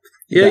 Carl.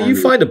 Yeah, Damn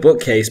you find a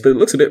bookcase, but it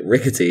looks a bit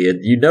rickety, and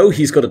you know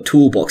he's got a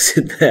toolbox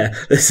in there.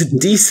 There's a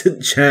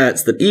decent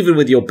chance that even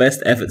with your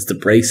best efforts to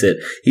brace it,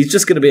 he's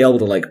just going to be able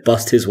to,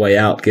 bust his way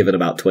out given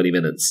about 20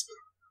 minutes.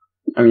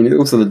 I mean,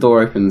 also the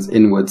door opens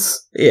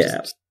inwards.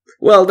 Yeah.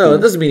 Well, no, it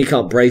doesn't mean he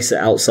can't brace it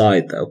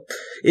outside, though.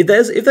 If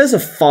there's a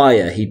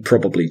fire, he'd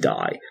probably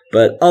die.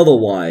 But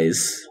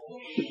otherwise...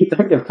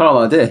 Don't give Carl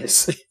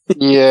ideas.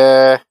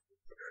 Yeah.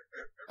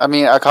 I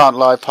mean, I can't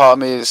lie, part of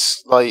me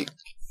is like...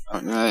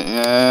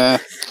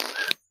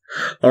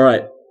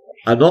 Alright,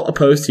 I'm not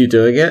opposed to you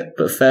doing it,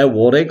 but fair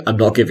warning, I'm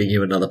not giving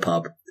you another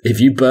pub.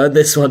 If you burn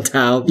this one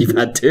down, you've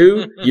had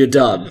 2, you're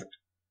done.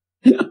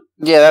 Yeah,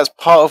 that's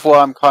part of why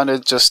I'm kind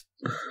of just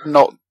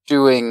not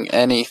doing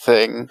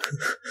anything.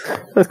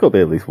 There's got to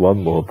be at least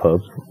one more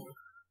pub.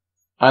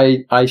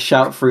 I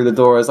shout through the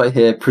door as I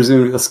hear,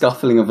 presumably the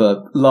scuffling of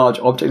a large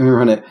object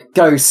around it.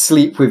 Go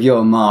sleep with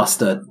your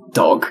master,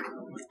 dog.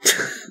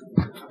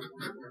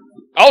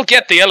 I'll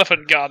get the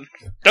elephant gun.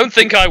 Don't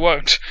think I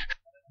won't.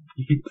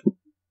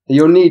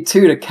 You'll need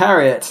 2 to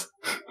carry it.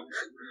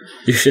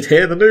 You should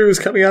hear the news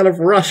coming out of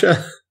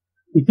Russia.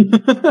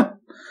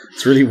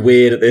 It's really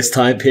weird at this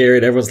time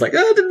period. Everyone's like,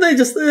 oh, didn't they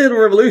just have a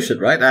revolution,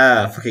 right?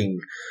 Fucking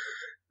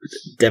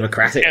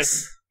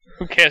democrats.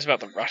 Who cares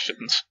about the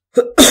Russians?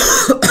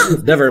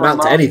 Never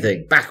amount to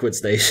anything.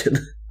 Backwards nation.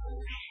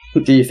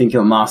 Do you think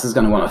your master's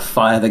going to want to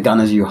fire the gun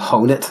as you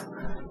hold it?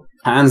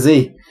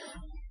 Pansy?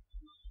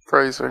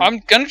 Crazy.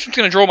 I'm just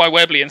going to draw my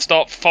Webley and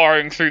start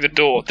firing through the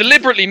door,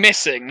 deliberately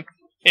missing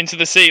into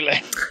the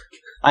ceiling.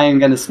 I am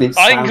going to sleep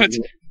soundly.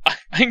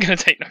 I ain't going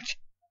to take no...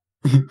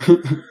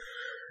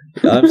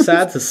 I'm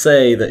sad to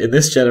say that in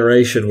this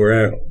generation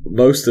where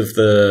most of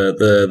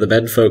the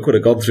menfolk would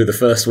have gone through the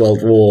First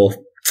World War,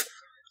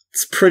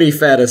 it's pretty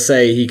fair to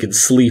say he can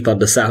sleep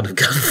under sound of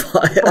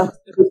gunfire.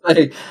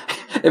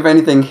 If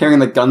anything, hearing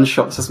the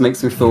gunshots just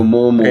makes me feel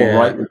more and more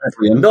right with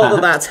every impact. Not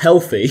that that's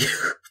healthy,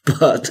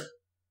 but...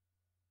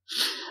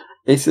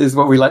 This is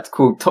what we like to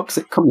call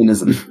toxic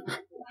communism.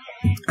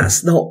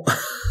 That's not...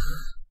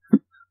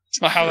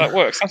 That's not how that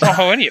works. That's not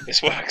how any of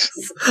this works.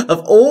 Of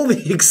all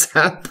the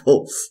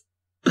examples...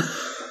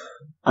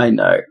 I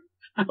know.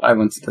 I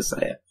wanted to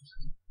say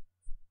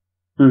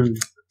it.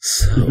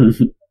 So...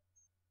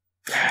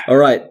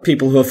 Alright,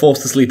 people who are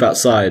forced to sleep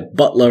outside,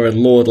 butler and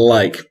lord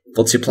alike,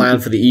 what's your plan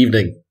for the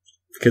evening?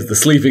 Because the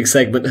sleeping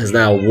segment has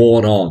now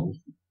worn on.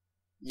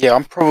 Yeah,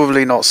 I'm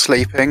probably not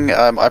sleeping.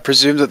 I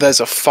presume that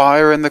there's a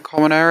fire in the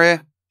common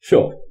area?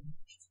 Sure.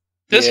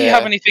 Does he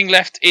have anything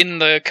left in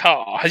the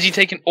car? Has he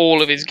taken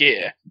all of his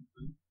gear?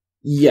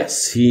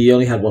 Yes, he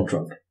only had one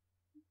trunk.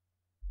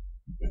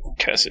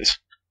 Curses.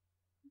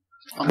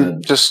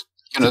 I'm just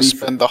going to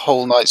spend the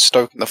whole night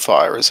stoking the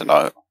fire, isn't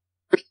I?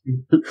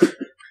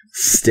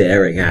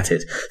 Staring at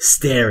it,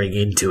 staring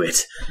into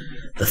it.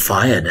 The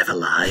fire never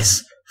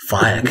lies.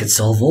 Fire can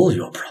solve all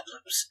your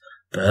problems.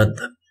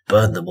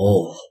 Burn them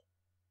all.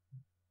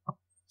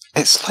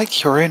 It's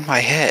like you're in my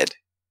head.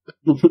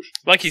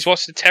 Like he's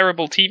watched a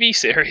terrible TV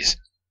series.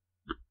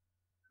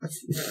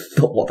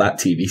 Not what that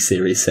TV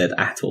series said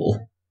at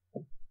all.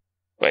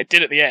 Well, it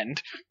did at the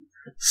end.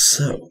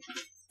 So,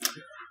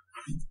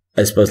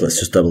 I suppose let's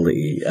just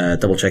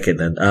double check in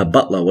then.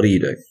 Butler, what are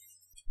you doing?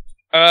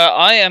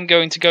 I am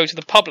going to go to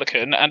the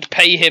publican and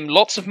pay him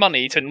lots of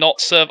money to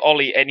not serve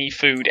Ollie any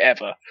food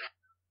ever.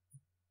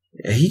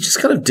 He just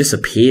kind of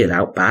disappeared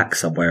out back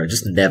somewhere and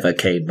just never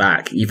came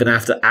back, even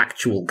after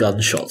actual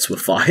gunshots were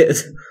fired.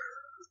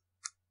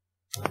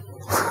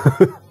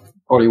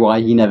 Probably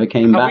why he never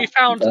came back. We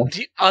found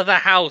the other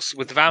house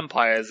with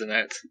vampires in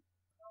it.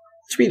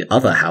 What do you mean,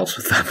 other house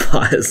with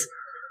vampires?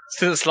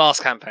 Since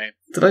last campaign.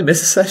 Did I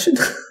miss a session?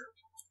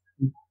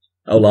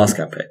 Oh, last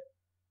campaign.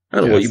 I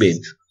don't know what you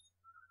mean.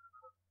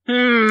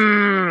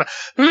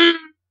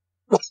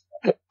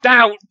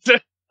 Doubt!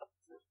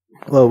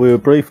 Well, we were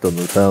briefed on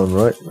the town,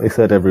 right? They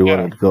said everyone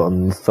Yeah. had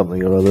gotten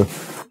something or other.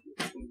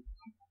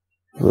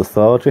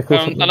 Lethargic or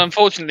something? And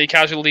unfortunately,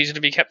 casualties are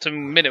to be kept to a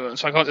minimum,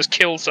 so I can't just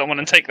kill someone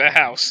and take their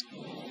house.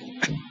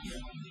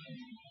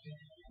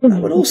 That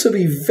would also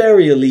be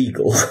very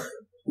illegal.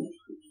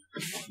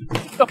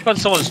 Knock on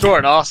someone's door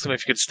and ask them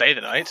if you could stay the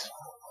night.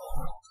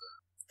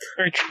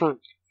 Very true.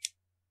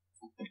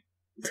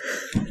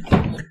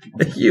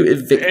 You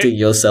evicting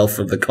yourself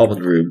from the common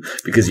room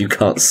because you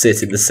can't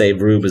sit in the same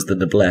room as the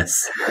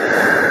noblesse.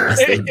 As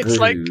they It's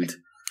like- brood.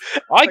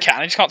 I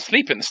can, I just can't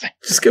sleep in this thing.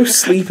 Just go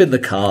sleep in the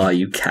car,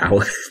 you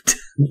coward.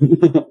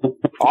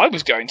 I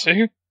was going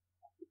to.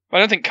 I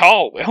don't think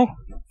Carl will.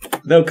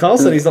 No, Carl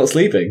said he's not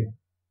sleeping.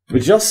 We're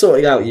just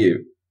sorting out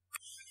you.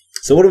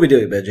 So what are we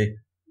doing, Benji?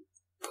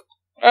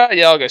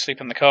 Yeah, I'll go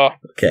sleep in the car.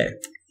 Okay.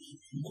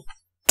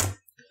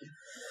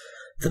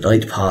 The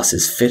night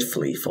passes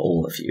fitfully for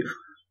all of you.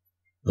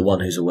 The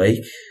one who's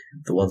awake,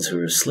 the ones who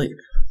are asleep.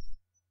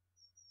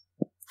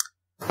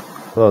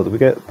 Well, do we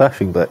get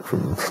bashing back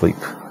from sleep?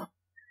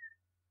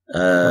 I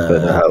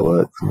don't know how it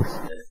works.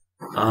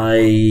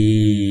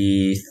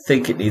 I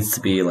think it needs to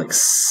be like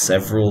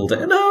several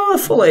days. No, a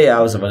full 8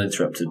 hours of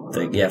uninterrupted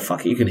thing. Yeah,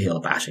 fuck it. You can heal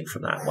a bashing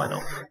from that. Why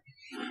not?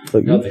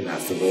 I don't think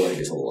that's the rule. I think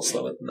it's a little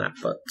slower than that,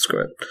 but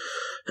screw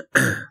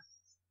it.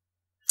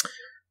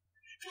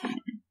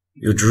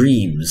 Your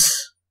dreams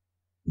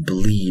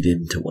bleed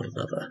into one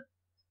another.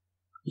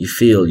 You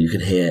feel you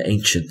can hear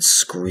ancient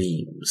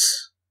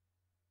screams.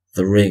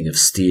 The ring of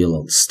steel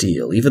on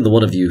steel. Even the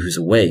one of you who's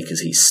awake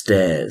as he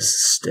stares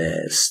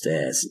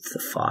into the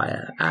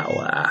fire,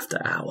 hour after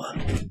hour.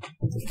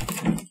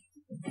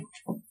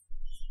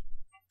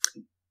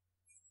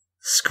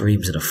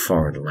 Screams in a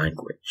foreign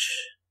language.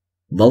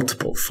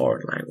 Multiple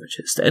foreign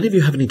languages. Do any of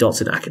you have any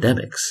dots in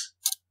academics?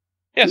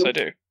 Yes, I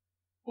do.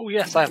 Oh,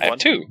 yes, I have I one.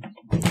 have 2.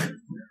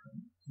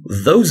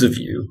 Those of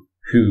you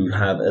who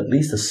have at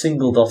least a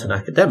single dot in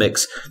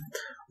academics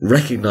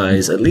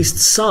recognize at least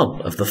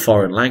some of the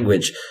foreign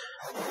language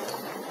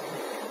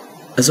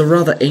as a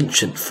rather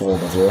ancient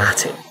form of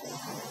Latin.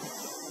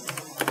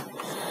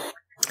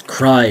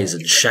 Cries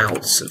and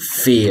shouts of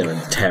fear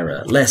and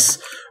terror, less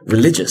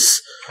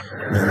religious,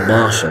 more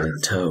martial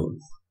in tone.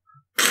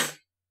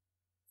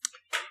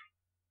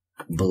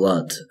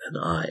 Blood and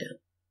iron.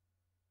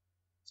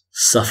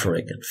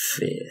 Suffering and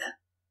fear.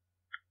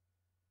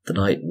 The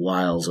night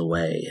whiles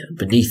away, and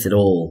beneath it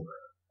all,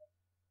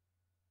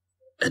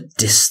 a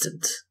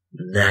distant,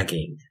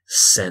 nagging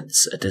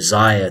sense, a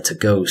desire to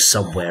go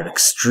somewhere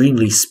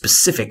extremely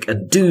specific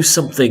and do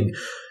something.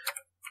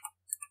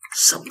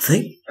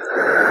 Something?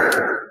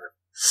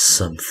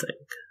 Something.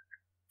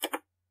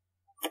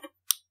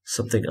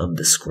 Something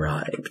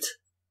undescribed.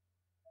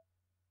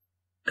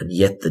 And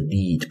yet the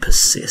need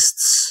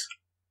persists,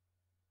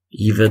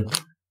 even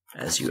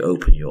as you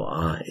open your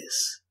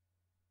eyes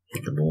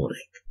in the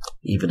morning.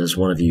 Even as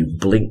one of you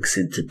blinks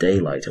into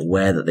daylight,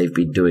 aware that they've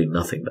been doing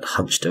nothing but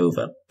hunched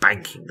over,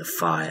 banking the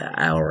fire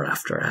hour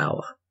after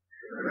hour.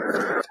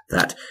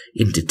 That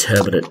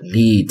indeterminate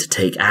need to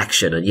take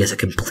action, and yet a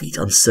complete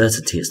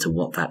uncertainty as to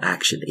what that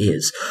action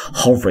is,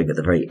 hovering at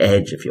the very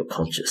edge of your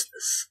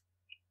consciousness.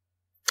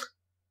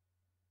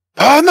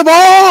 Burn the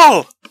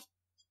ball!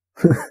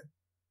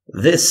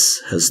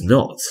 This has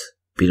not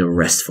been a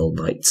restful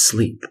night's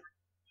sleep.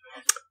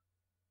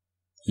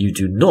 You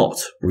do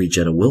not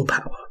regen a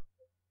willpower.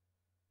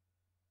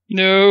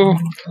 No.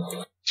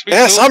 Sweet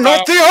Yes, little I'm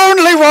not cow. the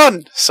only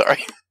one!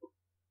 Sorry.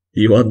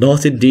 You are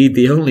not indeed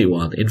the only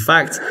one. In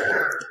fact,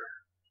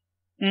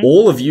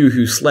 all of you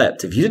who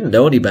slept, if you didn't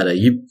know any better,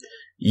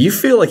 you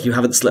feel like you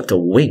haven't slept a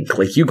wink,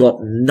 like you got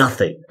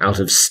nothing out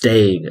of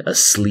staying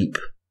asleep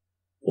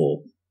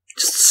or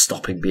just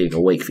stopping being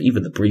awake for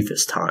even the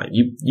briefest time.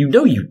 You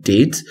know you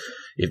did,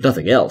 if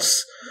nothing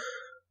else.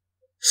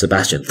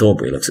 Sebastian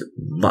Thornbury looks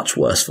much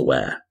worse for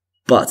wear,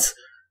 but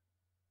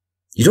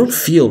you don't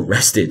feel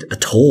rested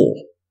at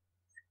all.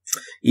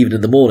 Even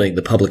in the morning,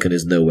 the publican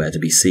is nowhere to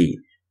be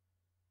seen.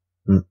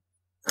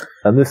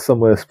 And this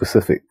somewhere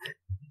specific.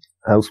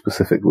 How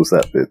specific was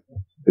that bit?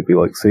 It'd be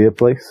like see a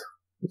place?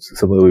 Is it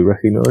somewhere we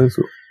recognise?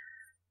 Or?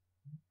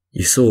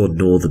 You saw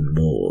northern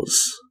moors,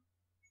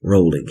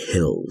 rolling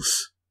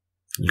hills.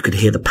 You could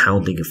hear the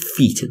pounding of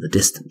feet in the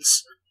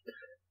distance.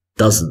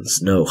 Dozens,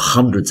 no,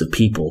 hundreds of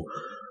people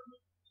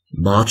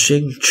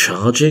marching,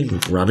 charging,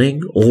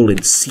 running, all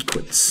in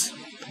sequence,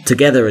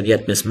 together and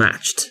yet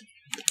mismatched.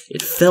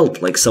 It felt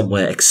like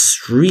somewhere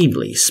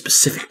extremely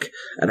specific,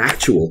 an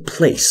actual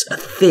place, a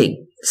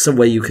thing,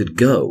 somewhere you could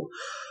go.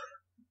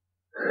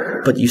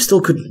 But you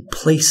still couldn't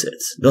place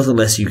it, not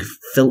unless you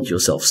felt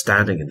yourself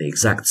standing in the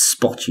exact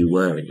spot you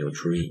were in your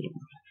dream.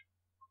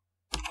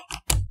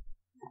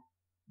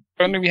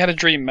 If only we had a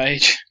dream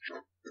mage.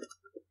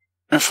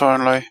 If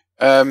only.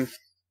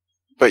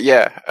 But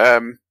yeah,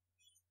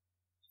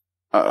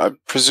 I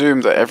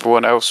presume that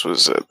everyone else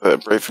was at the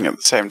briefing at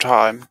the same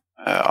time.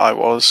 I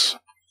was.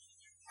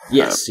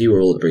 Yes, you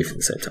were all at the briefing at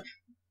the same time.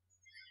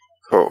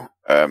 Cool.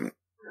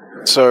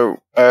 So,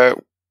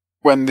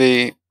 when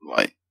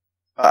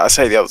I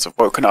say the others have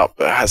woken up,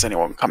 but has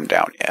anyone come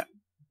down yet?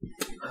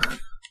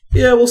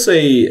 Yeah, we'll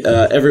say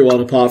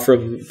everyone apart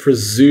from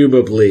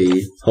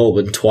presumably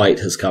Holman Twite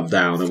has come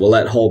down, and we'll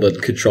let Holman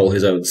control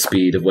his own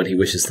speed of when he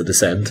wishes to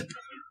descend.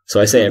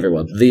 So I say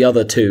everyone. The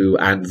other two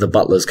and the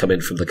butlers come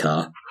in from the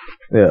car.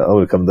 Yeah, I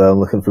would have come down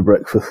looking for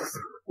breakfast.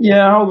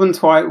 Yeah, Holman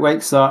Twite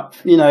wakes up.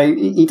 You know,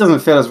 he doesn't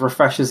feel as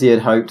refreshed as he had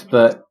hoped,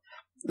 but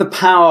the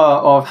power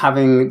of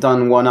having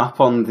done one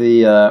up on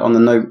the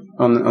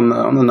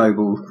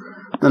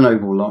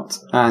noble lot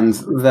and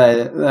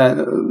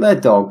their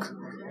dog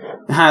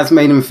has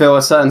made him feel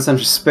a certain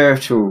sense of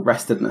spiritual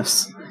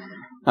restedness.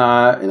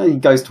 He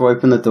goes to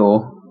open the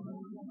door,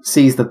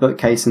 sees the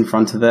bookcase in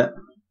front of it,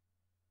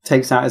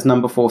 takes out his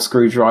number 4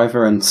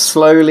 screwdriver and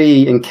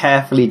slowly and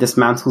carefully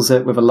dismantles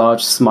it with a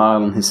large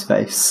smile on his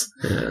face.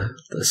 Yeah,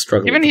 the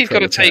struggle. Given he's got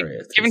to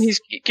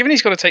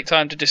take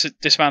time to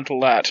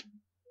dismantle that,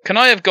 can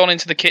I have gone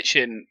into the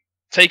kitchen,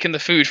 taken the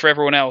food for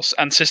everyone else,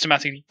 and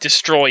systematically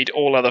destroyed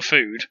all other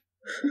food?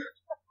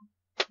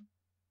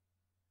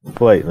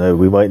 Wait, no,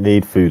 we might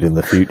need food in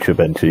the future,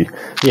 Benji.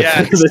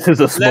 Yeah. This is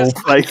a small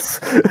place.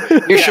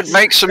 You should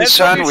make some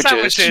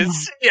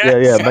sandwiches.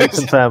 Yeah, make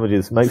some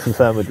sandwiches. Make some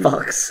sandwiches.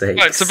 Fuck's sake.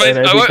 Right, so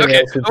And I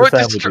everything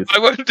I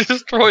won't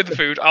destroy the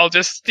food, I'll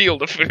just steal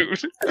the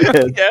food.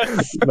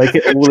 Yes. Make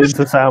it all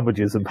into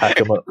sandwiches and pack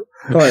them up.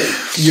 Right,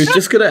 you're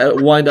just going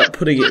to wind up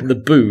putting it in the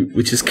boot,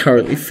 which is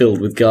currently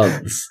filled with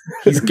guns.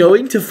 He's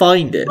going to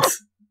find it.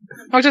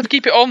 I'll just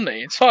keep it on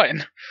me, it's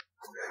fine.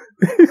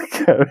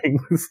 Carrying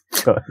this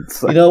giant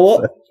sack. You know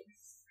what?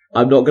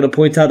 I'm not going to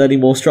point out any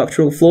more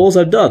structural flaws.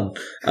 I'm done.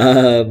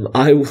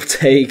 I will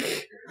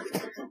take...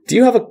 Do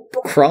you have a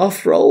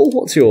craft roll?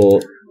 What's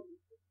your...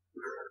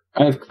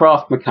 I have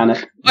craft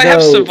mechanic. I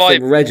have from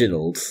survival.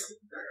 Reginald.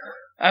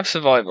 I have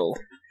survival.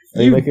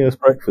 Are you making us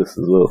breakfast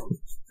as well?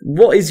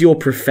 What is your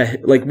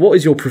what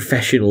is your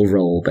professional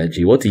role,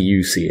 Benji? What do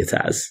you see it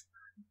as?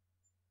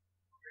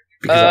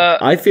 Because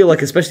I feel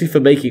like, especially for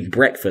making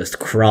breakfast,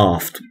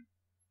 craft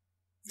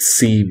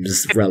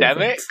seems relevant.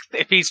 Academic,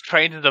 if he's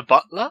trained as a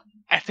butler?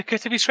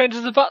 Etiquette, if he's trained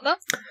as a butler?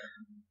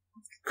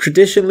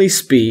 Traditionally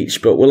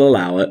speech, but we'll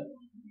allow it.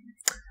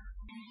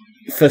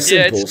 For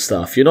simple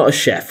stuff. You're not a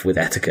chef with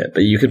etiquette,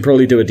 but you can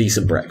probably do a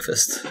decent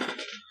breakfast.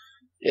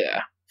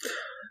 Yeah.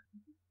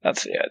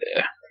 That's the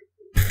idea.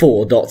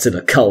 4 dots in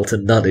occult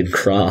and none in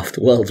craft.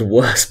 World's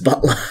worst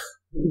butler.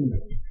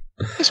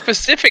 A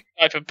specific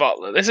type of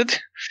butler. There's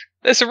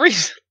a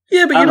reason.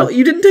 Yeah, but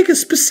you didn't take a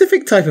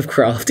specific type of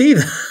craft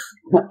either.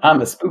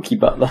 I'm a spooky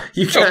butler.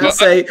 You can't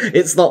say,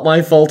 it's not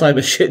my fault I'm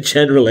a shit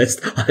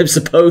generalist. I'm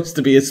supposed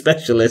to be a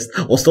specialist,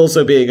 whilst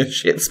also being a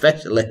shit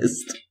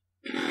specialist.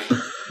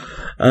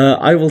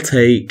 I will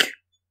take...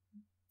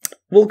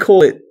 We'll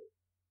call it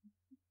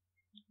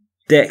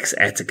Dex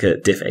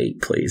Etiquette Diff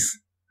 8, please.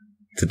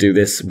 To do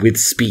this with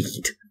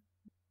speed.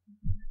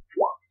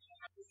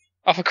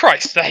 Oh, for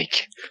Christ's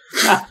sake.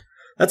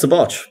 That's a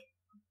botch.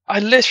 I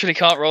literally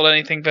can't roll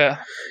anything better.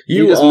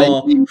 You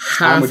are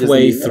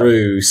halfway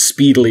through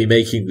speedily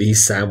making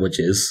these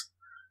sandwiches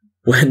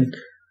when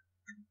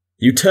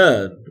you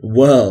turn,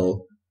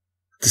 whirl,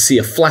 to see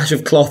a flash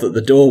of cloth at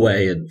the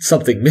doorway and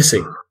something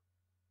missing.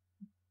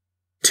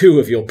 2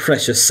 of your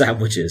precious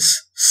sandwiches,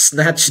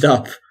 snatched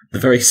up the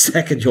very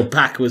second your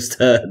back was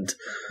turned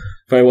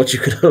by what you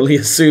could only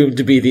assume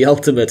to be the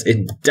ultimate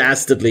in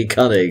dastardly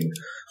cunning,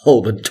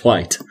 Holman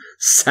Twite,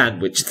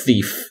 sandwich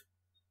thief.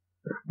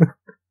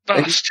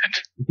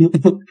 Bastard.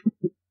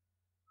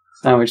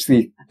 Sandwich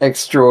thief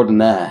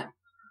extraordinaire.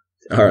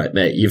 Alright,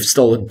 mate, you've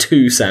stolen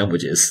 2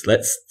 sandwiches.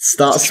 Let's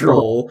start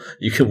small.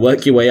 You can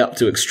work your way up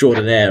to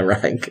extraordinaire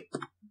rank.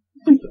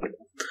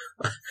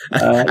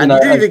 And you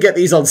didn't even get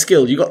these on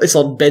skill. You got this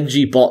on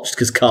Benji botched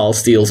because Carl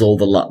steals all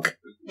the luck.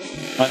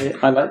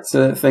 I like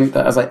to think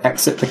that as I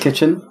exit the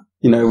kitchen,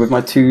 with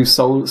my 2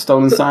 stolen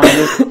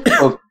sandwiches,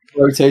 sort of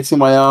rotating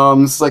my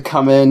arms as I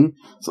come in,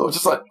 sort of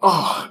just like,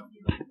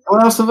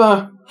 everyone else have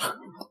a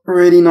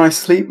really nice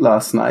sleep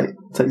last night.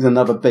 Takes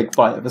another big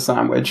bite of a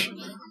sandwich.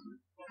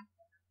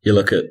 You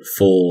look at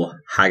 3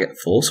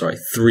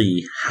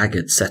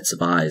 haggard sets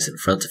of eyes in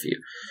front of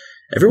you.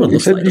 Everyone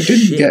looks like you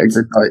shit. didn't get a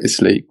good night's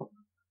sleep.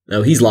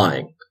 No, he's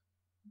lying.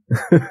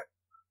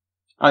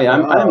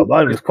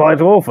 Mine was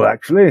quite awful,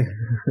 actually.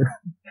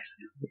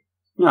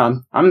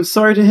 No, I'm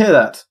sorry to hear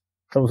that.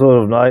 Some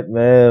sort of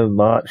nightmare,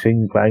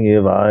 marching, clanging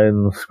of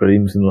iron,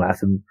 screams in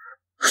Latin.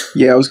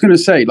 Yeah, I was going to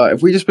say,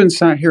 have we just been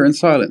sat here in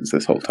silence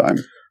this whole time?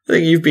 I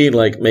think you've been,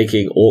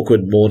 making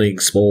awkward morning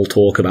small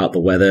talk about the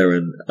weather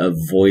and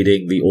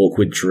avoiding the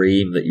awkward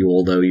dream that you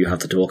all know you have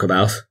to talk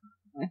about.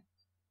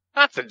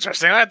 That's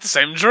interesting. I had the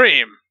same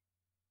dream.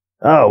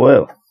 Oh,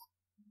 well.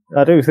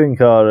 I do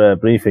think our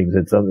briefing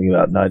said something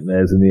about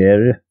nightmares in the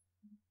area.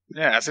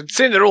 Yes, it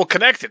seems they're all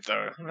connected,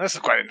 though. That's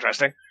quite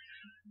interesting.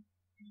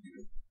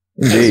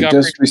 Indeed.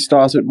 Just we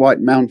start at White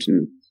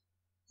Mountain.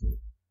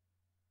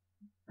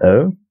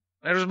 Oh?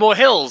 There was more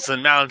hills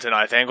than mountain,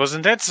 I think,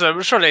 wasn't it? So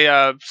surely,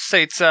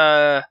 states,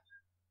 Well,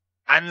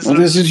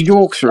 this is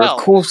Yorkshire. Of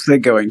course they're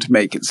going to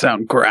make it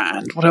sound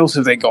grand. What else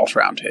have they got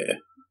around here?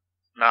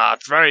 Nah,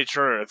 it's very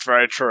true. It's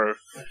very true.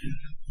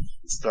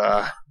 It's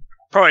the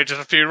Probably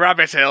just a few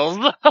rabbit hills.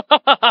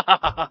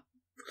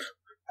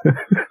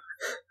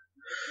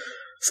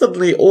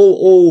 Suddenly,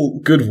 all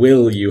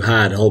goodwill you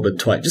had, Holman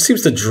Twite, just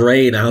seems to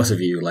drain out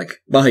of you.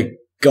 Like, my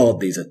God,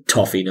 these are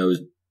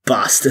toffee-nosed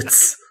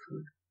bastards.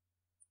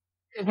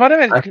 Might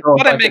I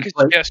make a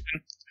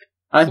suggestion?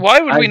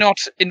 Why would we not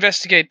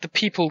investigate the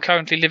people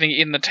currently living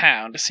in the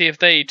town to see if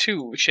they,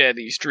 too, share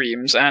these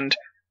dreams, and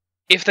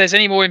if there's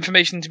any more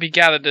information to be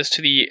gathered as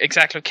to the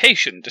exact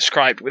location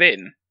described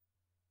within?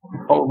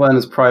 Holman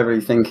is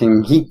privately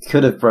thinking he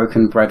could have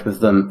broken bread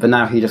with them, but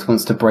now he just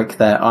wants to break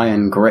their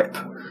iron grip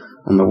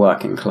on the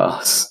working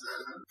class.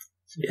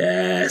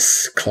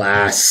 Yes,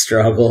 class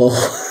struggle.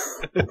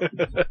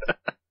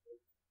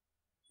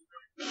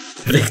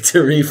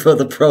 Victory for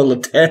the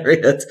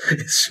proletariat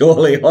is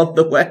surely on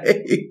the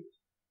way.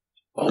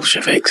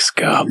 Bolshevik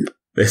scum.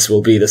 This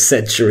will be the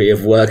century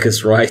of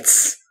workers'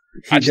 rights.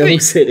 He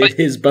knows it in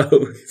his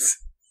bones.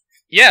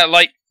 Yeah,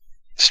 like,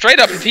 straight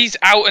up, if he's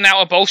out and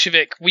out a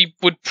Bolshevik, we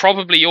would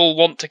probably all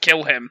want to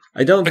kill him.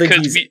 I don't think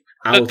he's the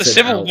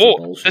Civil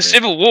War. The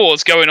Civil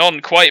War's going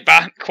on quite,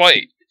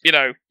 you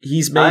know.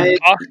 He's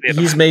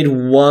made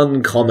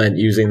one comment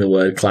using the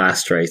word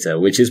class traitor,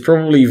 which is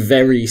probably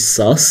very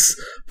sus,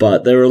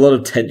 but there are a lot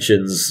of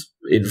tensions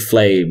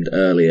inflamed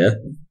earlier.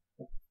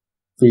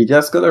 You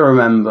just got to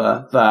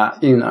remember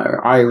that, you know,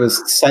 I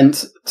was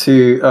sent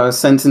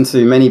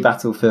into many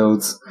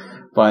battlefields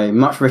by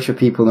much richer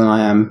people than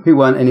I am, who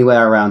weren't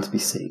anywhere around to be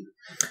seen.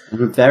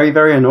 I'm very,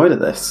 very annoyed at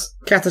this.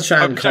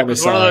 Katachan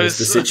commissars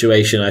the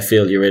situation I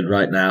feel you're in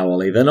right now,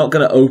 Ollie. They're not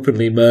going to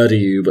openly murder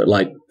you, but,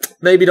 like,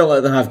 maybe don't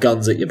let them have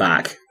guns at your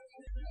back.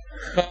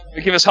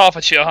 Give us half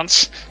a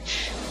chance.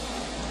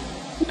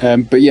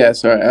 But yeah,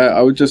 sorry,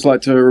 I would just like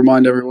to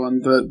remind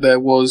everyone that there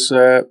was,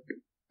 I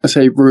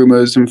say,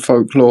 rumours and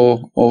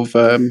folklore of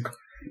a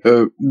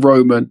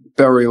Roman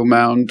burial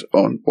mound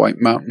on White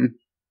Mountain.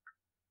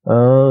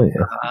 Oh,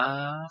 yeah.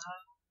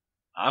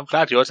 I'm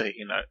glad you're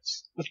taking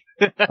notes.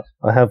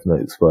 I have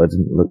notes, but I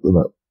didn't look them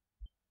up.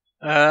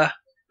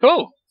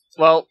 Cool.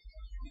 Well,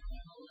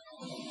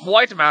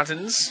 White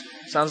Mountains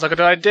sounds like a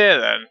good idea,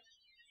 then.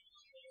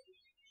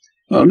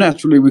 Well,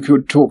 naturally, we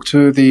could talk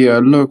to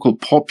the local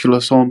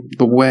populace on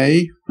the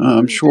way.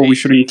 I'm sure we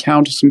should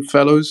encounter some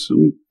fellows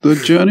on the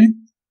journey.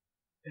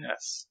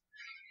 Yes.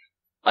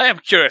 I am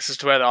curious as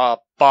to where our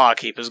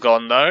barkeeper's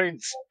gone, though.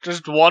 He's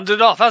just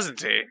wandered off,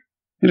 hasn't he?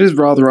 It is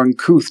rather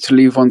uncouth to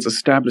leave one's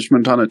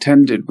establishment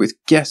unattended with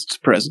guests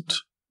present.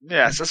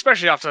 Yes,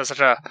 especially after such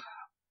a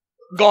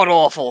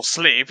god-awful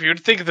sleep.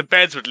 You'd think the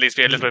beds would at least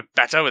be a little bit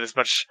better with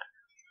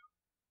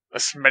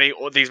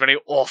these many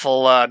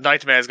awful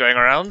nightmares going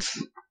around.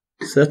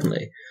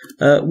 Certainly.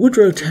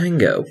 Woodrow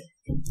Tango,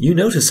 you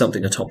notice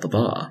something atop the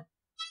bar.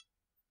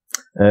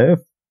 Oh?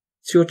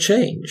 It's your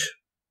change.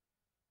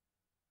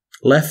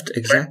 Left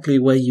exactly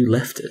where you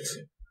left it.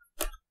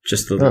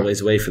 Just a little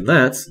ways away from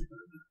that,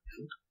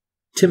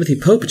 Timothy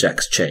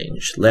Popajak's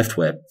change left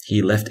where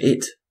he left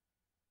it.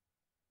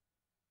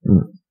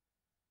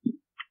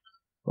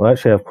 Well, I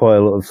actually have quite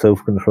a lot of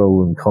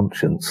self-control and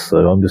conscience,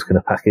 so I'm just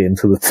going to pack it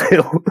into the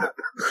till.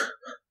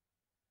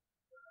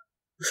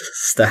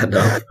 Stand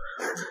up.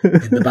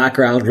 In the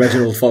background,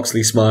 Reginald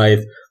Foxley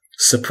Smythe,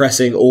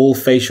 suppressing all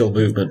facial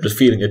movement, but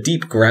feeling a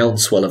deep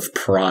groundswell of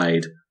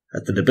pride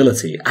at the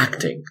nobility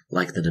acting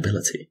like the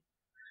nobility.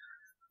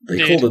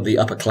 They call them the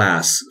upper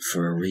class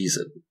for a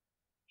reason.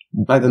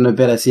 Like the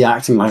nobility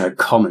acting like a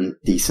common,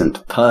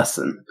 decent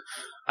person.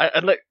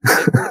 I'd like...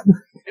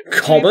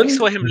 Common? You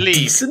saw him leave.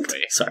 Decent?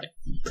 Sorry.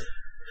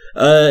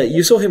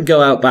 You saw him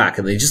go out back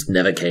and they just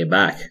never came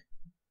back.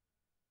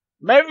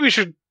 Maybe we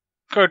should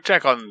go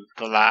check on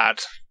the lad.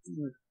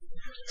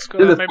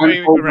 Maybe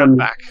we can run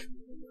back.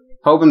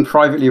 Holman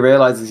privately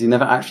realises he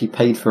never actually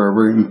paid for a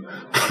room.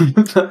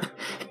 But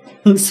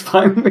he's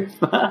fine with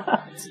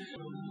that.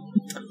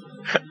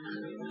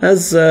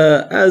 As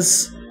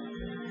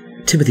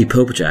Timothy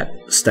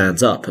Popajak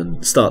stands up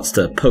and starts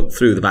to poke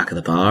through the back of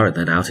the bar and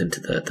then out into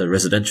the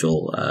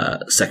residential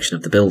section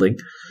of the building,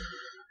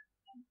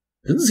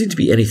 there doesn't seem to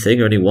be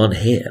anything or anyone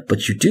here,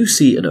 but you do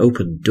see an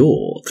open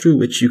door through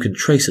which you can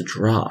trace a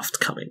draft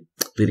coming,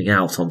 leading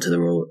out onto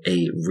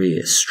a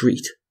rear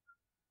street.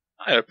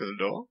 I open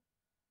the door.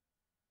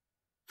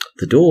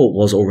 The door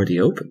was already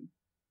open.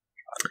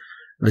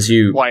 As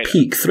you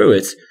peek through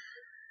it,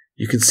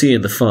 you can see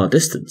in the far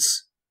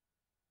distance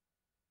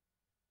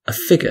a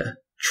figure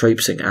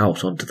traipsing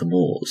out onto the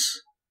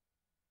moors.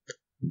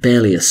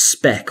 Barely a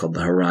speck on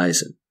the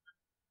horizon.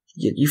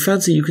 Yet you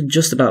fancy you can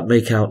just about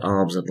make out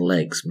arms and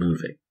legs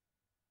moving.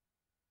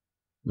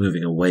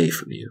 Moving away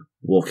from you,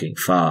 walking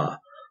far,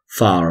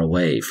 far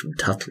away from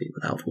Tutley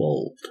without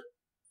Wold.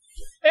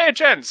 Hey,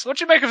 gents, what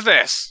do you make of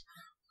this?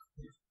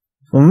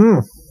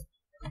 Do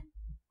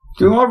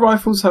our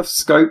rifles have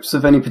scopes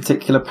of any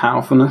particular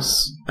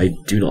powerfulness? I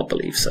do not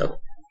believe so.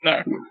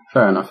 No.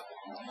 Fair enough.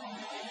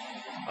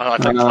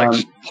 I'd like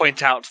to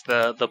point out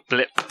the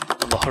blip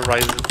on the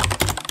horizon.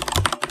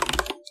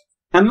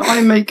 Can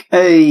I make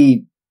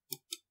a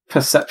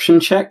perception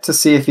check to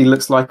see if he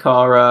looks like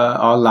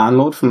our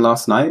landlord from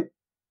last night?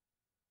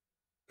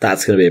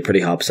 That's going to be a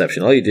pretty hard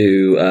perception. I'll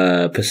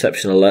do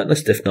perception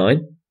alertness, diff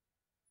 9.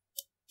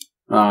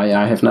 Oh,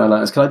 yeah, I have no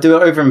alertness. Can I do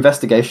it over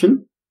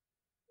investigation?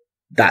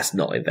 That's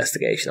not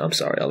investigation, I'm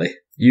sorry, Ollie.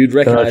 You'd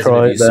recognise him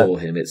if you saw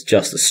him. It's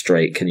just a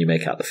straight. Can you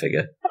make out the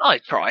figure?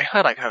 I'd try.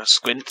 I'd like to have a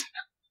squint.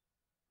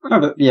 I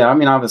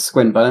have a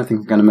squint, but I don't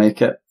think I'm going to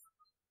make it.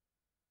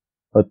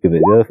 I'd give it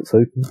a go if it's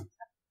open.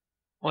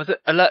 Was it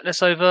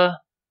alertness over?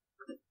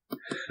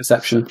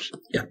 Perception.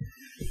 Yeah.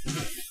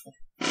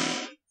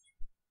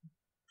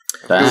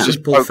 Damn.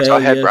 Just poked our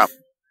head round.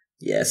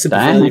 Yeah, simple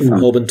failure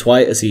from Orban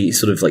Twite as he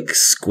sort of like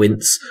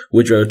squints.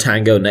 Woodrow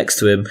Tango next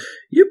to him.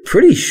 You're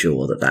pretty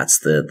sure that that's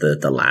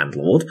the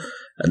landlord.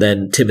 And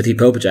then Timothy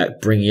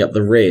Popajak bringing up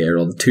the rear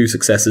on 2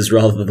 successes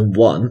rather than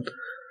 1.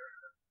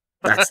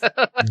 That's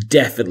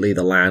definitely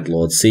the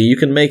landlord. See, you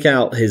can make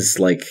out his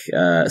like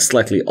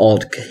slightly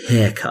odd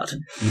haircut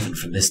even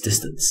from this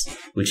distance,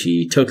 which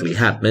he totally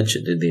had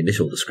mentioned in the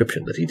initial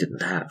description that he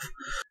didn't have.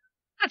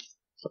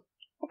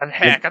 And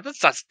haircut,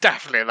 that's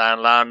definitely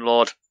the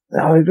landlord.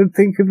 I don't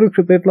think it looked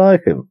a bit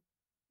like him.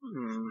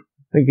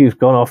 I think he's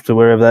gone off to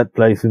wherever that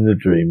place in the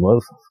dream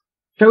was.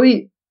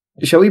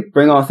 Shall we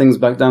bring our things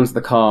back down to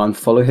the car and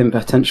follow him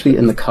potentially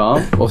in the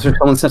car, or should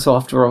someone set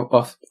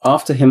off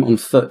after him on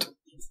foot?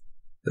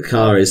 The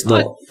car is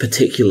not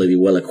particularly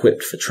well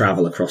equipped for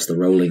travel across the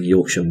rolling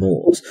Yorkshire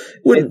moors.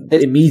 It wouldn't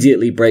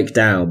immediately break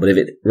down, but if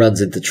it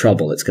runs into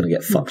trouble, it's going to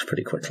get fucked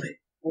pretty quickly.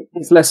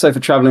 It's less so for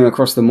travelling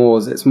across the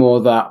moors. It's more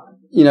that,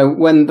 you know,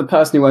 when the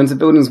person who owns the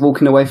building is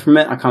walking away from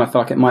it, I kind of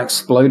feel like it might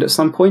explode at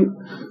some point.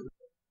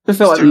 I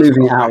feel like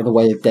moving it out of the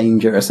way of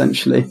danger,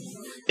 essentially.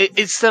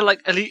 Is there like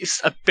at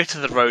least a bit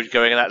of the road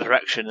going in that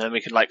direction, and then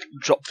we could like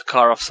drop the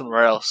car off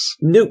somewhere else?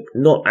 Nope,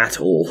 not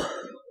at all.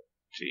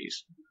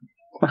 Jeez.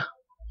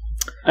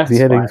 Is he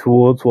heading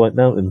towards White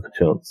Mountain,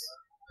 perchance?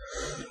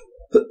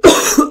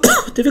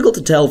 Difficult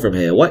to tell from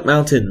here. White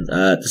Mountain,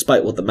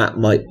 despite what the map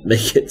might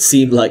make it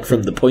seem like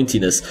from the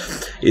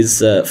pointiness,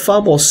 is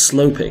far more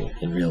sloping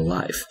in real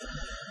life.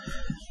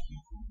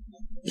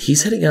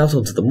 He's heading out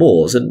onto the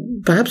moors,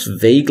 and perhaps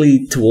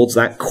vaguely towards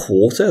that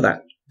quarter,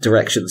 that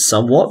direction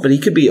somewhat, but he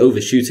could be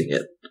overshooting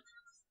it.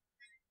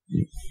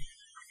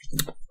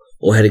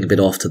 Or heading a bit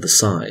off to the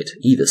side.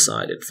 Either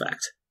side, in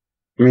fact.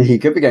 I mean, he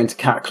could be going to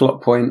Cat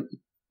Clock Point.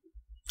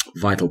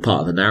 Vital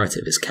part of the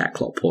narrative is Cat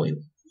Clock Point.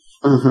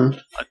 Mm-hmm.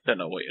 I don't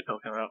know what you're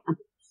talking about.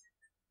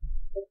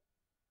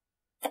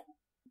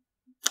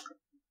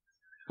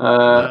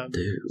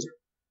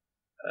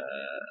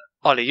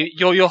 Ollie,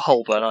 you're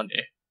Holborn, aren't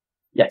you?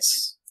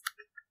 Yes.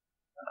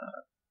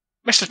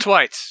 Mr.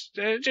 Twite,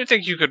 do you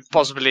think you could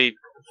possibly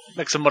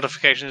make some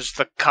modifications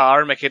to the car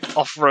and make it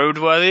off-road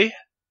worthy?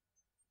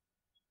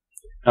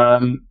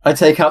 I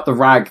take out the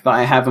rag that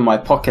I have in my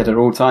pocket at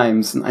all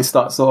times, and I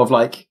start sort of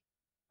like,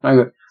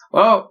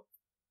 well,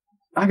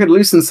 I could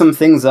loosen some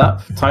things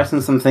up,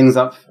 tighten some things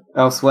up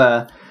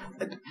elsewhere.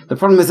 The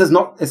problem is it's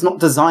not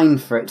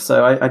designed for it,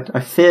 so I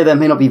fear there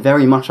may not be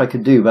very much I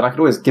could do, but I could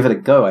always give it a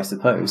go, I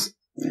suppose.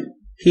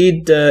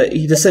 He'd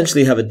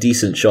essentially have a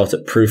decent shot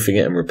at proofing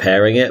it and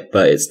repairing it,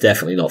 but it's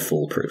definitely not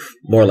foolproof.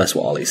 More or less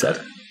what Ollie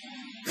said.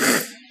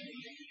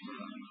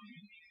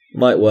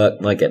 Might work,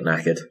 might get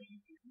knackered.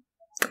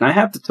 I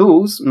have the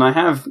tools, and I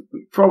have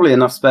probably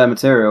enough spare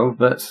material,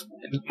 but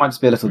it might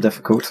just be a little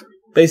difficult.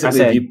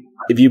 Basically,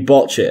 if you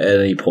botch it at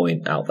any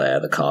point out there,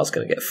 the car's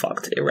going to get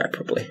fucked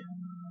irreparably.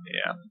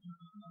 Yeah.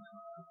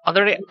 Are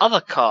there any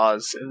other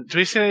cars? Do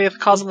we see any other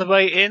cars on the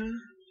way in?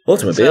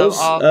 Automobiles?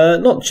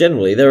 Not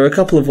generally. There are a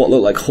couple of what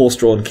look like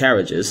horse-drawn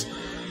carriages.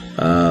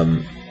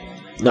 Not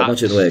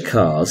much in the way of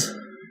cars.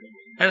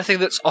 Anything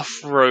that's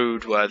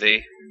off-road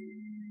worthy?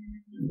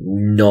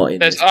 Not in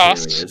There's this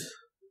us. period.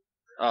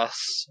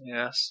 Us,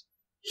 yes.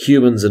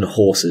 Humans and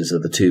horses are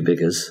the two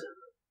biggers.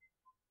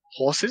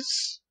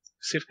 Horses?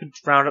 See if we can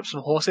round up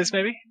some horses,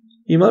 maybe?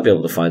 You might be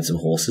able to find some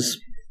horses.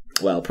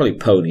 Well, probably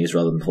ponies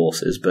rather than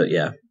horses, but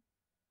yeah.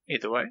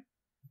 Either way.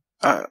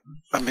 I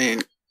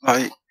mean,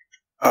 I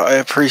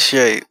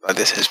appreciate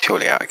this is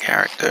purely out of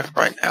character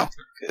right now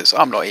because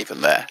I'm not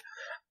even there.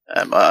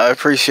 I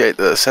appreciate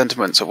the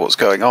sentiments of what's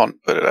going on,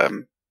 but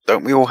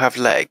don't we all have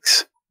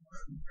legs?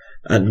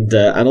 And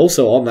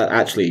also on that,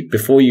 actually,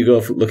 before you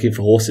go looking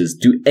for horses,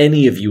 do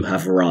any of you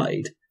have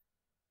ride?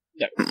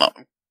 No.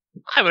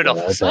 I'm an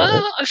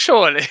officer,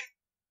 surely.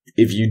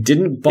 If you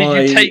didn't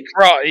buy,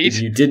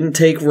 If you didn't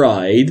take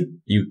ride,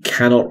 you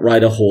cannot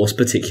ride a horse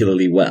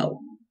particularly well.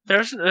 There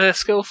isn't a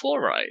skill for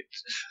ride.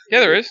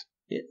 Yeah, there is.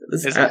 Yeah,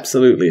 there's Is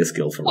absolutely a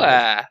skill for ride.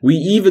 Where? We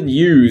even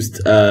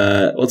used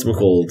what's it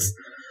called?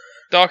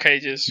 Dark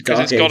Ages, because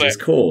Dark it's got Ages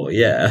it. core.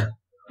 Yeah.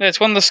 Yeah, it's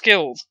one of the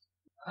skills.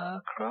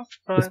 Craft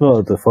It's not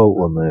a default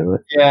one, though,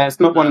 right? Yeah, it's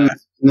not one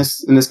in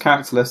this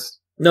character list.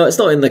 No, it's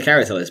not in the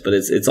character list, but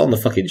it's on the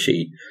fucking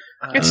sheet.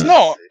 It's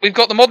not. We've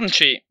got the modern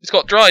cheat. It's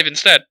got drive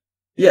instead.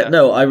 Yeah,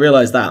 no, I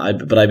realise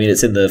that, but I mean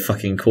it's in the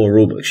fucking core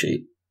rulebook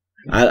sheet.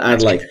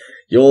 And like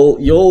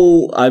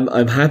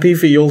I'm happy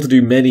for y'all to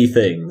do many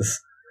things,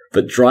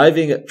 but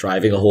driving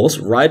a horse,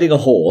 riding a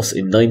horse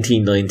in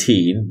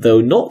 1919, though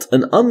not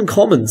an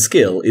uncommon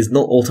skill, is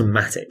not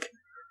automatic.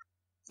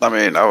 I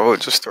mean, I will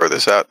just throw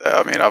this out there.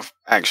 I mean, I've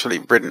actually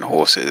ridden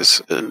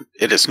horses, and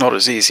it is not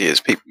as easy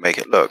as people make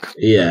it look.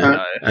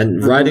 Yeah,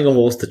 and riding a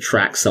horse to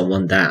track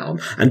someone down.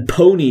 And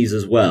ponies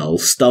as well,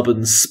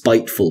 stubborn,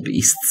 spiteful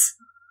beasts.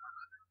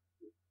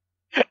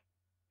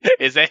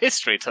 Is there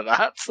history to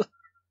that?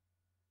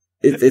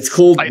 It's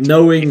called Spiteful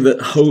knowing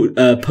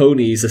that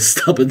ponies are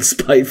stubborn,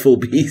 spiteful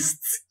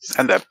beasts.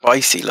 And they're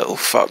bitey little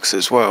fucks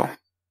as well.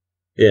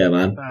 Yeah,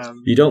 man.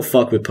 You don't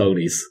fuck with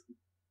ponies.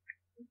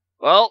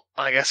 Well,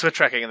 I guess we're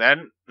trekking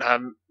then.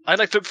 I'd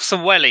like to look for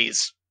some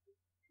wellies.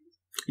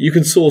 You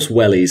can source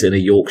wellies in a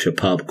Yorkshire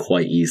pub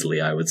quite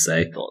easily, I would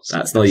say.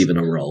 That's not even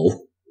a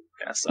roll.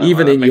 Yes,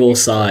 Even in your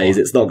size,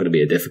 it's not going to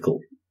be a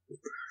difficult.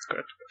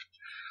 Good.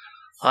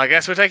 I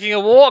guess we're taking a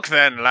walk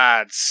then,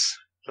 lads.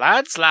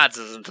 Lads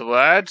isn't a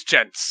word.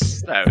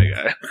 Gents. There we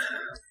go.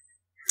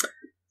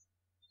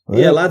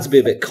 Yeah, lads would be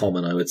a bit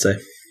common, I would say.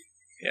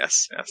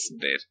 Yes,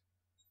 indeed.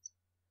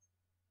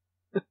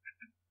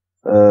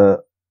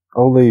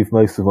 I'll leave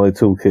most of my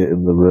toolkit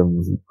in the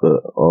room, but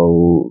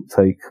I'll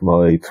take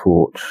my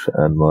torch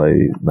and my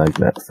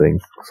magnet thing,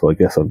 so I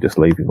guess I'm just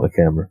leaving my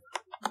camera.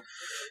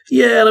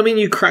 Yeah, and I mean,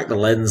 you cracked the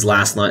lens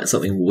last night,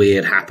 something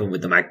weird happened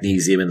with the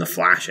magnesium in the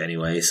flash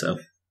anyway, so...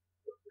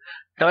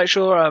 Can I make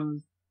sure,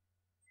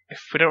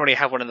 if we don't already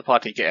have one in the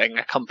party, getting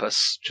a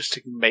compass, just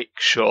to make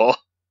sure?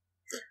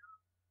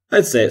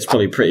 I'd say it's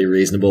probably pretty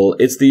reasonable.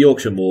 It's the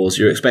Yorkshire Moors,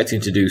 you're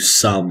expecting to do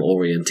some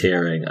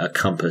orienteering. A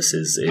compass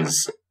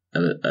is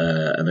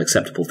an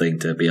acceptable thing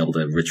to be able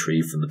to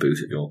retrieve from the boot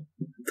of your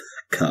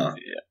car.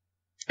 Yeah.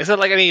 Is there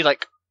like any I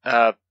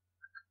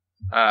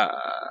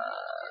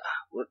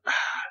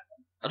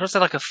don't say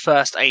like a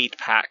first aid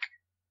pack,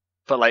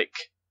 but like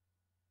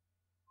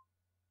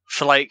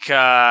for like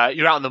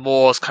you're out on the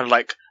moors, kind of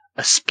like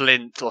a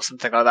splint or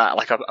something like that,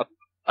 like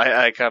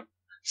I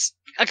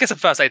guess a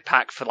first aid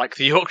pack for like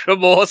the Yorkshire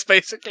Moors,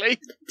 basically.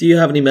 Do you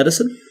have any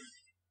medicine?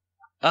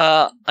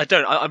 I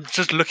don't. I'm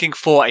just looking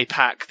for a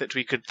pack that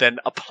we could then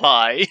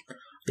apply.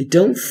 I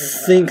don't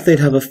think they'd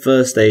have a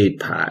first aid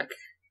pack.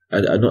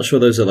 I'm not sure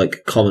those are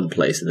like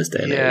commonplace in this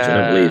day and age. I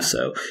don't believe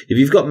so. If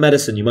you've got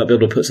medicine, you might be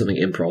able to put something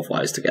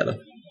improv-wise together.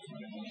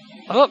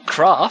 I've got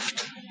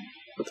craft.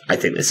 I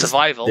think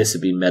survival. This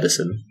would be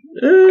medicine.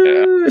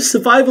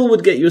 Survival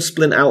would get you a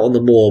splint out on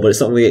the moor, but it's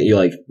not going to get you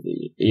like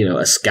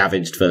a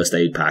scavenged first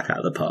aid pack out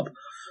of the pub.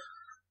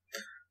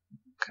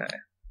 Okay.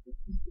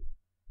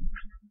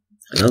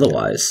 And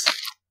otherwise,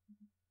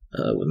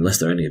 unless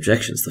there are any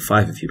objections, the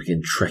five of you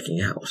begin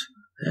trekking out.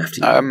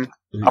 After I'm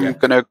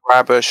going to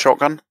grab a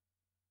shotgun.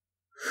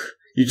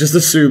 You just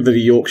assume that a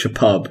Yorkshire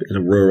pub in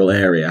a rural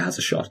area has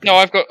a shotgun. No,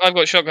 I've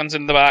got shotguns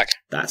in the back.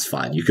 That's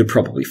fine. You could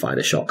probably find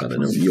a shotgun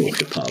in a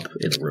Yorkshire pub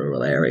in a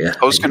rural area.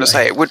 I was going to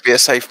say, it would be a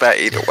safe bet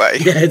either way.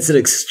 Yeah, it's an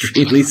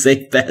extremely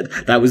safe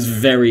bet. That was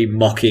very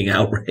mocking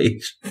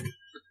outrage.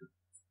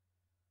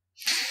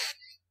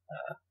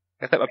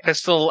 I take my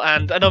pistol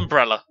and an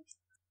umbrella.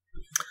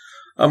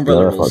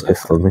 Umbrella I have my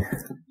pistol on me.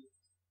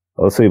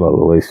 I'll assume I'll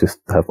always just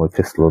have my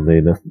pistol on me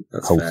in a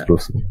holster or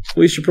something.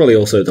 We should probably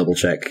also double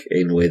check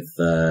in with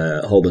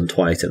Holborn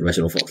Twite and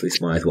Reginald Foxley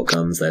Smythe what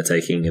guns they're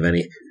taking, if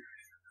any,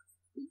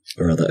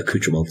 or other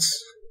accoutrements.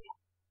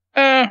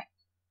 I'm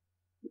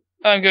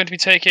going to be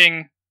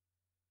taking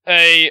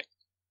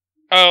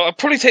I'll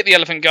probably take the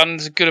elephant gun.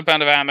 There's a good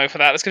amount of ammo for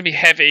that. It's going to be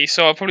heavy,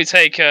 so I'll probably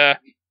take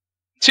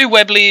 2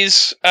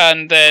 Webleys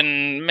and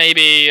then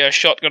maybe a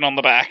shotgun on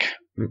the back.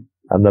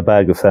 And the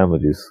bag of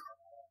sandwiches.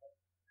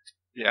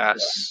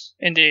 Yes.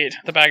 Indeed,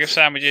 the bag of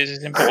sandwiches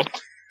is important.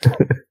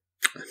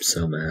 I'm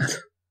so mad.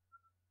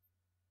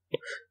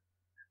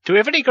 Do we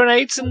have any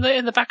grenades in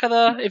the back of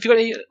the? If you've got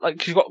any,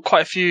 like, you've got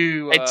quite a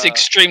few. It's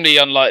extremely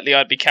unlikely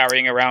I'd be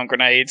carrying around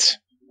grenades.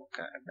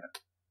 Okay.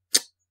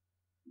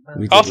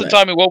 Half the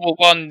time in World War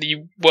I,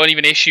 you weren't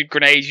even issued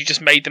grenades. You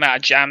just made them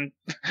out of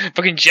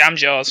fucking jam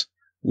jars.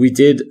 We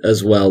did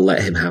as well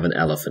let him have an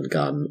elephant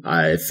gun.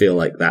 I feel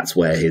like that's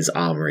where his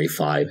Armory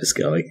 5 is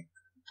going.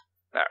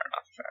 Fair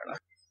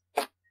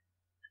enough.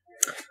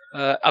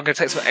 I'm going to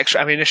take some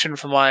extra ammunition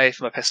for my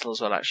pistol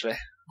as well, actually.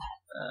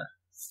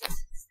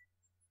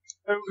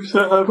 So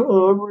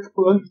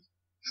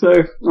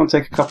I'll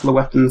take a couple of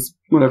weapons,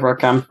 whatever I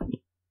can.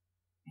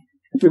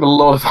 We have a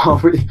lot of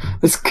armory.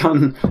 This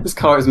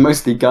car is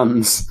mostly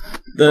guns.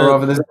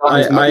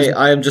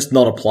 I am just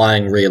not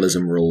applying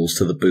realism rules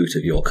to the boot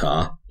of your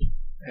car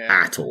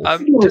at all.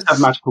 You just have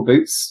magical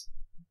boots.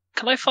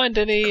 Can I find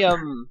any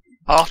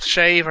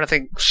aftershave or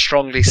anything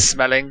strongly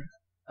smelling?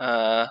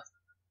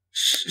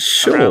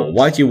 Sure. Around.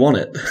 Why do you want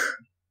it?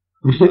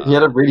 You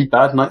had a really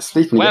bad night's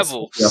sleep.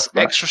 Werewolves,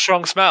 extra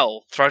strong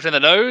smell. Throw it in the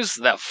nose,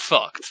 they're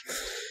fucked.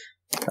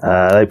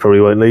 They probably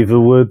won't leave the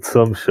woods,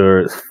 so I'm sure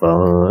it's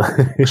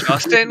fine.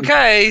 Just in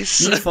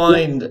case. You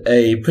find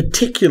a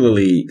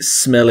particularly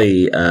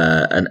smelly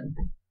an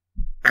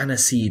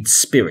aniseed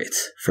spirit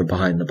from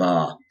behind the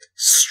bar.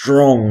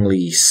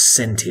 Strongly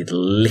scented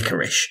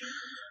licorice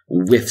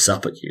whiffs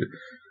up at you.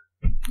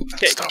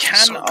 Okay,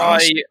 can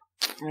I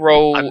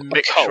roll And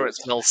make a cult? sure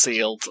it's well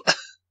sealed.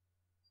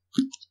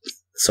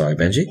 Sorry,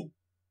 Benji?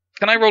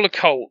 Can I roll a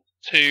cult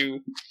to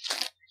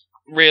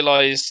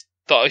realise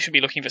that I should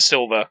be looking for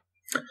silver.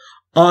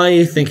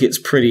 I think it's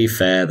pretty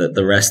fair that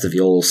the rest of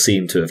y'all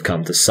seem to have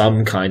come to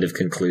some kind of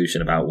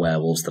conclusion about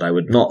werewolves that I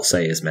would not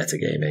say is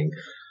metagaming.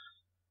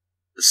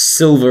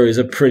 Silver is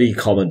a pretty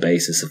common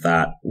basis of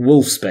that.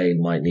 Wolfsbane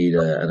might need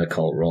an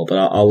occult roll, but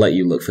I'll let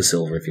you look for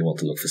silver if you want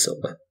to look for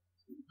silver.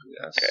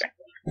 Yes.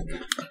 Okay.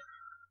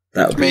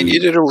 That would be... you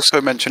did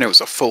also mention it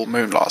was a full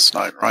moon last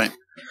night, right?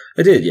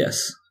 I did,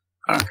 yes.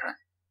 Okay.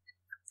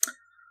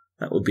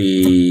 That would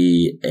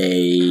be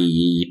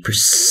a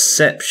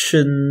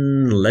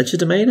perception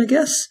legerdemain, I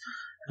guess?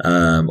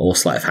 Or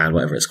sleight of hand,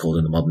 whatever it's called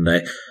in the modern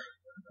day.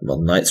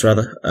 Modern nights,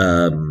 rather.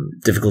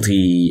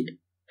 Difficulty...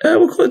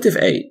 we'll call it diff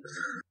 8.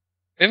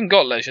 We haven't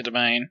got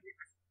legerdemain.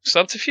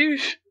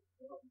 Subterfuge?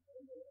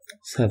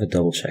 Let's have a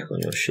double check on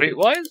your sheet.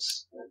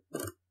 Streetwise?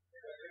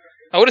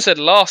 I would have said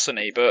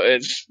larceny, but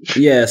it's...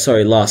 Yeah,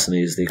 sorry,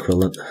 larceny is the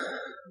equivalent.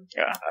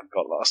 Yeah, I've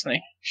got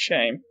larceny.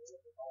 Shame.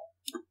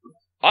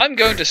 I'm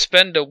going to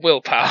spend a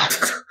willpower.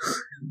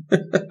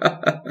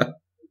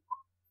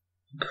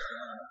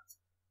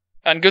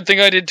 And good thing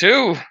I did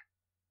too.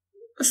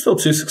 That's still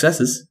 2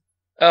 successes.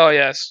 Oh,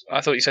 yes.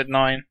 I thought you said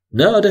 9.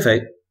 No, diff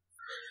 8.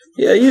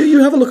 Yeah,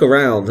 you have a look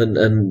around,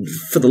 and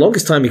for the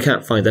longest time you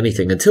can't find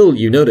anything until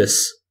you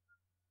notice,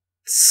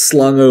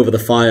 slung over the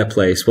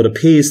fireplace, what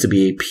appears to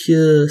be a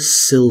pure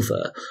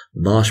silver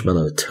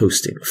marshmallow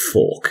toasting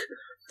fork,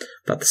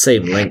 about the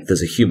same length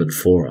as a human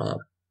forearm.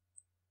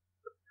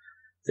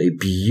 A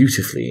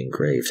beautifully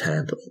engraved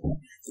handle.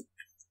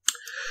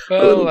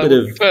 Well, I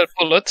would prefer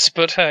bullets,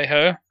 but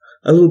hey-ho.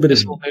 A little bit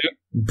This of will do.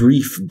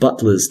 brief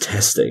butler's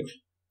testing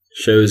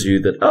shows you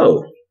that,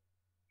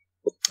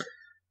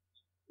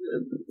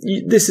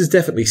 this is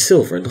definitely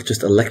silver and not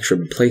just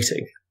electrum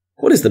plating.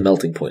 What is the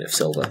melting point of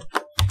silver?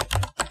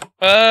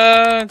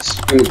 It's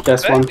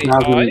Just fairly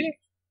 1,000. high.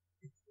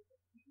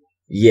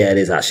 Yeah, it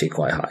is actually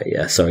quite high,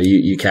 yeah. Sorry,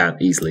 you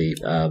can't easily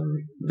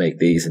make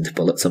these into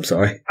bullets, I'm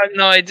sorry.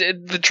 No,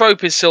 the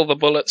trope is silver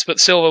bullets, but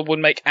silver would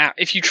make...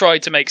 if you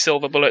tried to make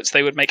silver bullets,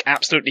 they would make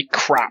absolutely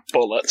crap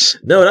bullets.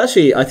 No, and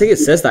actually, I think it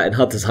says that in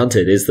Hunters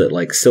Hunted, is that,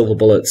 like, silver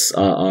bullets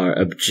are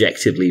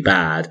objectively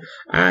bad,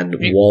 and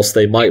whilst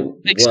they might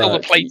Make work...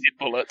 silver-plated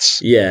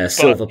bullets. Yeah, But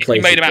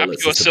silver-plated if you made them out of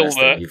bullets pure is the best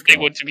silver, thing you've they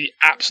got. would be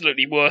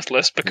absolutely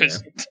worthless,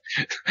 because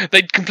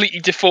they'd completely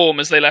deform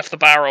as they left the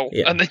barrel,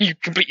 and then you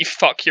completely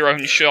fuck your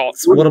own shot.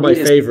 It's one of my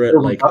favourite,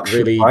 like, reduction,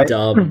 really right?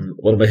 dumb...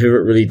 One of my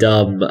favourite really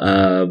dumb,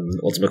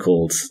 what's it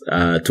called,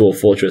 Dwarf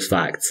Fortress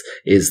facts,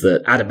 is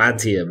that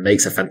adamantium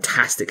makes a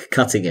fantastic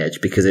cutting edge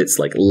because it's,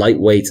 like,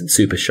 lightweight and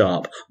super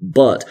sharp,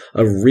 but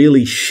a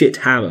really shit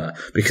hammer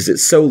because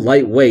it's so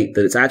lightweight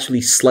that it's actually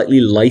slightly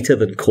lighter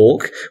than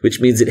cork, which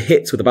means it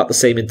hits with about the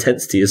same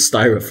intensity as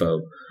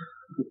styrofoam.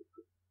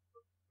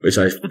 Which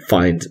I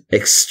find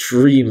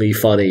extremely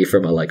funny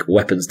from a, like,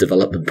 weapons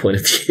development point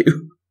of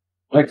view.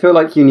 I feel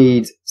like you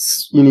need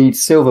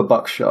silver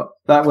buckshot.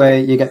 That way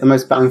you get the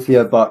most bang for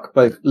your buck,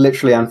 both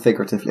literally and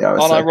figuratively, I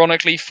would say.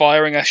 Unironically,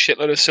 firing a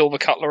shitload of silver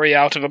cutlery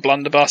out of a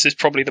blunderbuss is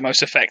probably the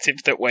most effective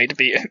way to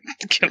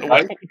kill a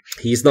werewolf.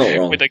 He's not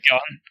wrong. With a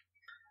gun.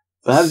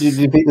 So how did you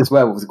defeat this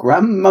werewolf?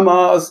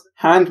 Grandmama's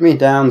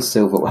hand-me-down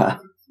silverware.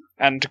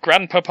 And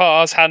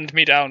Grandpapa's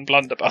hand-me-down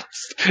blunderbuss.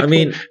 I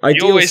mean, You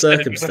ideal always said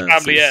it was a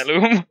family circumstances.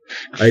 heirloom.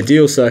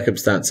 Ideal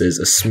circumstances,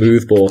 a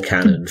smoothbore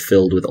cannon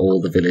filled with all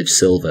the village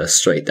silver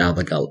straight down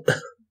the gullet.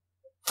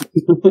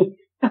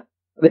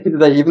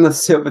 Even the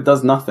silver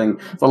does nothing.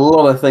 There's a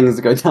lot of things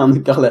that go down the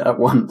gullet at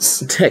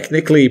once.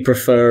 Technically,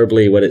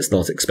 preferably when it's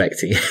not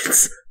expecting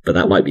it, but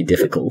that might be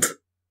difficult.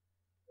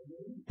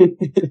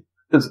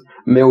 There's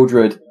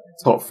Mildred,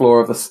 top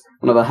floor of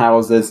one of the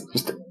houses,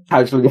 just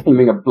casually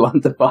aiming a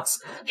blunderbuss,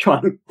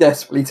 trying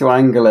desperately to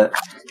angle it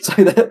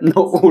so that not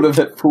all of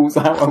it falls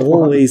out at once.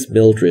 Always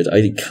Mildred.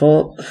 I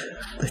can't...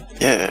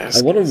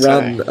 Yes. I want to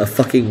run a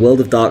fucking World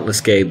of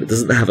Darkness game that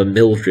doesn't have a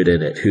Mildred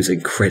in it who's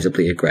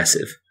incredibly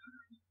aggressive.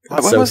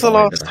 When So was the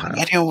far, I last never time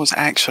have. anyone was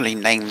actually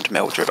named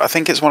Mildred? I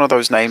think it's one of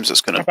those names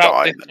that's going to About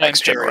die this in the time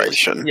next period.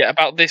 generation. Yeah,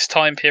 about this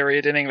time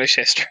period in English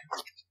history.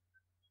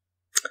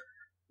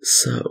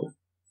 So,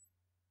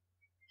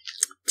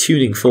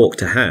 tuning fork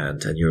to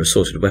hand and your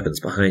assorted weapons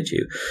behind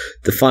you,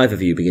 the 5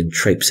 of you begin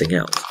traipsing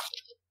out.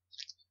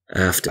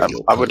 After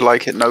your I would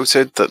like it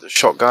noted that the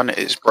shotgun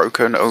is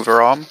broken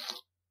overarm.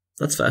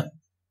 That's fair.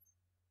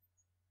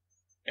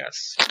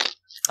 Yes.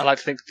 I like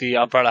to think the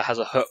umbrella has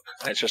a hook,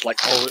 and it's just like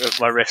over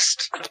my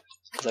wrist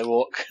as I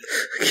walk.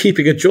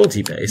 Keeping a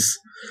jaunty pace.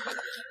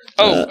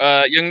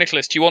 Young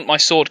Nicholas, do you want my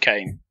sword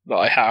cane that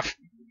I have?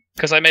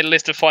 Because I made a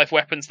list of 5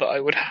 weapons that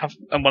I would have,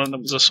 and one of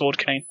them was a sword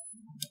cane.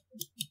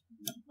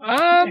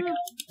 No,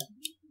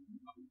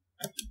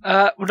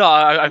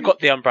 I've got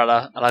the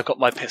umbrella, and I've got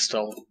my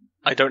pistol.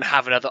 I don't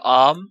have another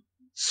arm,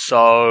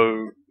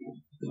 so...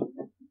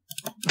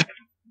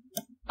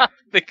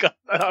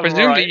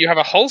 Presumably you have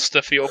a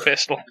holster for your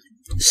pistol.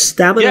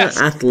 Stamina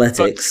Yes,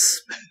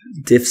 athletics,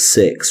 diff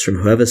 6 from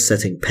whoever's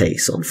setting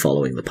pace on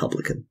following the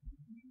publican.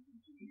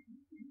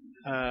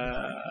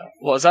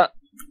 What was that?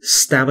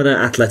 Stamina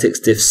Athletics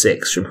Div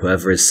 6 from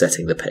whoever is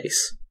setting the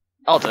pace.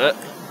 I'll do it.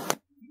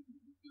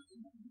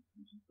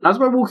 As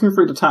we're walking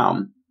through the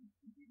town,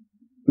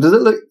 does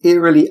it look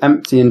eerily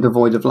empty and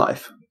devoid of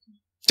life?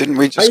 Didn't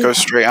we just go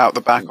straight out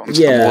the back onto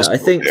the moors? I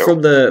think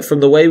from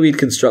the way we'd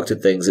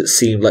constructed things, it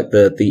seemed like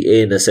the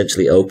inn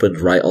essentially opened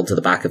right onto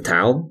the back of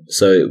town.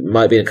 So it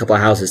might be a couple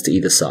of houses to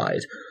either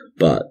side,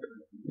 but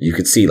you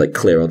could see like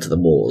clear onto the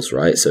moors,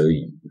 right? So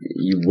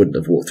you wouldn't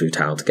have walked through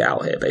town to get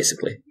out here,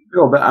 basically.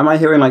 Sure, but am I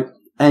hearing like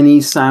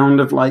any sound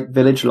of like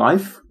village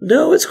life?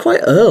 No, it's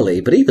quite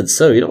early, but even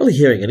so, you're not really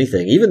hearing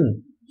anything.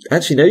 Even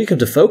actually, now you come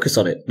to focus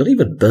on it, not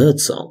even bird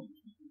song.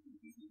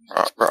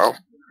 Bro.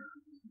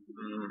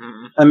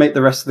 And make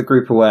the rest of the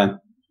group aware.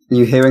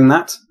 You hearing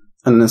that?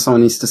 And then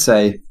someone needs to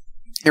say,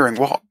 Hearing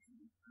what?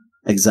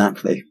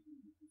 exactly.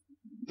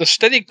 The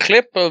steady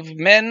clip of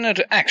men at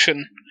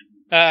action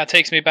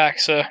takes me back,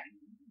 sir.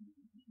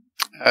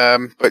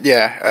 But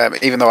yeah,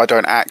 even though I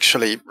don't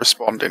actually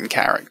respond in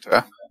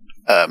character,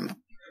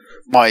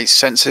 my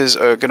senses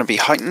are going to be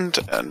heightened,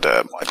 and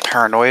my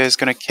paranoia is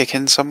going to kick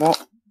in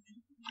somewhat.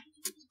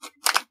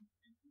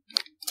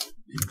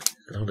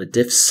 And on a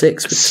Div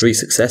 6 with 3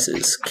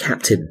 successes,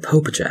 Captain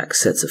Poperjack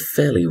sets a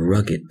fairly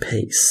rugged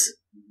pace.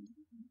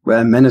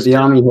 We're men of the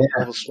army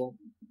here.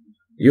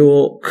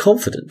 You're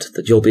confident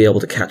that you'll be able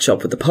to catch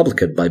up with the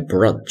publican by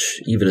brunch,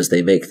 even as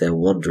they make their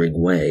wandering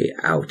way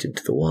out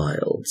into the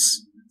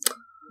wilds.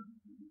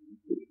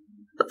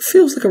 That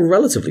feels like a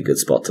relatively good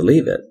spot to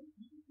leave it.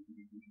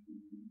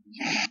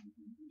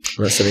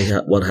 Unless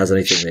anyone has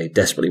anything they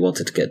desperately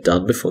wanted to get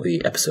done before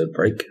the episode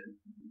break.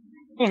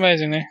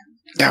 Amazingly.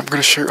 Yeah, I'm going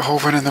to shoot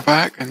Holborn in the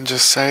back and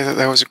just say that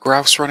there was a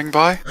grouse running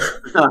by.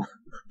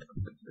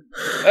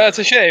 It's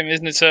a shame,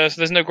 isn't it, sir? So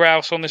there's no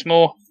grouse on this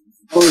moor.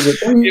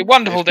 It's A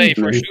wonderful day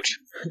for a shoot.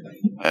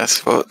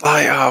 Yes, but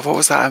what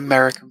was that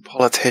American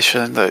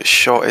politician that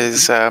shot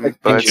his bird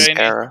Cheney.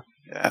 scarer?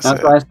 Yeah,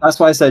 That's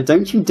why I said,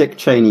 don't you Dick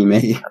Cheney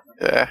me.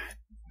 yeah.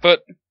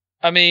 But,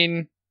 I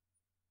mean,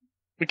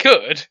 we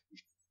could.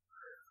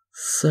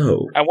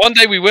 So, And one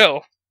day we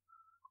will.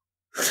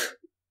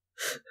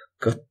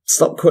 God,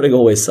 stop quoting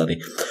Always Sunny.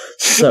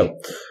 So,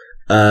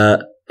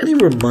 any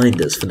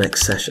reminders for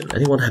next session?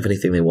 Anyone have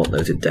anything they want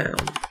noted down?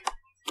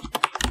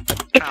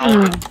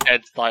 Town is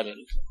dead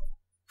silent.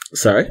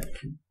 Sorry?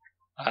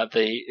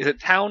 Is it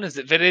town? Is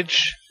it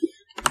village?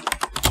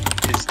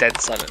 It's dead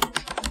silent.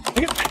 I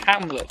think it's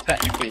Hamlet,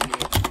 technically.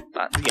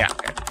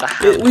 The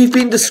hamlet. We've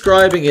been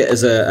describing it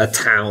as a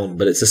town,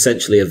 but it's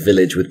essentially a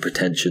village with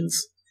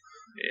pretensions.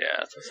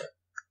 Yeah.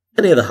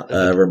 Any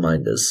other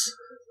reminders?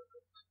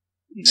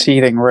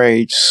 Seething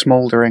rage,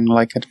 smouldering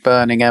like a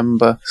burning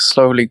ember,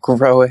 slowly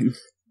growing.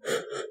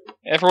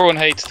 Everyone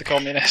hates the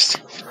communists.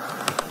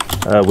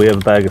 We have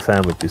a bag of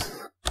sandwiches.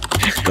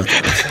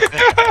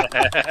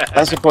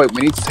 That's the point.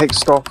 We need to take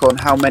stock on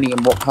how many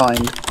and what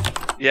kind.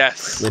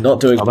 Yes. We're not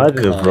doing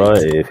Imagine a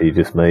variety if you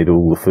just made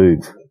all the food.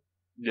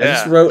 I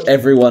just wrote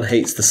everyone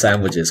hates the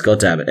sandwiches. God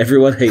damn it.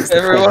 Everyone hates the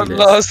Everyone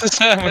communists. loves the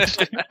sandwich.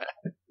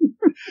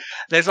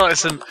 There's like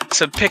some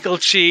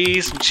pickled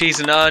cheese, some cheese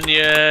and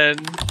onion,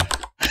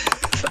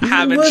 some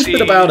ham The and worst cheese.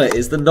 bit about it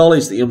is the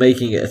knowledge that you're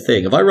making it a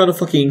thing. If I run a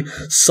fucking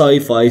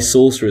sci-fi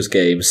sorcerer's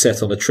game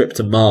set on a trip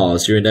to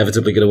Mars, you're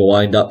inevitably going to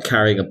wind up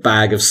carrying a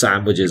bag of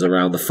sandwiches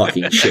around the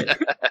fucking ship.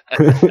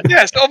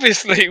 Yes,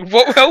 obviously.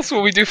 What else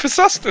will we do for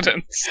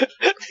sustenance?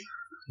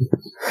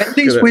 At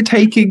least we're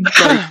taking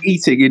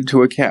eating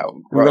into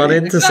account. Right? Run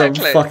into some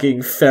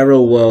fucking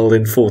feral world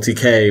in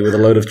 40k with a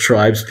load of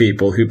tribes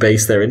people who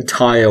base their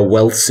entire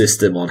wealth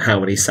system on how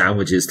many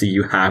sandwiches do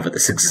you have at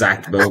this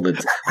exact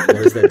moment and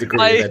what is their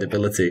degree of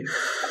edibility.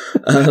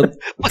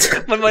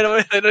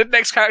 The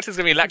next character is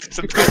going to be lactose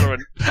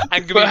intolerant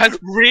and going to be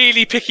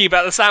really picky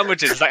about the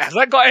sandwiches. Like, has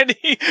that got any?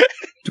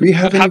 Do we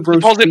have any Have roast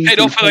deposit beef paid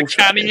and off for the pork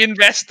canny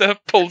investor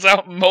pulls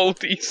out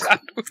mouldy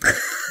sandwich.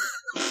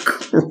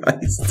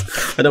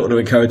 Christ. I don't want to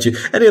encourage you.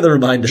 Any other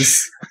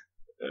reminders?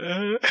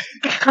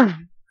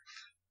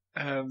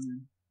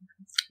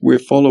 We're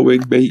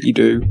following Matey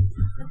Do.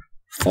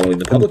 Following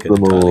the publican.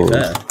 Come on. Apparently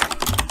fair.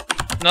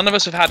 None of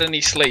us have had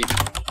any sleep.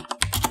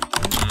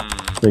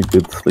 Need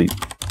good sleep.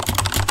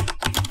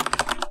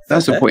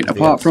 That's the point.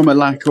 Apart from a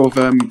lack of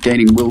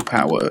gaining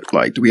willpower,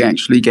 like, do we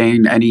actually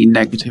gain any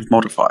negative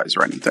modifiers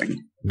or anything?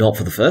 Not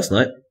for the first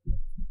night.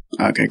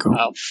 Okay, cool.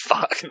 Oh,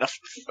 fuck. That's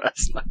the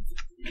first one.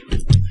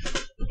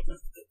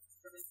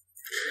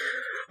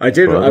 I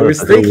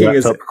was I thinking wrapped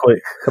as up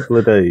quick, couple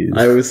of days.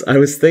 I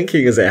was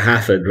thinking as it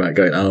happened, right,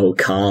 going, oh,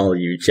 Carl,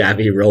 you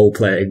jammy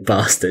role-playing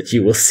bastard,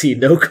 you will see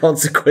no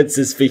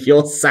consequences for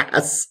your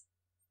sass.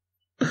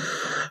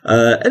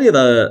 Any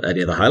other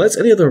highlights?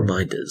 Any other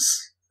reminders?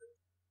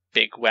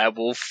 Big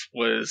Werewolf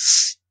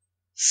was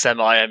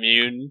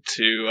semi-immune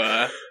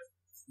to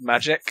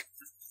magic.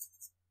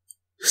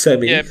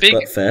 Semi, Yeah,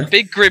 but fair.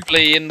 Big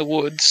Gribbly in the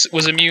woods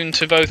was immune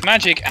to both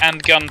magic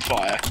and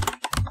gunfire.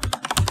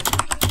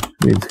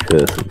 Means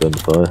curse and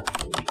gunfire.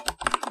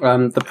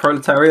 The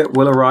proletariat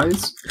will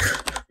arise.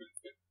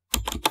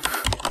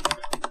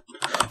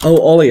 Oh,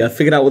 Ollie, I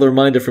figured out what the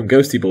reminder from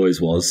Ghosty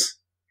Boys was.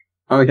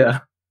 Oh yeah.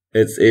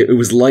 It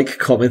was like,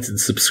 comment, and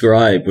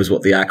subscribe was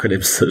what the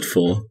acronym stood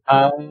for.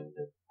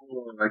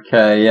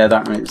 Okay, yeah,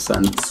 that makes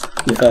sense.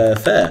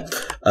 Fair.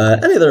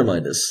 Any other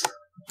reminders?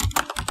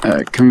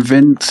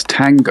 Convince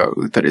Tango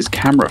that his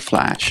camera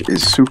flash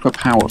is super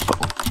powerful.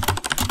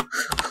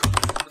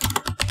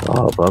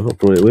 Oh, but I've not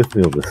brought it with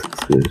me on this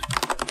excursion.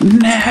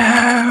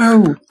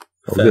 No!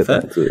 I'll Fair, get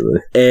fair. back to it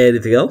though.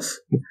 Anything else?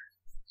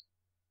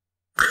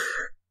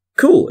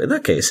 Cool. In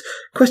that case,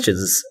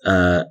 questions.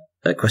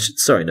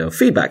 Sorry, no.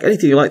 Feedback.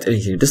 Anything you liked,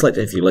 anything you disliked,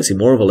 anything you'd like to see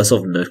more of or less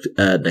of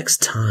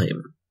next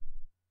time.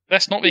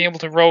 That's not being able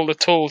to roll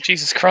at all.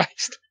 Jesus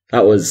Christ.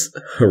 That was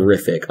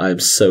horrific. I'm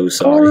so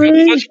sorry.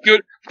 We've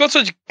got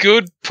such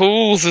good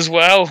pools as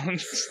well.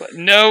 It's like,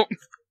 no.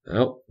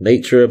 Well,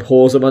 nature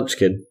abhors a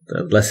munchkin,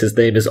 unless his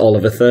name is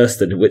Oliver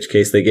Thurston, in which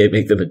case they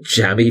make them a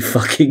jammy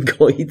fucking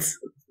goit.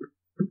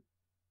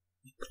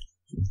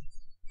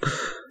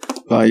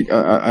 Like,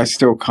 I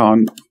still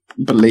can't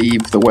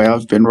believe the way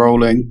I've been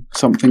rolling.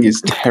 Something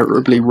is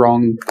terribly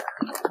wrong.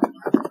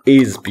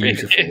 Is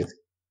beautiful.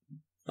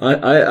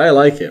 I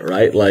like it,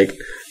 right? Like,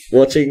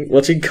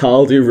 watching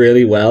Carl do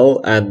really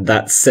well, and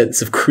that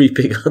sense of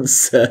creeping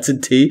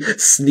uncertainty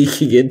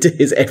sneaking into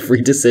his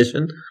every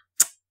decision.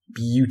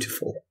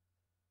 Beautiful.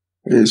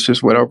 It's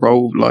just when I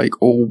roll,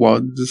 like, all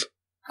ones.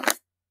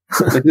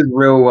 This is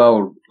real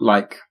world,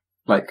 like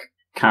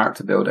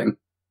character building.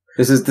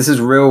 This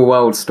is real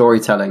world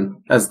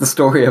storytelling. As the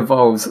story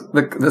evolves,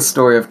 the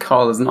story of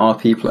Carl as an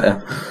RP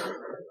player.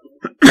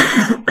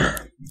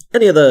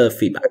 Any other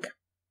feedback?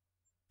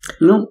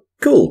 No.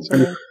 Cool.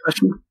 Any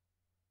question?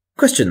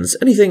 Questions?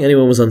 Anything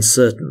anyone was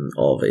uncertain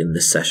of in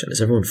this session? Is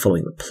everyone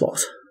following the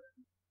plot?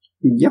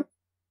 Yep.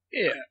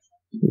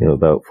 Yeah,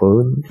 about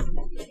following.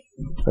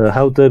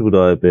 How dead would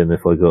I have been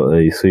if I got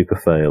a super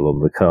fail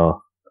on the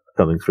car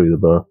coming through the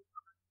bar?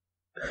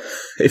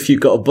 If you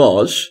got a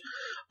Bosch,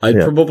 I'd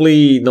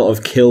probably not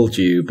have killed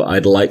you, but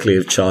I'd likely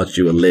have charged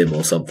you a limb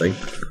or something.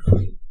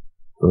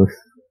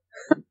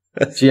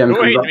 GM,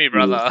 Wait me,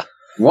 brother.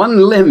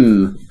 One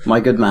limb, my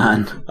good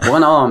man.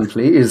 One arm,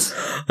 please.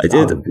 I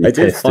did find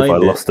if I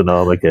lost an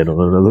arm again on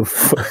another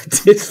I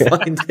did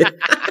find it.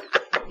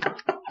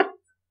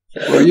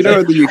 Well, you know,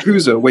 in the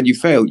Yakuza, when you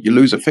fail, you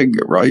lose a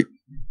finger, right?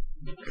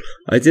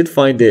 I did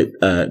find it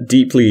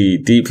deeply,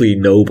 deeply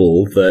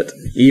noble that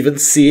even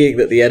seeing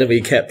that the enemy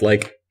kept,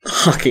 like,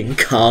 hucking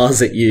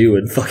cars at you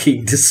and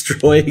fucking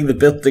destroying the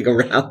building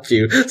around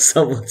you,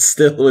 someone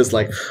still was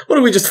like, why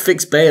don't we just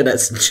fix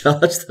bayonets and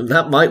charge them?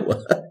 That might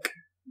work.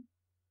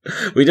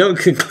 We don't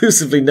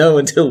conclusively know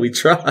until we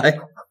try.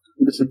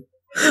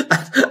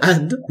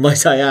 And,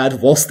 might I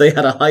add, whilst they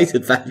had a height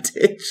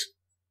advantage.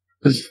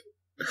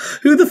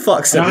 Who the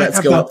fuck said let's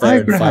go up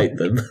there and fight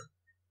them?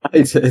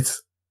 It's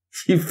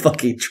You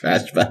fucking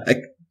trash bag.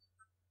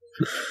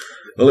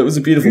 Well, it was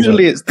a beautiful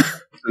Usually one. it's the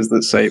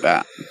that say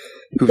that.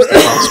 Who's the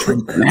last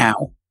drink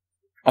now?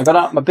 I got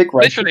out my big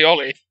red. Literally,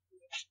 Ollie.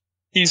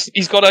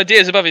 He's got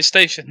ideas above his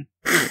station.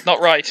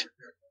 Not right.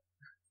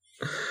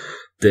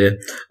 Dear.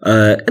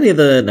 Any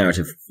other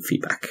narrative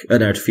feedback?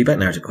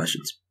 Narrative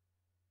questions?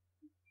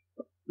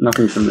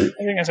 Nothing from me.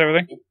 I think that's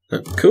everything.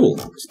 Cool.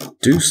 Let's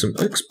do some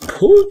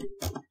export.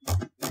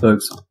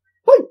 Thanks.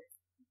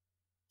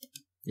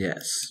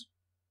 Yes.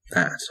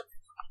 That.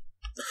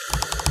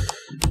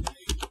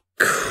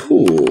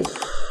 Cool.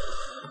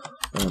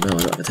 Oh no, I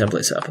don't have a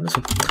template set up on this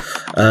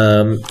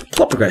one.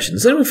 Plot progression.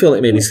 Does anyone feel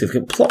like made any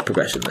significant plot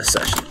progression this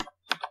session?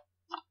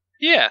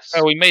 Yes.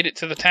 Oh, we made it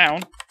to the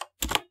town.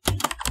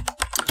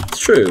 It's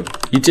true.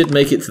 You did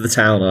make it to the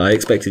town I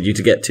expected you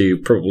to get to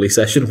probably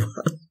session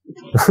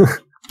 1.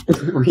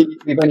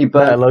 We've only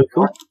burnt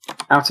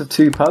out of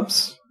 2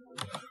 pubs.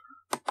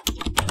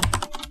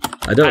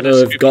 I don't know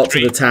if got to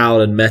the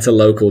town and meta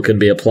local can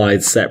be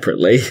applied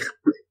separately.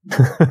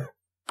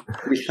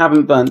 We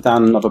haven't burnt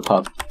down another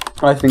pub.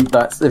 I think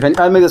that's...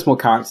 maybe that's more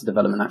character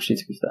development, actually,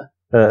 to be fair.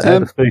 I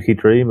had a spooky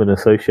dream and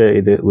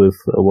associated it with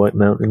a white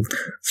mountain.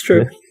 It's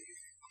true. Yeah.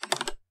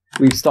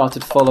 We've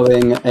started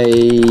following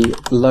a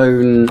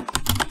lone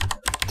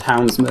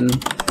townsman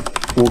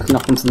walking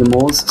up onto the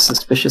moors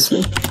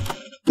suspiciously.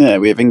 Yeah,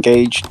 we have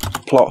engaged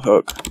plot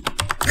hook.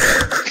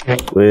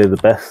 We're the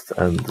best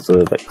and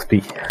deserve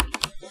XP.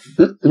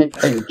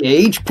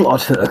 Engage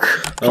plot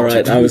hook.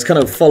 Alright, I was kind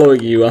of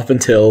following you up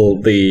until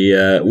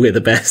the we're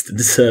the best and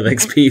deserve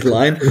XP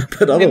line,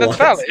 but I mean, otherwise...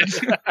 that's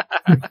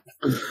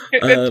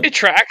valid. It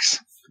tracks.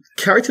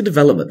 Character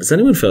development. Does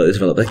anyone feel like they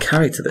developed their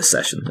character this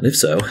session? And if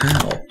so,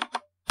 how?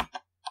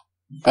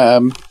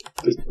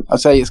 I'd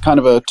say it's kind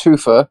of a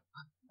twofer.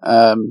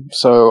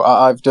 So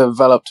I've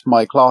developed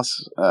my class,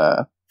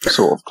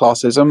 sort of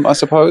classism, I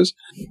suppose.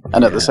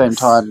 And at the same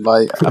time,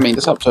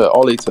 it's up to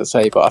Ollie to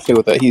say, but I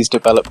feel that he's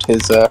developed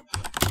his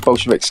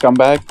Bolshevik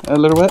scumbag a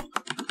little bit.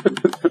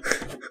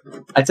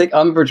 I take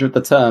umbrage with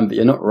the term, but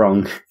you're not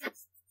wrong.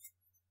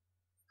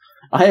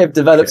 I have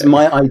developed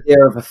my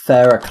idea of a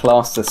fairer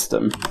class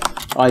system,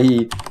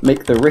 i.e.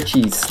 make the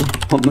richies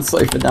sleep on the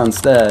sofa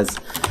downstairs.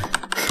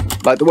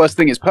 Like, the worst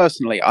thing is,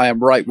 personally, I am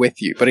right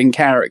with you, but in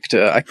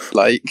character,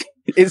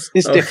 It's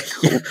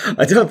difficult. Yeah.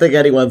 I don't think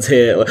anyone's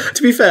here.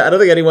 To be fair, I don't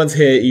think anyone's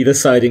here either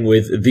siding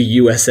with the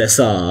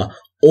USSR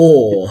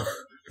or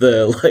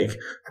the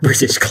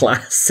British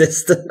class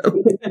system.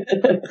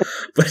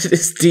 But it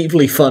is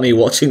deeply funny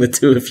watching the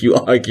two of you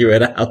argue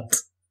it out.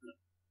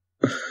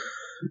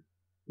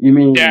 You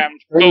mean Damn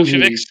Benji?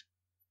 Bolsheviks.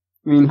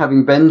 You mean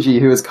having Benji,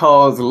 who is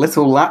Carl's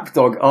little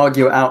lapdog,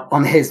 argue it out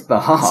on his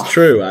behalf? It's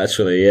true,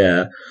 actually,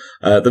 yeah.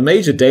 The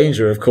major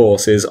danger, of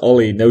course, is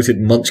Ollie, noted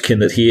munchkin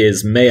that he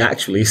is, may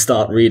actually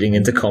start reading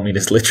into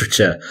communist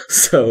literature.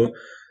 So,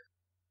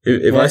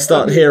 if I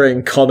start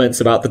hearing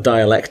comments about the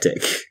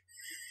dialectic...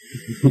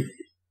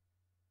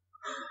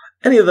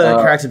 Any other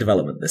character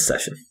development this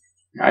session?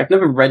 I've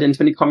never read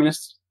into any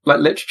communist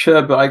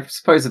literature, but I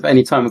suppose if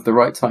any time was the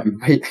right time,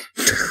 right?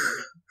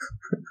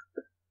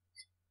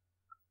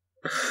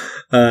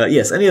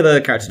 Yes, any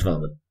other character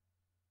development?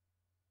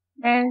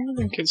 I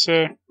think it's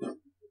Fair.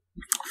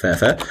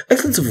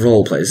 Excellence of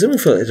roleplay. Does anyone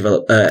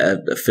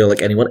feel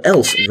like anyone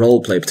else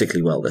roleplay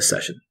particularly well this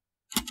session?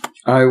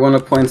 I want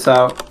to point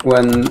out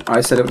when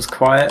I said it was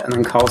quiet, and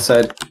then Carl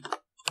said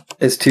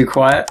it's too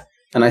quiet,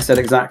 and I said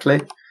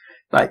exactly.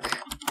 I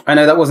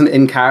know that wasn't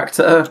in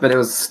character, but it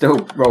was still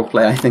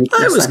roleplay, I think.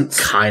 It was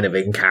kind of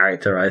in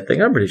character, I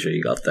think. I'm pretty sure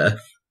you got there.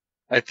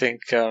 I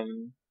think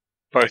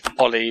both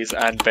Ollie's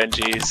and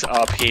Benji's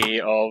RP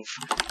of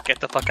get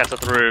the fuck out of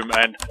the room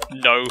and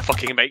no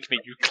fucking make me,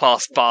 you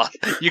class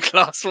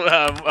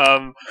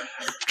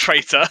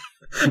traitor.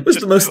 It was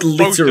the most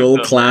literal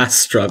class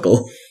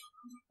struggle.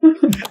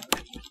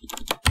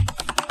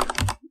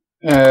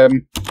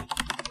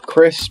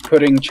 Chris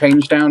putting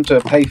change down to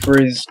pay for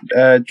his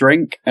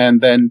drink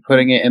and then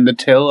putting it in the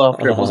till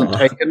after it wasn't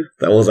taken.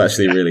 That was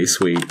actually really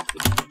sweet.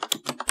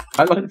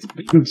 I liked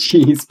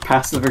Benji's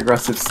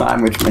passive-aggressive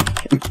sandwich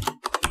making.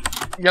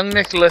 young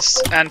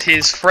Nicholas and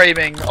his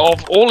framing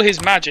of all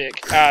his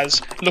magic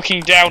as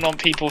looking down on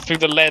people through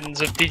the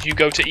lens of did you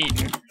go to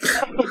Eton?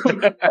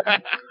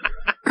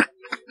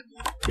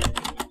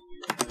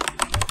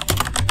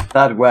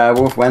 That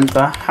werewolf went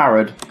to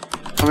Harrod.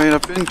 I mean,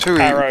 I've been to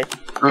Harrow.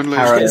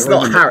 Harrod. It's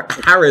not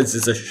Harrods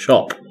is a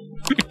shop.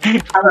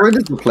 Harrod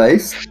is the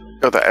place.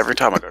 Go there every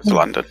time I go to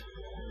London.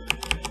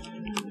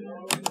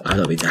 I've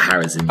not been to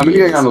Harrods in I'm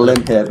years. going on a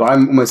limb here, but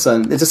I'm almost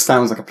certain it just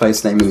sounds like a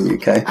place name in the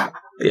UK.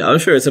 Yeah, I'm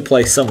sure it's a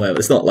place somewhere, but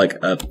it's not like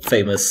a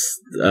famous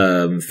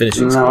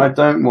finishing school. No, I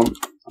don't want...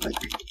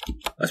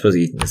 I suppose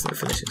Eton isn't a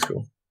finishing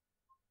school.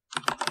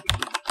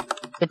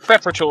 The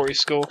preparatory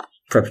school.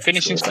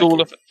 Finishing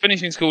school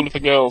for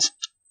girls.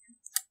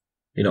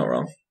 You're not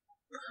wrong.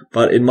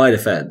 But in my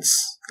defence...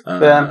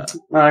 yeah,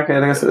 okay,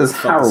 I guess there's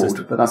fuck the Harold,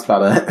 system. but that's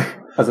about it.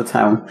 As a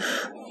town.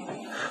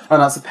 Oh,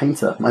 that's a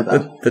painter, my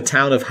bad. The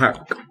town of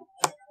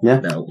Yeah.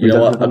 No, you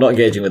know what? I'm not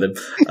engaging with him.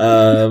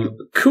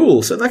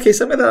 Cool. So in that case,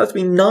 that made that out to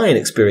be 9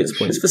 experience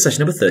points for session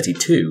number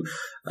 32.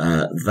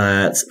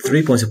 That's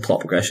 3 points of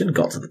plot progression,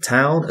 got to the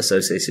town,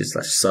 associated /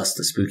 sussed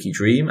a spooky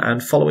dream,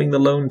 and following the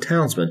lone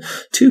townsman.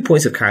 2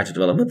 points of character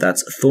development.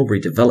 That's Thornbury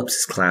develops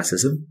his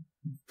classism,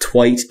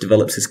 Twite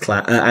develops his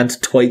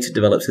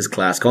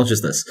class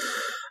consciousness.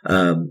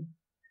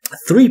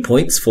 3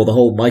 points for the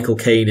whole Michael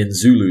Caine in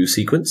Zulu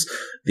sequence,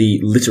 the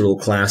literal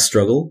class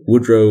struggle.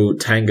 Woodrow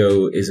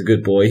Tango is a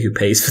good boy who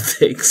pays for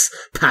things.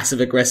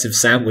 Passive-aggressive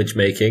sandwich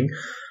making.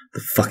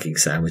 The fucking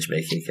sandwich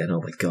making again. Oh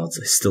my god,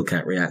 I still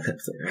can't react.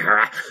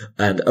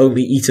 And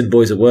only Eton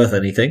boys are worth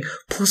anything.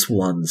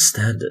 +1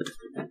 standard.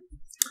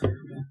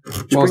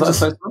 What was that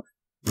supposed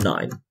to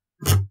 9.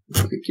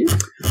 Thank you.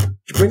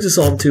 Which brings us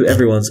on to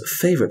everyone's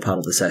favourite part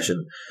of the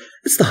session.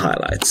 It's the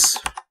highlights.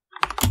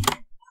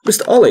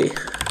 Mr. Ollie, do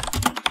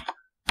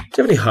you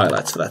have any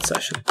highlights for that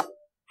session?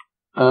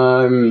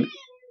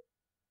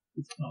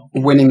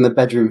 Winning the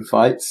bedroom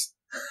fights.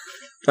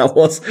 That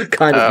was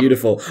kind of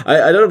beautiful.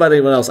 I don't know about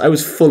anyone else. I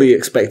was fully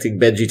expecting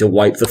Benji to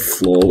wipe the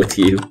floor with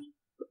you.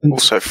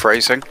 Also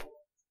phrasing.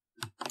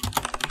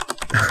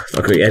 Not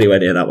going to be anywhere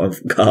near that one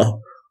from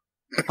Carl.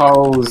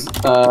 Carl's,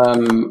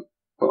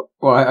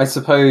 well, I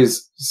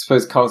suppose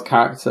Carl's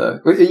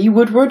character. Are you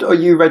Woodward or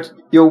you're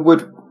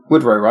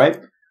Woodrow, right?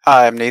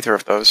 I am neither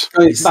of those.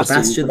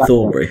 Sebastian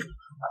Thornbury.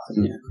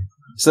 Yeah.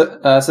 So,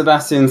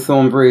 Sebastian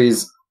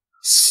Thornbury's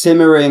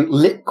simmering,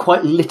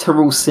 quite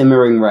literal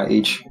simmering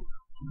rage.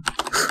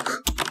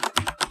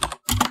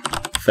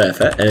 Fair.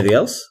 Anything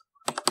else?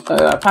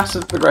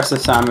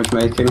 Passive-aggressive sandwich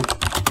making.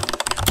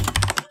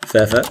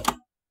 Fair.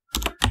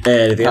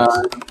 Anything else?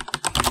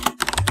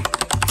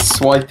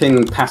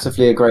 Swiping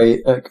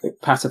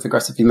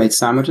passive-aggressively made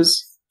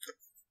sandwiches.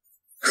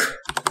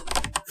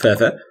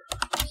 Fair.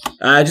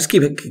 Just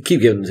keep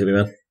giving them to me,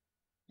 man.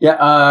 Yeah,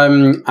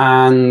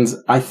 and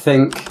I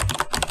think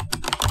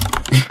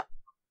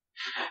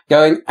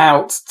going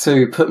out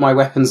to put my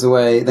weapons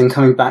away, then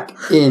coming back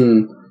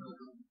in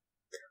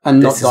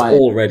and not dying. This is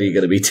already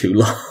going to be too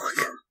long.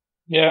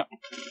 Yeah.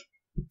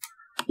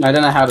 I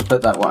don't know how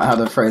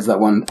to phrase that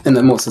one in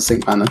a more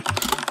succinct manner.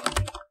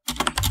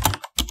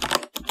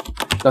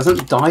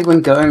 Doesn't die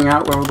when going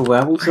out where all the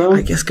werewolves are?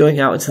 I guess going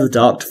out into the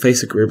dark to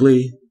face a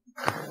Gribbly.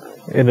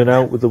 In and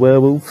out with the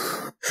werewolves.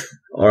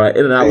 Alright,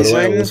 in and out with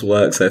Amazing. werewolves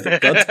works, I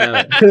think. God damn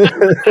it.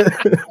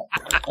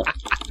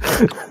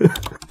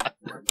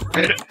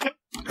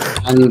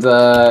 And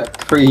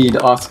Creed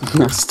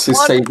asking us to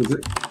save his...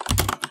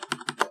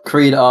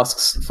 Creed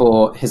asks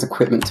for his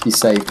equipment to be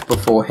saved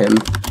before him.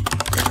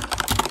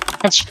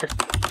 That's true.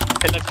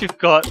 And then you've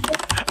got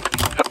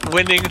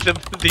winning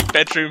the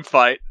bedroom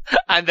fight,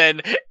 and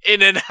then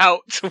in and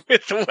out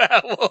with the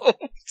werewolf.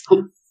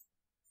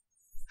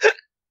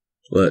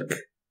 Look,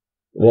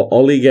 what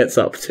Ollie gets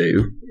up to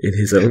in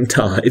his own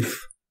time.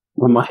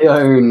 On my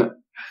own,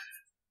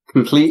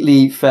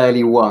 completely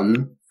fairly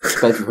won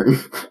bedroom.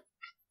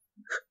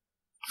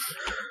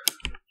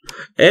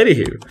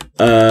 Anywho,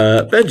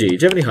 Benji, do you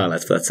have any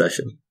highlights for that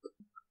session?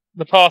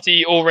 The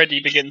party already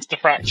begins to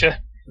fracture.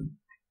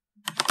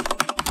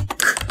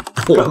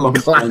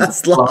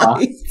 Class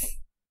life.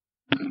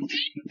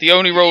 The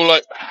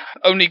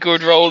only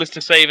good roll is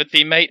to save a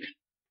teammate.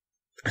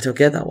 I don't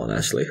get that one,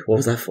 actually. What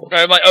was that for?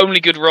 My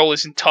only good roll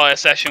this entire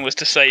session was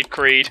to save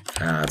Creed.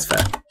 Ah, that's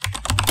fair.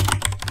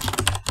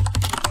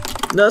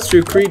 No, that's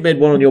true. Creed made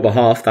one on your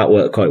behalf. That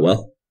worked quite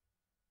well.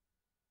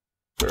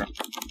 Sure.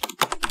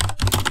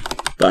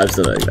 But I'm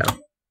still knowing now.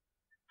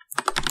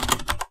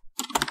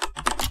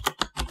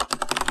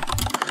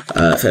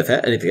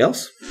 Fair. Anything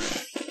else?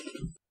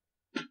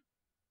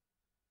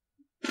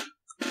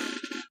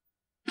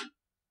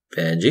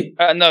 Benji?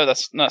 No,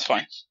 that's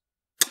fine.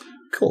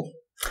 Cool.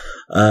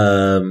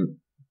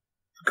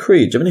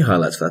 Creed, do you have any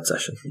highlights for that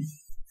session?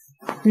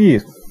 Yeah.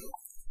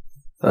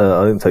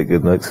 I didn't take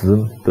good notes of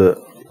them, but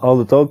are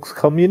the dogs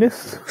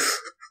communists?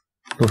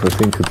 Was I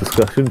think a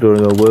discussion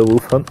during our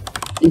werewolf hunt.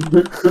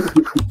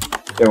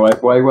 Yeah,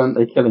 why weren't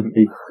they killing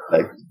people?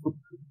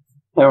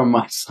 They're on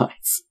my side.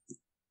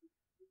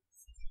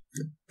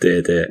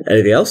 Dear.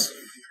 Anything else?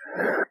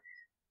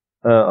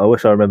 I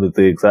wish I remembered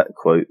the exact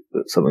quote,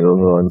 but something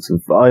along the lines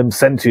of, "I am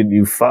sentient,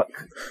 you fuck."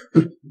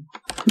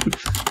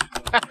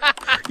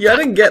 Yeah, I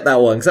didn't get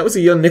that one, because that was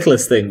a young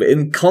Nicholas thing, but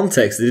in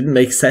context, it didn't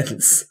make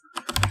sense.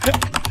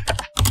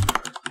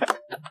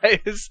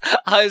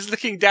 I was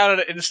looking down at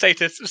it in the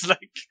status. It was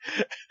like,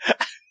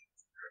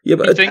 Yeah,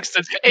 but He thinks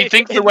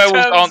the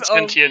werewolves aren't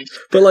sentient.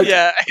 but like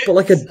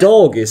a it's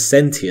dog is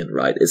sentient,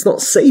 right? It's not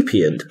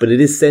sapient, but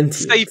it is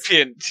sentient.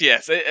 sapient.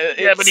 Yes.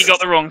 Yeah, but he got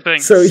the wrong thing.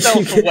 So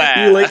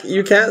self-aware.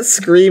 you can't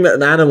scream at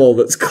an animal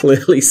that's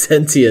clearly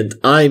sentient.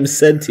 I'm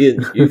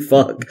sentient, you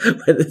fuck.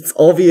 When it's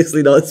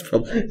obviously not its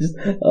problem.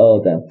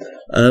 Oh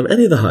damn.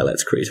 Any of the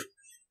highlights, Creed?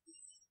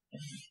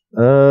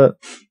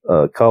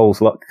 Carl's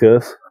luck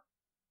curse.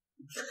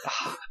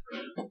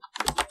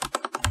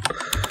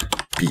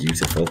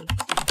 Beautiful.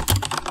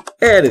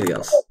 Anything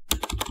else?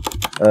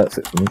 That's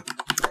it for me.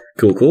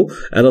 Cool.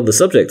 And on the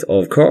subject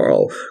of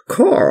Carl, do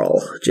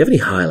you have any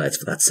highlights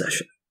for that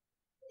session?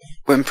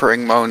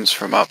 Whimpering moans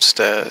from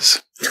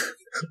upstairs.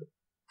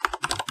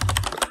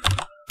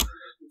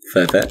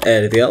 Fair.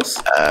 Anything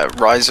else?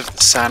 Rise of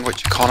the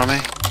sandwich economy.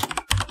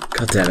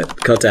 God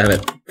damn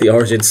it. The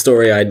origin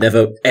story I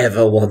never,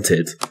 ever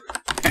wanted.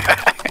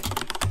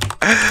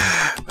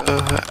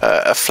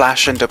 A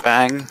flash and a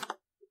bang.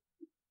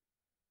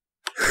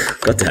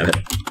 God damn it.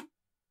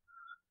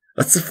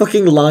 That's a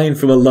fucking line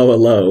from a lower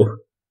low.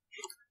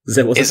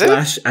 There was Is a it?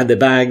 flash and a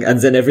bang, and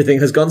then everything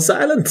has gone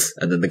silent.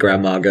 And then the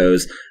grandma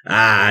goes,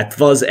 it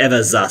was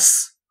ever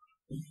thus.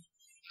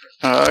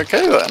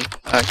 Okay then.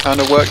 That kind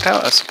of worked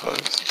out, I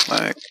suppose.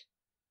 Like,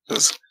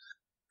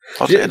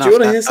 Do you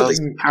want to hear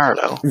something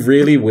parallel?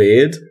 really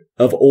weird?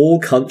 Of all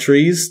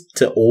countries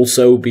to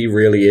also be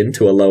really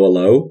into a lower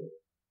low,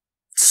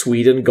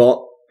 Sweden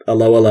got a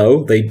lower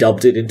low. They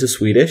dubbed it into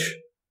Swedish.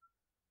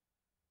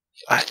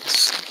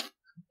 That's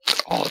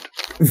odd.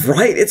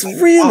 Right, it's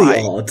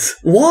really odd.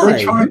 Why?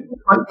 They try to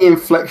find the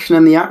inflection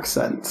and the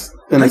accent.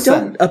 In a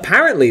sense.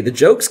 Apparently, the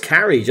jokes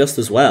carry just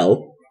as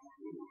well.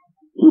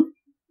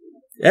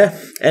 Yeah,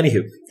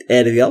 anywho.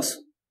 Anything else?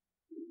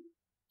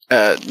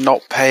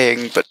 Not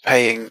paying, but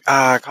paying.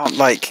 I can't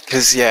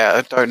because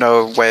I don't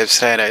know a way of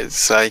saying it.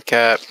 It's like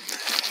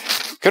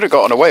could have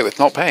gotten away with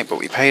not paying, but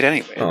we paid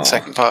anyway. In the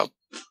second part.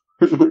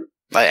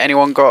 Like,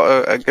 anyone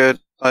got a good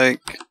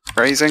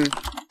phrasing?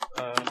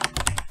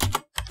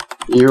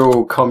 You're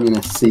all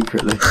communists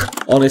secretly.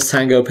 Honest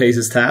Tango pays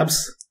his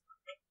tabs.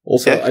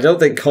 Also, Yeah. I don't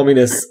think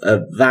communists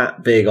are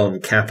that big on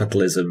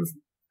capitalism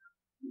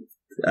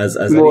as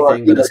More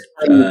anything that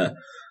is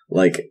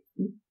like,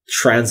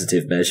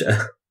 transitive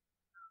measure.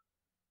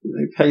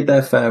 They paid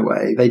their fair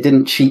way. They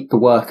didn't cheat the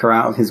worker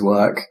out of his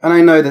work. And I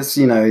know that's,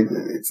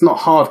 it's not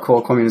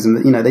hardcore communism.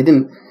 That they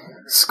didn't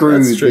screw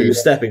That's true. the...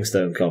 Stepping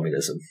stone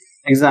communism.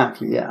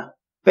 Exactly, yeah.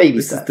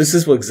 Baby steps. This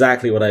is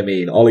exactly what I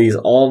mean. Ollie's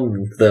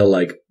on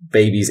the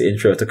baby's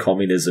intro to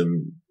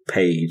communism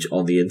page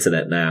on the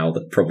internet now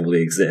that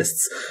probably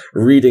exists,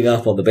 reading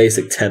up on the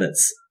basic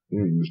tenets.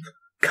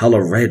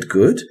 Colour red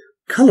good?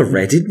 Colour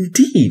red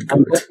indeed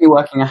I'm good. definitely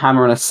working a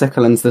hammer and a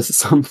sickle into this at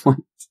some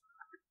point.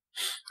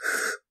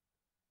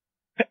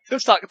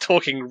 Just like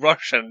talking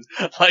Russian,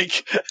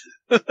 like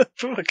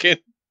fucking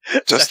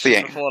Just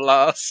session the before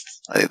last.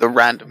 the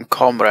random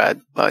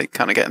comrade,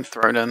 kind of getting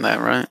thrown in there,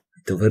 right?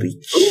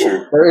 Doverich.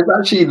 Ooh, there is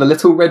actually the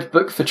Little Red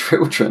Book for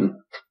Children.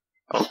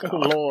 Oh Oh,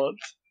 god. Lord.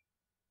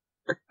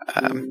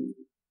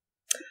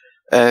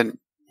 And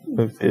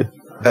Okay.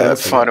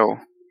 final.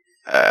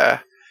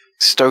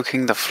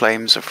 Stoking the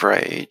flames of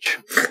rage.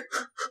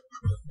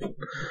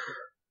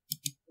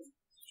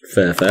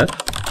 Fair. That's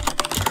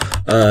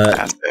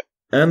it.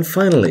 And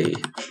finally,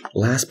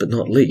 last but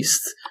not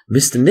least,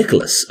 Mr.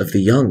 Nicholas of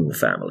the Young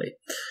family.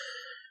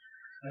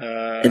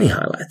 Any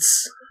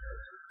highlights?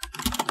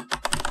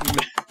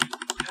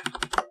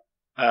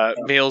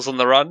 Meals on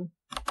the run.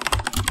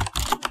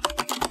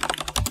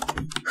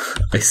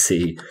 I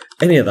see.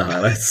 Any other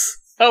highlights?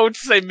 I would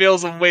say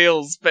Meals on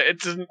Wheels, but it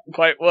doesn't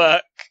quite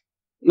work.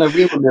 No,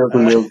 we were Meals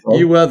on Wheels.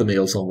 You were the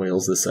Meals on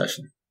Wheels this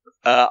session.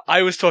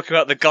 I was talking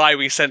about the guy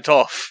we sent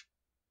off.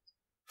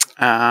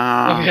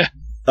 Oh, yeah.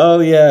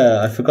 Oh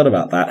yeah, I forgot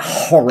about that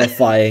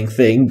horrifying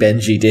thing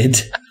Benji did.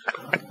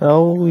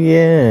 Oh,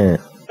 yeah.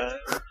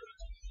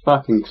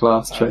 Fucking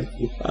class trick.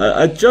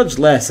 I judge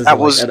less as That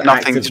like, was an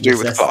nothing act of to do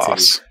with necessity,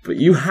 class. but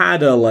you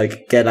had a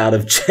get out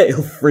of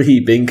jail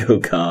free bingo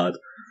card.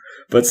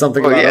 But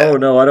something about, yeah. oh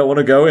no, I don't want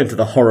to go into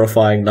the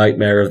horrifying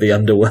nightmare of the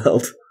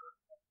underworld.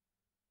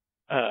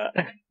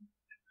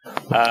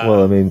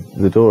 Well, I mean,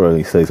 the door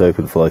only stays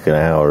open for like an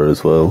hour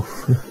as well.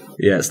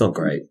 Yeah, it's not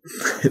great.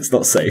 It's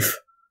not safe.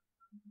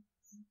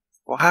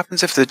 What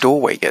happens if the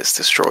doorway gets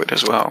destroyed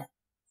as well?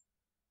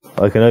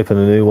 I can open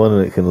a new one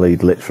and it can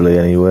lead literally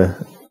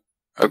anywhere.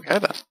 Okay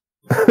then.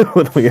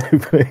 When we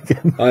open it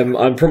again.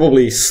 I'm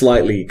probably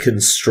slightly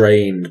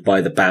constrained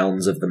by the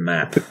bounds of the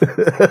map.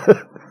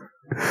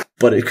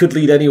 But it could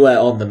lead anywhere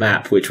on the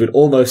map, which would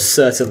almost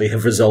certainly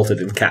have resulted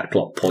in Cat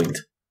Clock Point.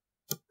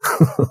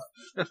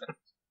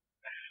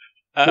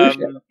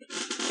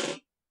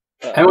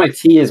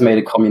 MIT has made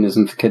a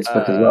communism for kids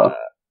book as well.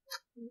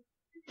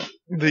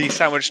 The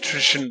sandwich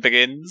tradition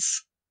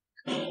begins.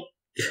 Yeah,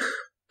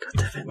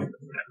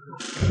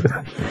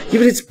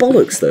 but it's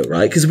bollocks though,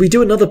 right? Because we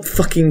do another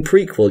fucking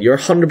prequel. You're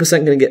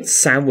 100% going to get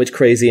sandwich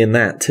crazy in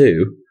that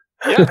too.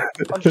 Yeah,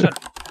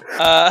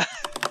 100%.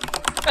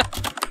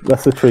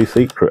 That's a true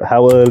secret.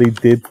 How early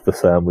did the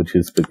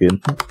sandwiches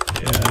begin?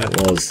 Yeah,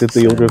 it was. Did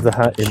the Order of the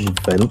Hat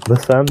invent the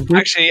sandwich?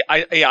 Actually,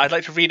 I'd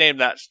like to rename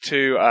that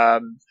to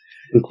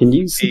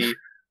Continues.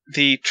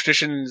 the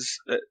traditions.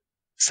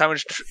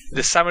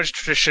 The sandwich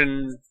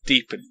tradition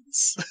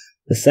deepens.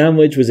 The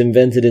sandwich was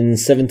invented in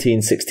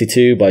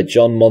 1762 by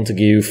John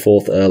Montagu,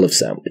 4th Earl of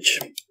Sandwich.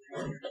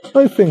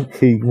 I think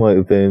he might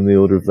have been in the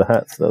Order of the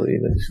Hats, though, he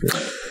mentioned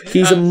it.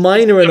 He's a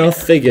minor enough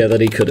figure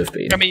that he could have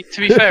been. I mean,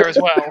 to be fair as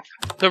well,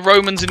 the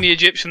Romans and the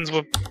Egyptians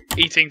were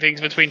eating things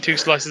between two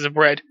slices of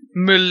bread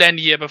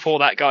millennia before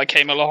that guy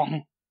came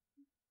along.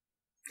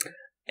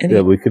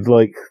 Yeah, we could,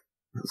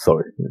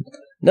 Sorry.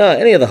 No,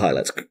 any other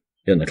highlights,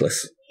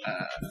 Nicholas?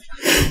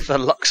 The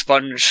luck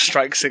sponge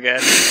strikes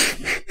again.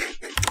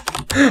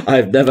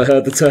 I've never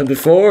heard the term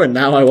before, and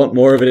now I want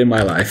more of it in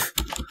my life.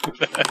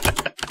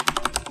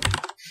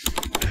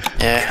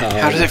 Yeah.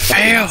 How does it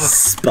feel?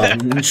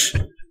 Sponge.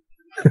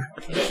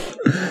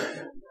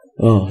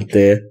 Oh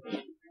dear.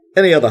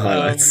 Any other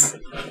highlights?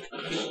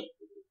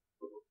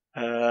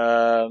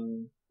 They're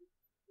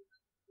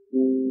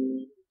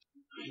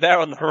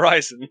on the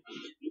horizon.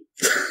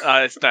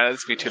 It's going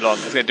to be too long.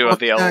 It's going to do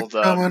the old.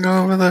 Coming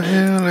over the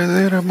hill, is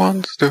it a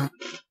monster?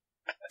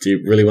 Do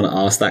you really want to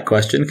ask that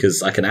question?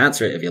 Because I can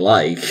answer it if you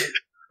like.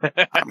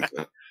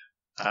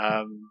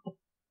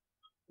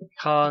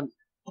 Can't.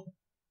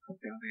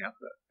 The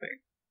other thing.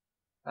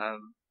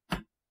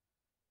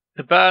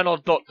 To burn or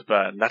not to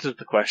burn? That is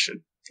the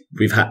question.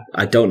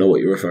 I don't know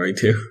what you're referring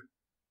to.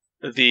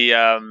 The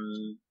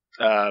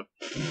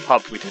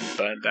pub we didn't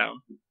burn down.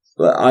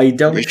 But I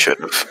don't We should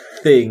have.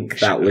 think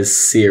that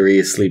was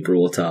seriously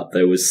brought up.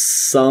 There was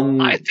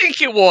some. I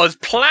think it was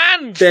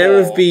planned.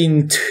 There have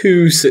been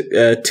two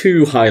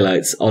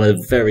highlights on a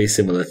very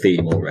similar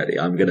theme already.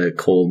 I'm going to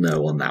call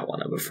no on that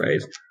one, I'm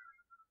afraid.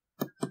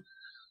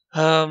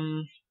 I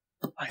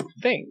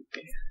think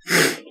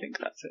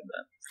that's it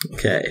then.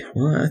 Okay,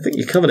 well, I think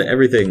you covered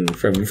everything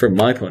from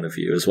my point of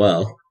view as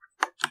well.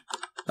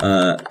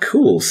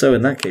 Cool, so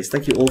in that case,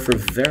 thank you all for a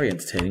very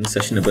entertaining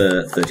session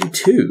number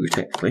 32,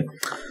 technically.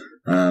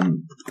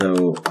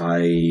 Though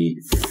I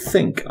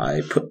think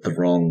I put the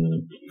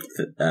wrong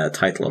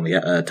title on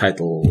the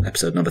title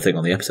episode number thing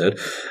on the episode.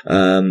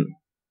 Does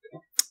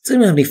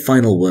anyone have any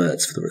final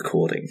words for the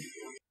recording?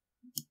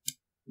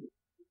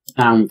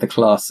 And the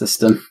class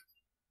system.